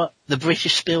 you are the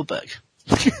British Spielberg.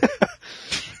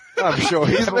 I'm sure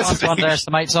he's never one to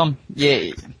underestimate Tom.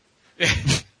 Yeah.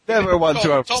 Never one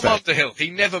to overstep. Tom Underhill, he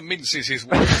never minces his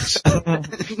words.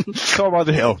 Tom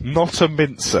Underhill, not a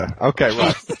mincer. Okay,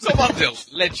 right. Tom Underhill,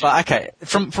 legend. But okay,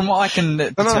 from what I can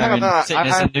determine,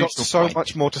 I've got so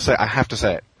much more to say. I have to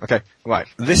say it. Okay, right.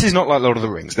 This is not like Lord of the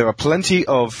Rings. There are plenty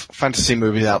of fantasy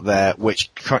movies out there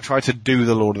which try to do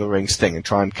the Lord of the Rings thing and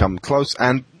try and come close,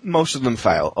 and most of them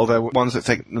fail. Although ones that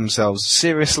take themselves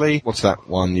seriously. What's that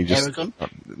one you just? Eragon?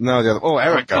 No, the other. Oh,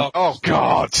 Eragon. Oh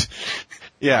God.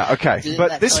 Yeah, okay.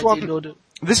 But this one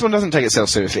doesn't take itself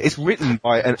seriously. It's written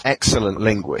by an excellent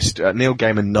linguist. Neil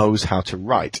Gaiman knows how to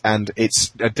write, and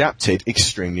it's adapted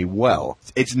extremely well.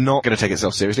 It's not going to take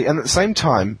itself seriously, and at the same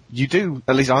time, you do,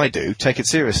 at least I do, take it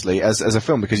seriously as a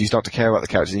film, because you start to care about the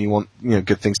characters and you want,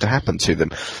 good things to happen to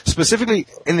them. Specifically,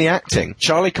 in the acting,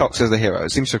 Charlie Cox as the hero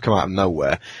seems to have come out of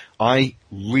nowhere. I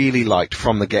really liked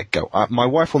from the get-go. My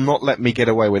wife will not let me get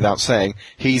away without saying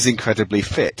he's incredibly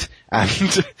fit,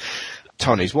 and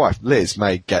Tony's wife, Liz,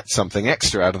 may get something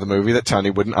extra out of the movie that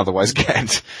Tony wouldn't otherwise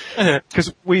get.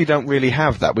 Because we don't really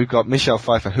have that. We've got Michelle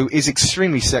Pfeiffer, who is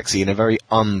extremely sexy in a very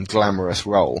unglamorous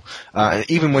role. And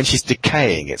even when she's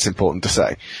decaying, it's important to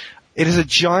say. It is a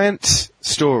giant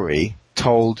story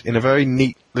told in a very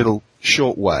neat little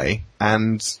short way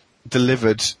and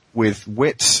delivered with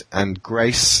wit and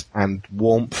grace and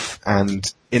warmth,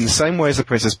 and in the same way as The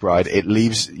Princess Bride, it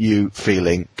leaves you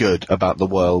feeling good about the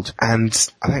world. And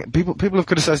I think people have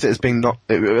criticised it as being not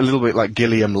a little bit like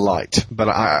Gilliam light, but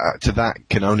to that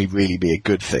can only really be a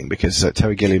good thing, because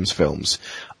Terry Gilliam's films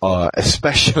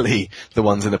especially the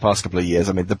ones in the past couple of years.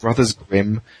 I mean, the Brothers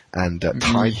Grimm and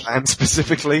Tideland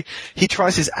specifically. He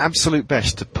tries his absolute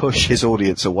best to push his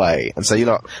audience away and say, you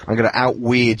know, I'm going to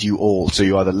out-weird you all, so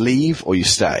you either leave or you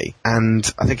stay.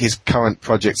 And I think his current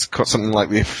project's got something like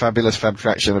The Fabulous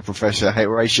Fabtraction of Professor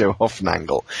Horatio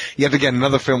Hoffnagel. Yet again,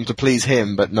 another film to please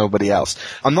him, but nobody else.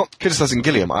 I'm not criticizing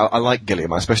Gilliam. I like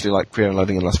Gilliam. I especially like Queer and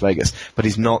Loathing in Las Vegas. But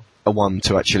he's not a one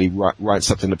to actually write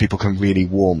something that people can really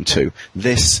warm to.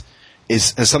 This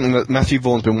is something that Matthew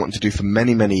Vaughn's been wanting to do for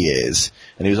many, many years,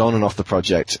 and he was on and off the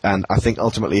project, and I think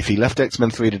ultimately if he left X-Men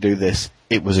 3 to do this,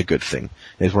 it was a good thing.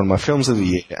 It's one of my films of the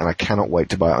year, and I cannot wait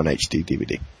to buy it on HD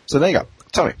DVD. So there you go.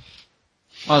 Tommy.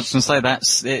 I was going to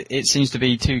say it seems to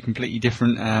be two completely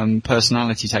different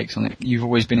personality takes on it. You've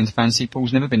always been into fantasy,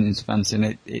 Paul's never been into fantasy,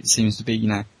 and it seems to be, you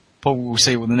know, Paul will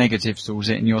see all the negatives towards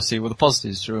it and you'll see all the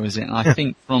positives towards it. And I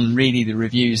think from really the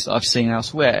reviews that I've seen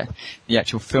elsewhere, the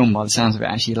actual film, by the sounds of it,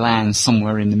 actually lands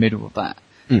somewhere in the middle of that.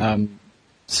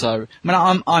 So, I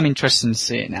mean, I'm interested to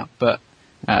see it now, but,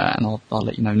 and I'll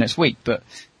let you know next week, but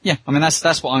yeah, I mean,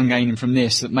 that's what I'm gaining from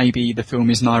this, that maybe the film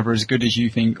is neither as good as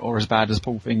you think or as bad as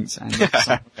Paul thinks, and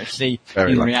actually,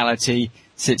 in reality,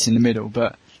 sits in the middle.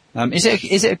 But, is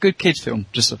it a good kids film,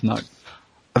 just of note?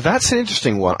 That's an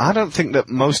interesting one. I don't think that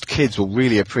most kids will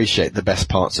really appreciate the best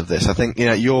parts of this. I think, you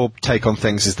know, your take on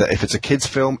things is that if it's a kids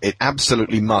film, it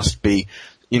absolutely must be,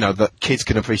 you know, that kids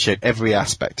can appreciate every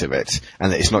aspect of it,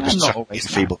 and that it's not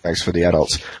just feeble things for the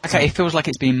adults. Okay, it feels like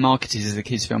it's being marketed as a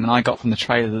kids film, and I got from the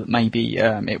trailer that maybe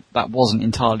that wasn't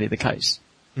entirely the case.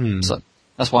 So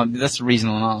that's the reason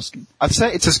I'm asking. I'd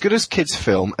say it's as good as kids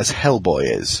film as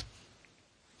Hellboy is.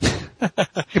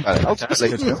 Ultimately,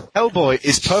 Hellboy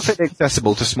is perfectly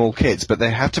accessible to small kids, but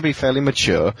they have to be fairly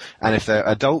mature, and if they're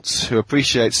adults who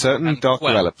appreciate certain darker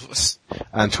elements,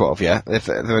 and 12, yeah, if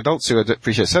they're adults who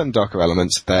appreciate certain darker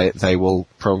elements, they will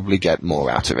probably get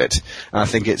more out of it. And I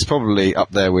think it's probably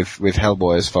up there with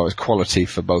Hellboy as far as quality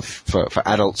for both, for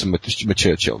adults and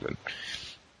mature children.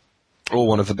 Or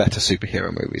one of the better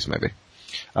superhero movies, maybe.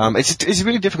 It's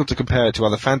really difficult to compare it to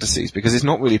other fantasies because it's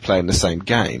not really playing the same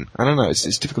game. I don't know.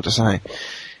 It's difficult to say.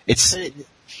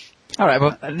 All right.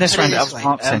 Well, let's round it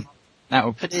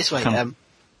up. Put it this way.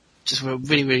 Just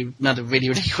another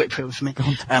really quick problem for me.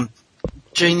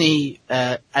 During the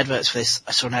adverts for this,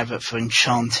 I saw an advert for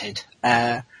Enchanted,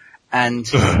 and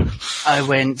I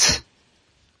went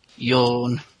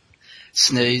yawn,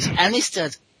 snooze, and this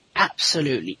does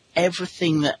absolutely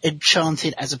everything that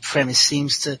Enchanted as a premise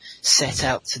seems to set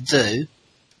out to do,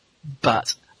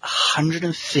 but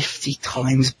 150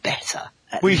 times better.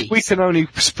 We can only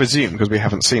presume because we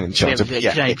haven't seen Enchanted. We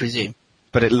can only presume.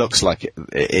 But it looks like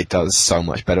it does so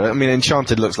much better. I mean,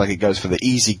 Enchanted looks like it goes for the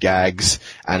easy gags,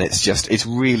 and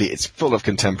it's full of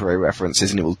contemporary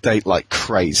references, and it will date like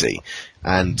crazy.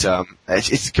 And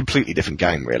it's a completely different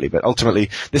game, really. But ultimately,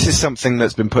 this is something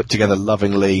that's been put together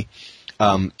lovingly.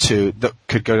 That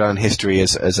could go down in history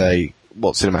as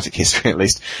cinematic history at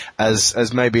least,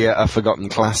 as maybe a forgotten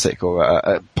classic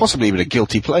or possibly even a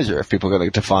guilty pleasure if people are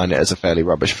going to define it as a fairly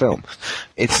rubbish film.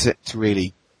 It's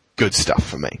really good stuff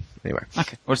for me. Anyway.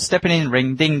 Okay. Well, stepping in,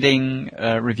 ring, ding, ding,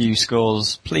 review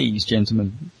scores, please,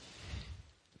 gentlemen.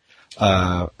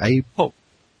 Paul.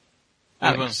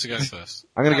 Who wants to go first?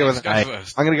 I'm going to go with an A.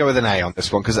 I'm going to go with an A on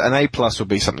this one because an A+ would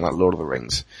be something like Lord of the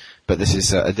Rings. But this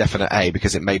is a definite A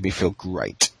because it made me feel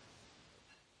great.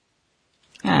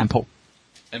 And Paul.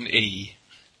 An E.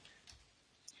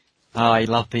 I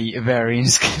love the varying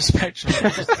spectrum.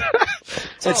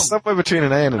 It's somewhere between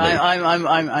an A and an E.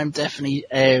 I'm definitely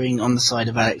erring on the side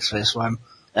of Alex for this one.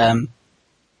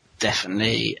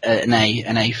 Definitely an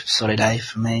A, solid A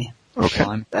for me.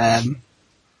 Okay.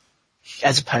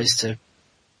 As opposed to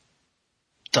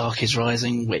Dark is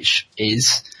Rising, which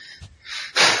is,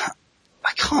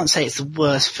 I can't say it's the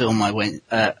worst film I went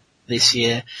this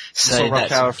year. So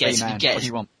Rush Hour 3, man. What do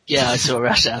you want? Yeah, I saw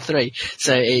Rush Hour 3.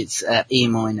 So it's E-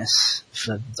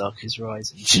 for Dark is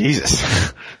Rising. Jesus.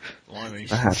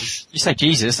 You say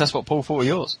Jesus, that's what Paul thought of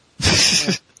yours.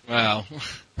 Wow.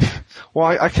 Well,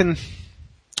 I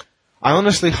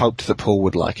honestly hoped that Paul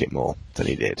would like it more than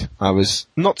he did. I was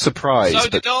not surprised. So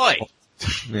did I.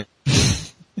 Yeah.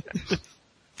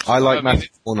 I like Matthew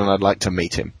Vaughn and I'd like to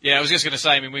meet him. Yeah, I was just going to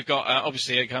say, we've got,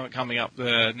 obviously, coming up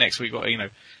next week, we've got,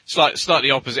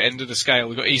 slightly opposite end of the scale.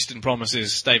 We've got Eastern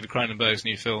Promises, David Cronenberg's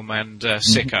new film, and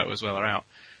Sicko as well are out.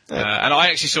 And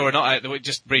I actually saw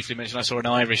just briefly mentioned, I saw an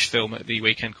Irish film at the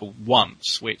weekend called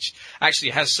Once, which actually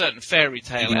has certain fairy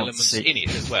tale elements in it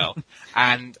as well.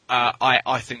 And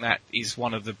I think that is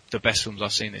one of the best films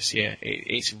I've seen this year.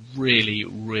 It's really,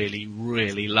 really,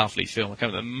 really lovely film. I come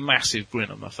with a massive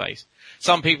grin on my face.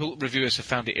 Some reviewers have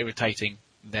found it irritating.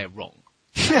 They're wrong.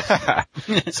 So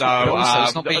it's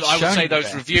not being I would shown say those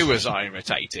there. reviewers are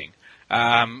irritating.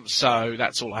 So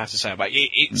that's all I have to say about it.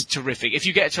 It's terrific. If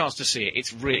you get a chance to see it,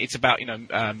 it's about,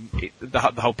 the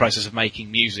whole process of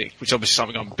making music, which obviously is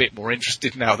something I'm a bit more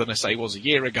interested in now than I say was a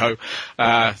year ago,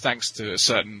 thanks to a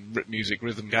certain music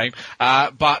rhythm game.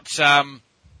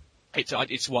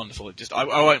 It's wonderful.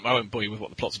 I won't bore you with what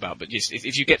the plot's about, but just,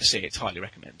 if you get to see it, it's highly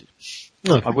recommended.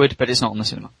 I would, but it's not on the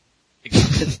cinema.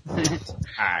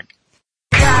 Ag.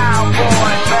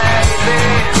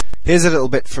 Here's a little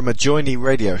bit from a joiny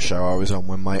radio show I was on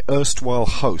when my erstwhile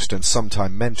host and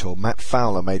sometime mentor, Matt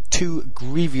Fowler, made 2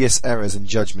 grievous errors in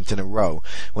judgment in a row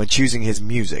when choosing his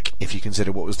music, if you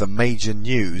consider what was the major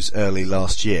news early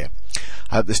last year.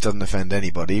 I hope this doesn't offend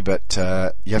anybody, but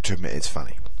you have to admit it's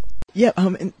funny. Yeah,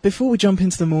 and before we jump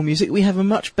into the more music, we have a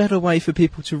much better way for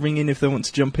people to ring in if they want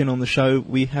to jump in on the show.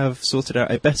 We have sorted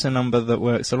out a better number that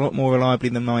works a lot more reliably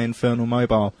than my infernal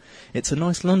mobile. It's a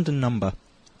nice London number.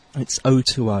 It's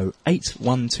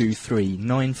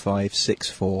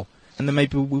 020-8123-9564. And then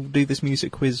maybe we'll do this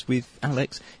music quiz with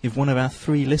Alex if one of our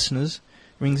 3 listeners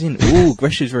rings in. Ooh,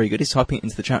 Gresham's very good. He's typing it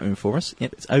into the chat room for us.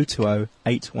 Yep, it's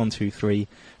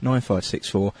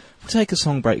 020-8123-9564. We'll take a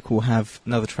song break. We'll have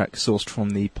another track sourced from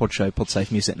the Podshow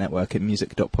Podsafe Music Network at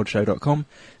music.podshow.com.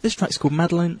 This track's called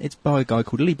Madeline. It's by a guy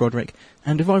called Lee Broderick.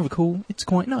 And if I recall, it's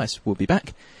quite nice. We'll be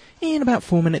back in about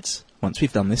 4 minutes once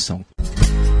we've done this song.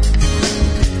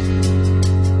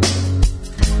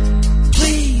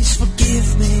 Please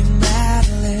forgive me,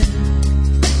 Madeline.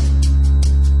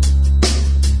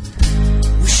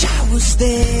 Wish I was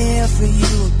there for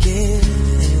you again.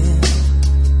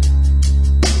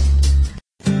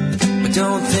 But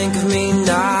don't think of me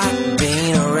not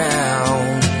being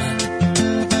around.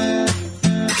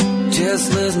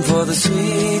 Just listen for the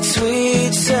sweet,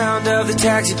 sweet sound of the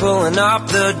taxi pulling up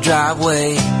the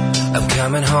driveway. I'm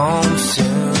coming home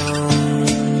soon.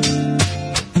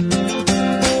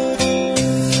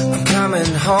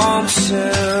 Coming home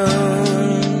soon.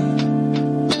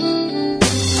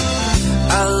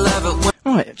 I love it when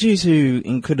Right, due to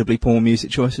incredibly poor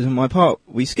music choices on my part,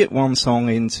 we skipped one song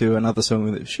into another song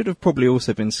that should have probably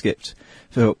also been skipped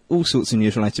for all sorts of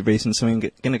news-related reasons, so I'm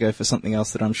going to go for something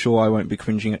else that I'm sure I won't be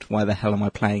cringing at. Why the hell am I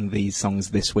playing these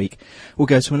songs this week? We'll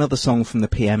go to another song from the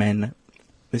PMN.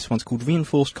 This one's called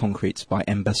Reinforced Concretes by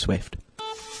Ember Swift.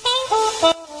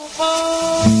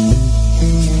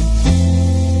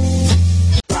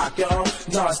 rock, y'all,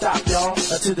 non-stop, y'all,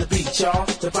 to the beat, y'all,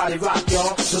 the body rock,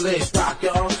 y'all, so let's rock,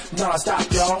 y'all,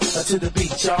 non-stop, y'all, to the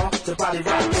beat, y'all, the body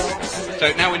rock, y'all.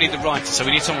 So now we need the writer, so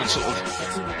we need someone sort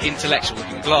of intellectual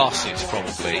looking, glasses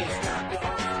probably.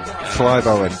 Clive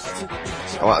Owen.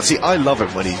 Well, see, I love him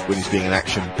when he's being an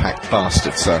action-packed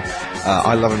bastard, so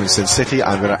I love him in Sin City.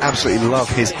 I'm going to absolutely love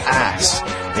his ass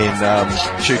in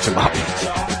Shoot 'Em Up.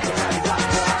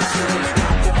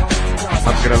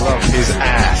 I'm going to love his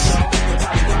ass.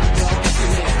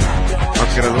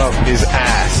 I'm going to love his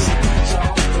ass.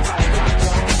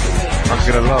 I'm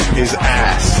going to love his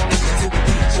ass.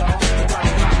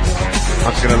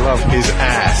 I'm going to love his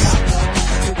ass.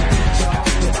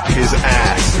 His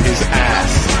ass. His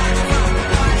ass.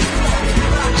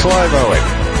 Clive Owen.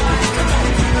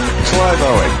 Clive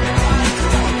Owen.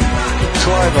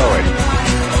 Clive Owen.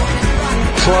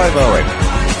 Clive Owen.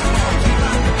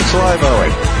 Clive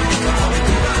Owen.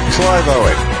 Clive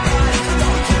Owen.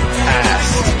 Ass.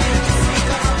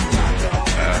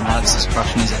 Alex is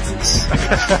crushing his ass.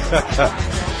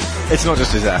 It's not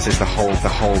just his ass, it's the whole of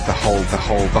him. All of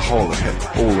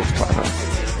Clive Owen.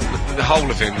 The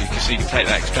whole of him, so you can take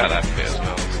that, extract that bit as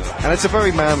well. So. And it's a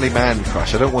very manly man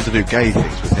crush. I don't want to do gay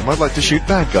things with him. I'd like to shoot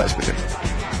bad guys with him.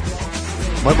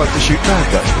 I'd like to shoot bad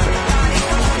guys with him.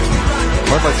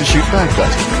 I'd like to shoot bad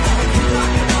guys with him.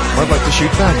 I'd like to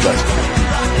shoot bad guys with him.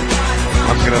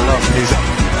 I'm gonna love his...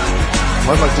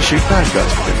 I'd like to shoot bad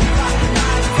guys with him.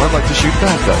 I'd like to shoot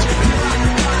bad guys with him.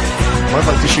 I'd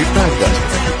like to shoot bad guys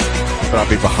with him. But I'll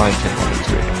be behind him while he's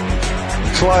doing it.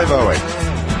 Clive Owen.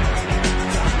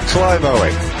 Clive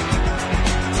Owen.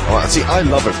 Oh, see, I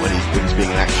love it when he's being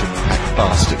an action-packed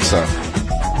bastard, so...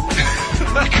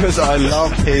 Because I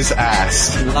love his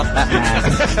ass. Love that man.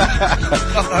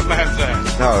 Love that man's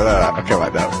ass. No, okay,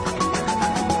 right, no.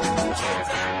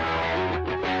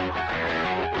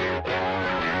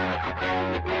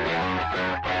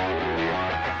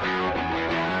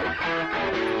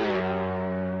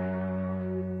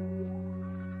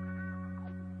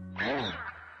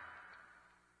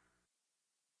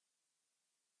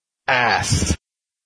 Ass.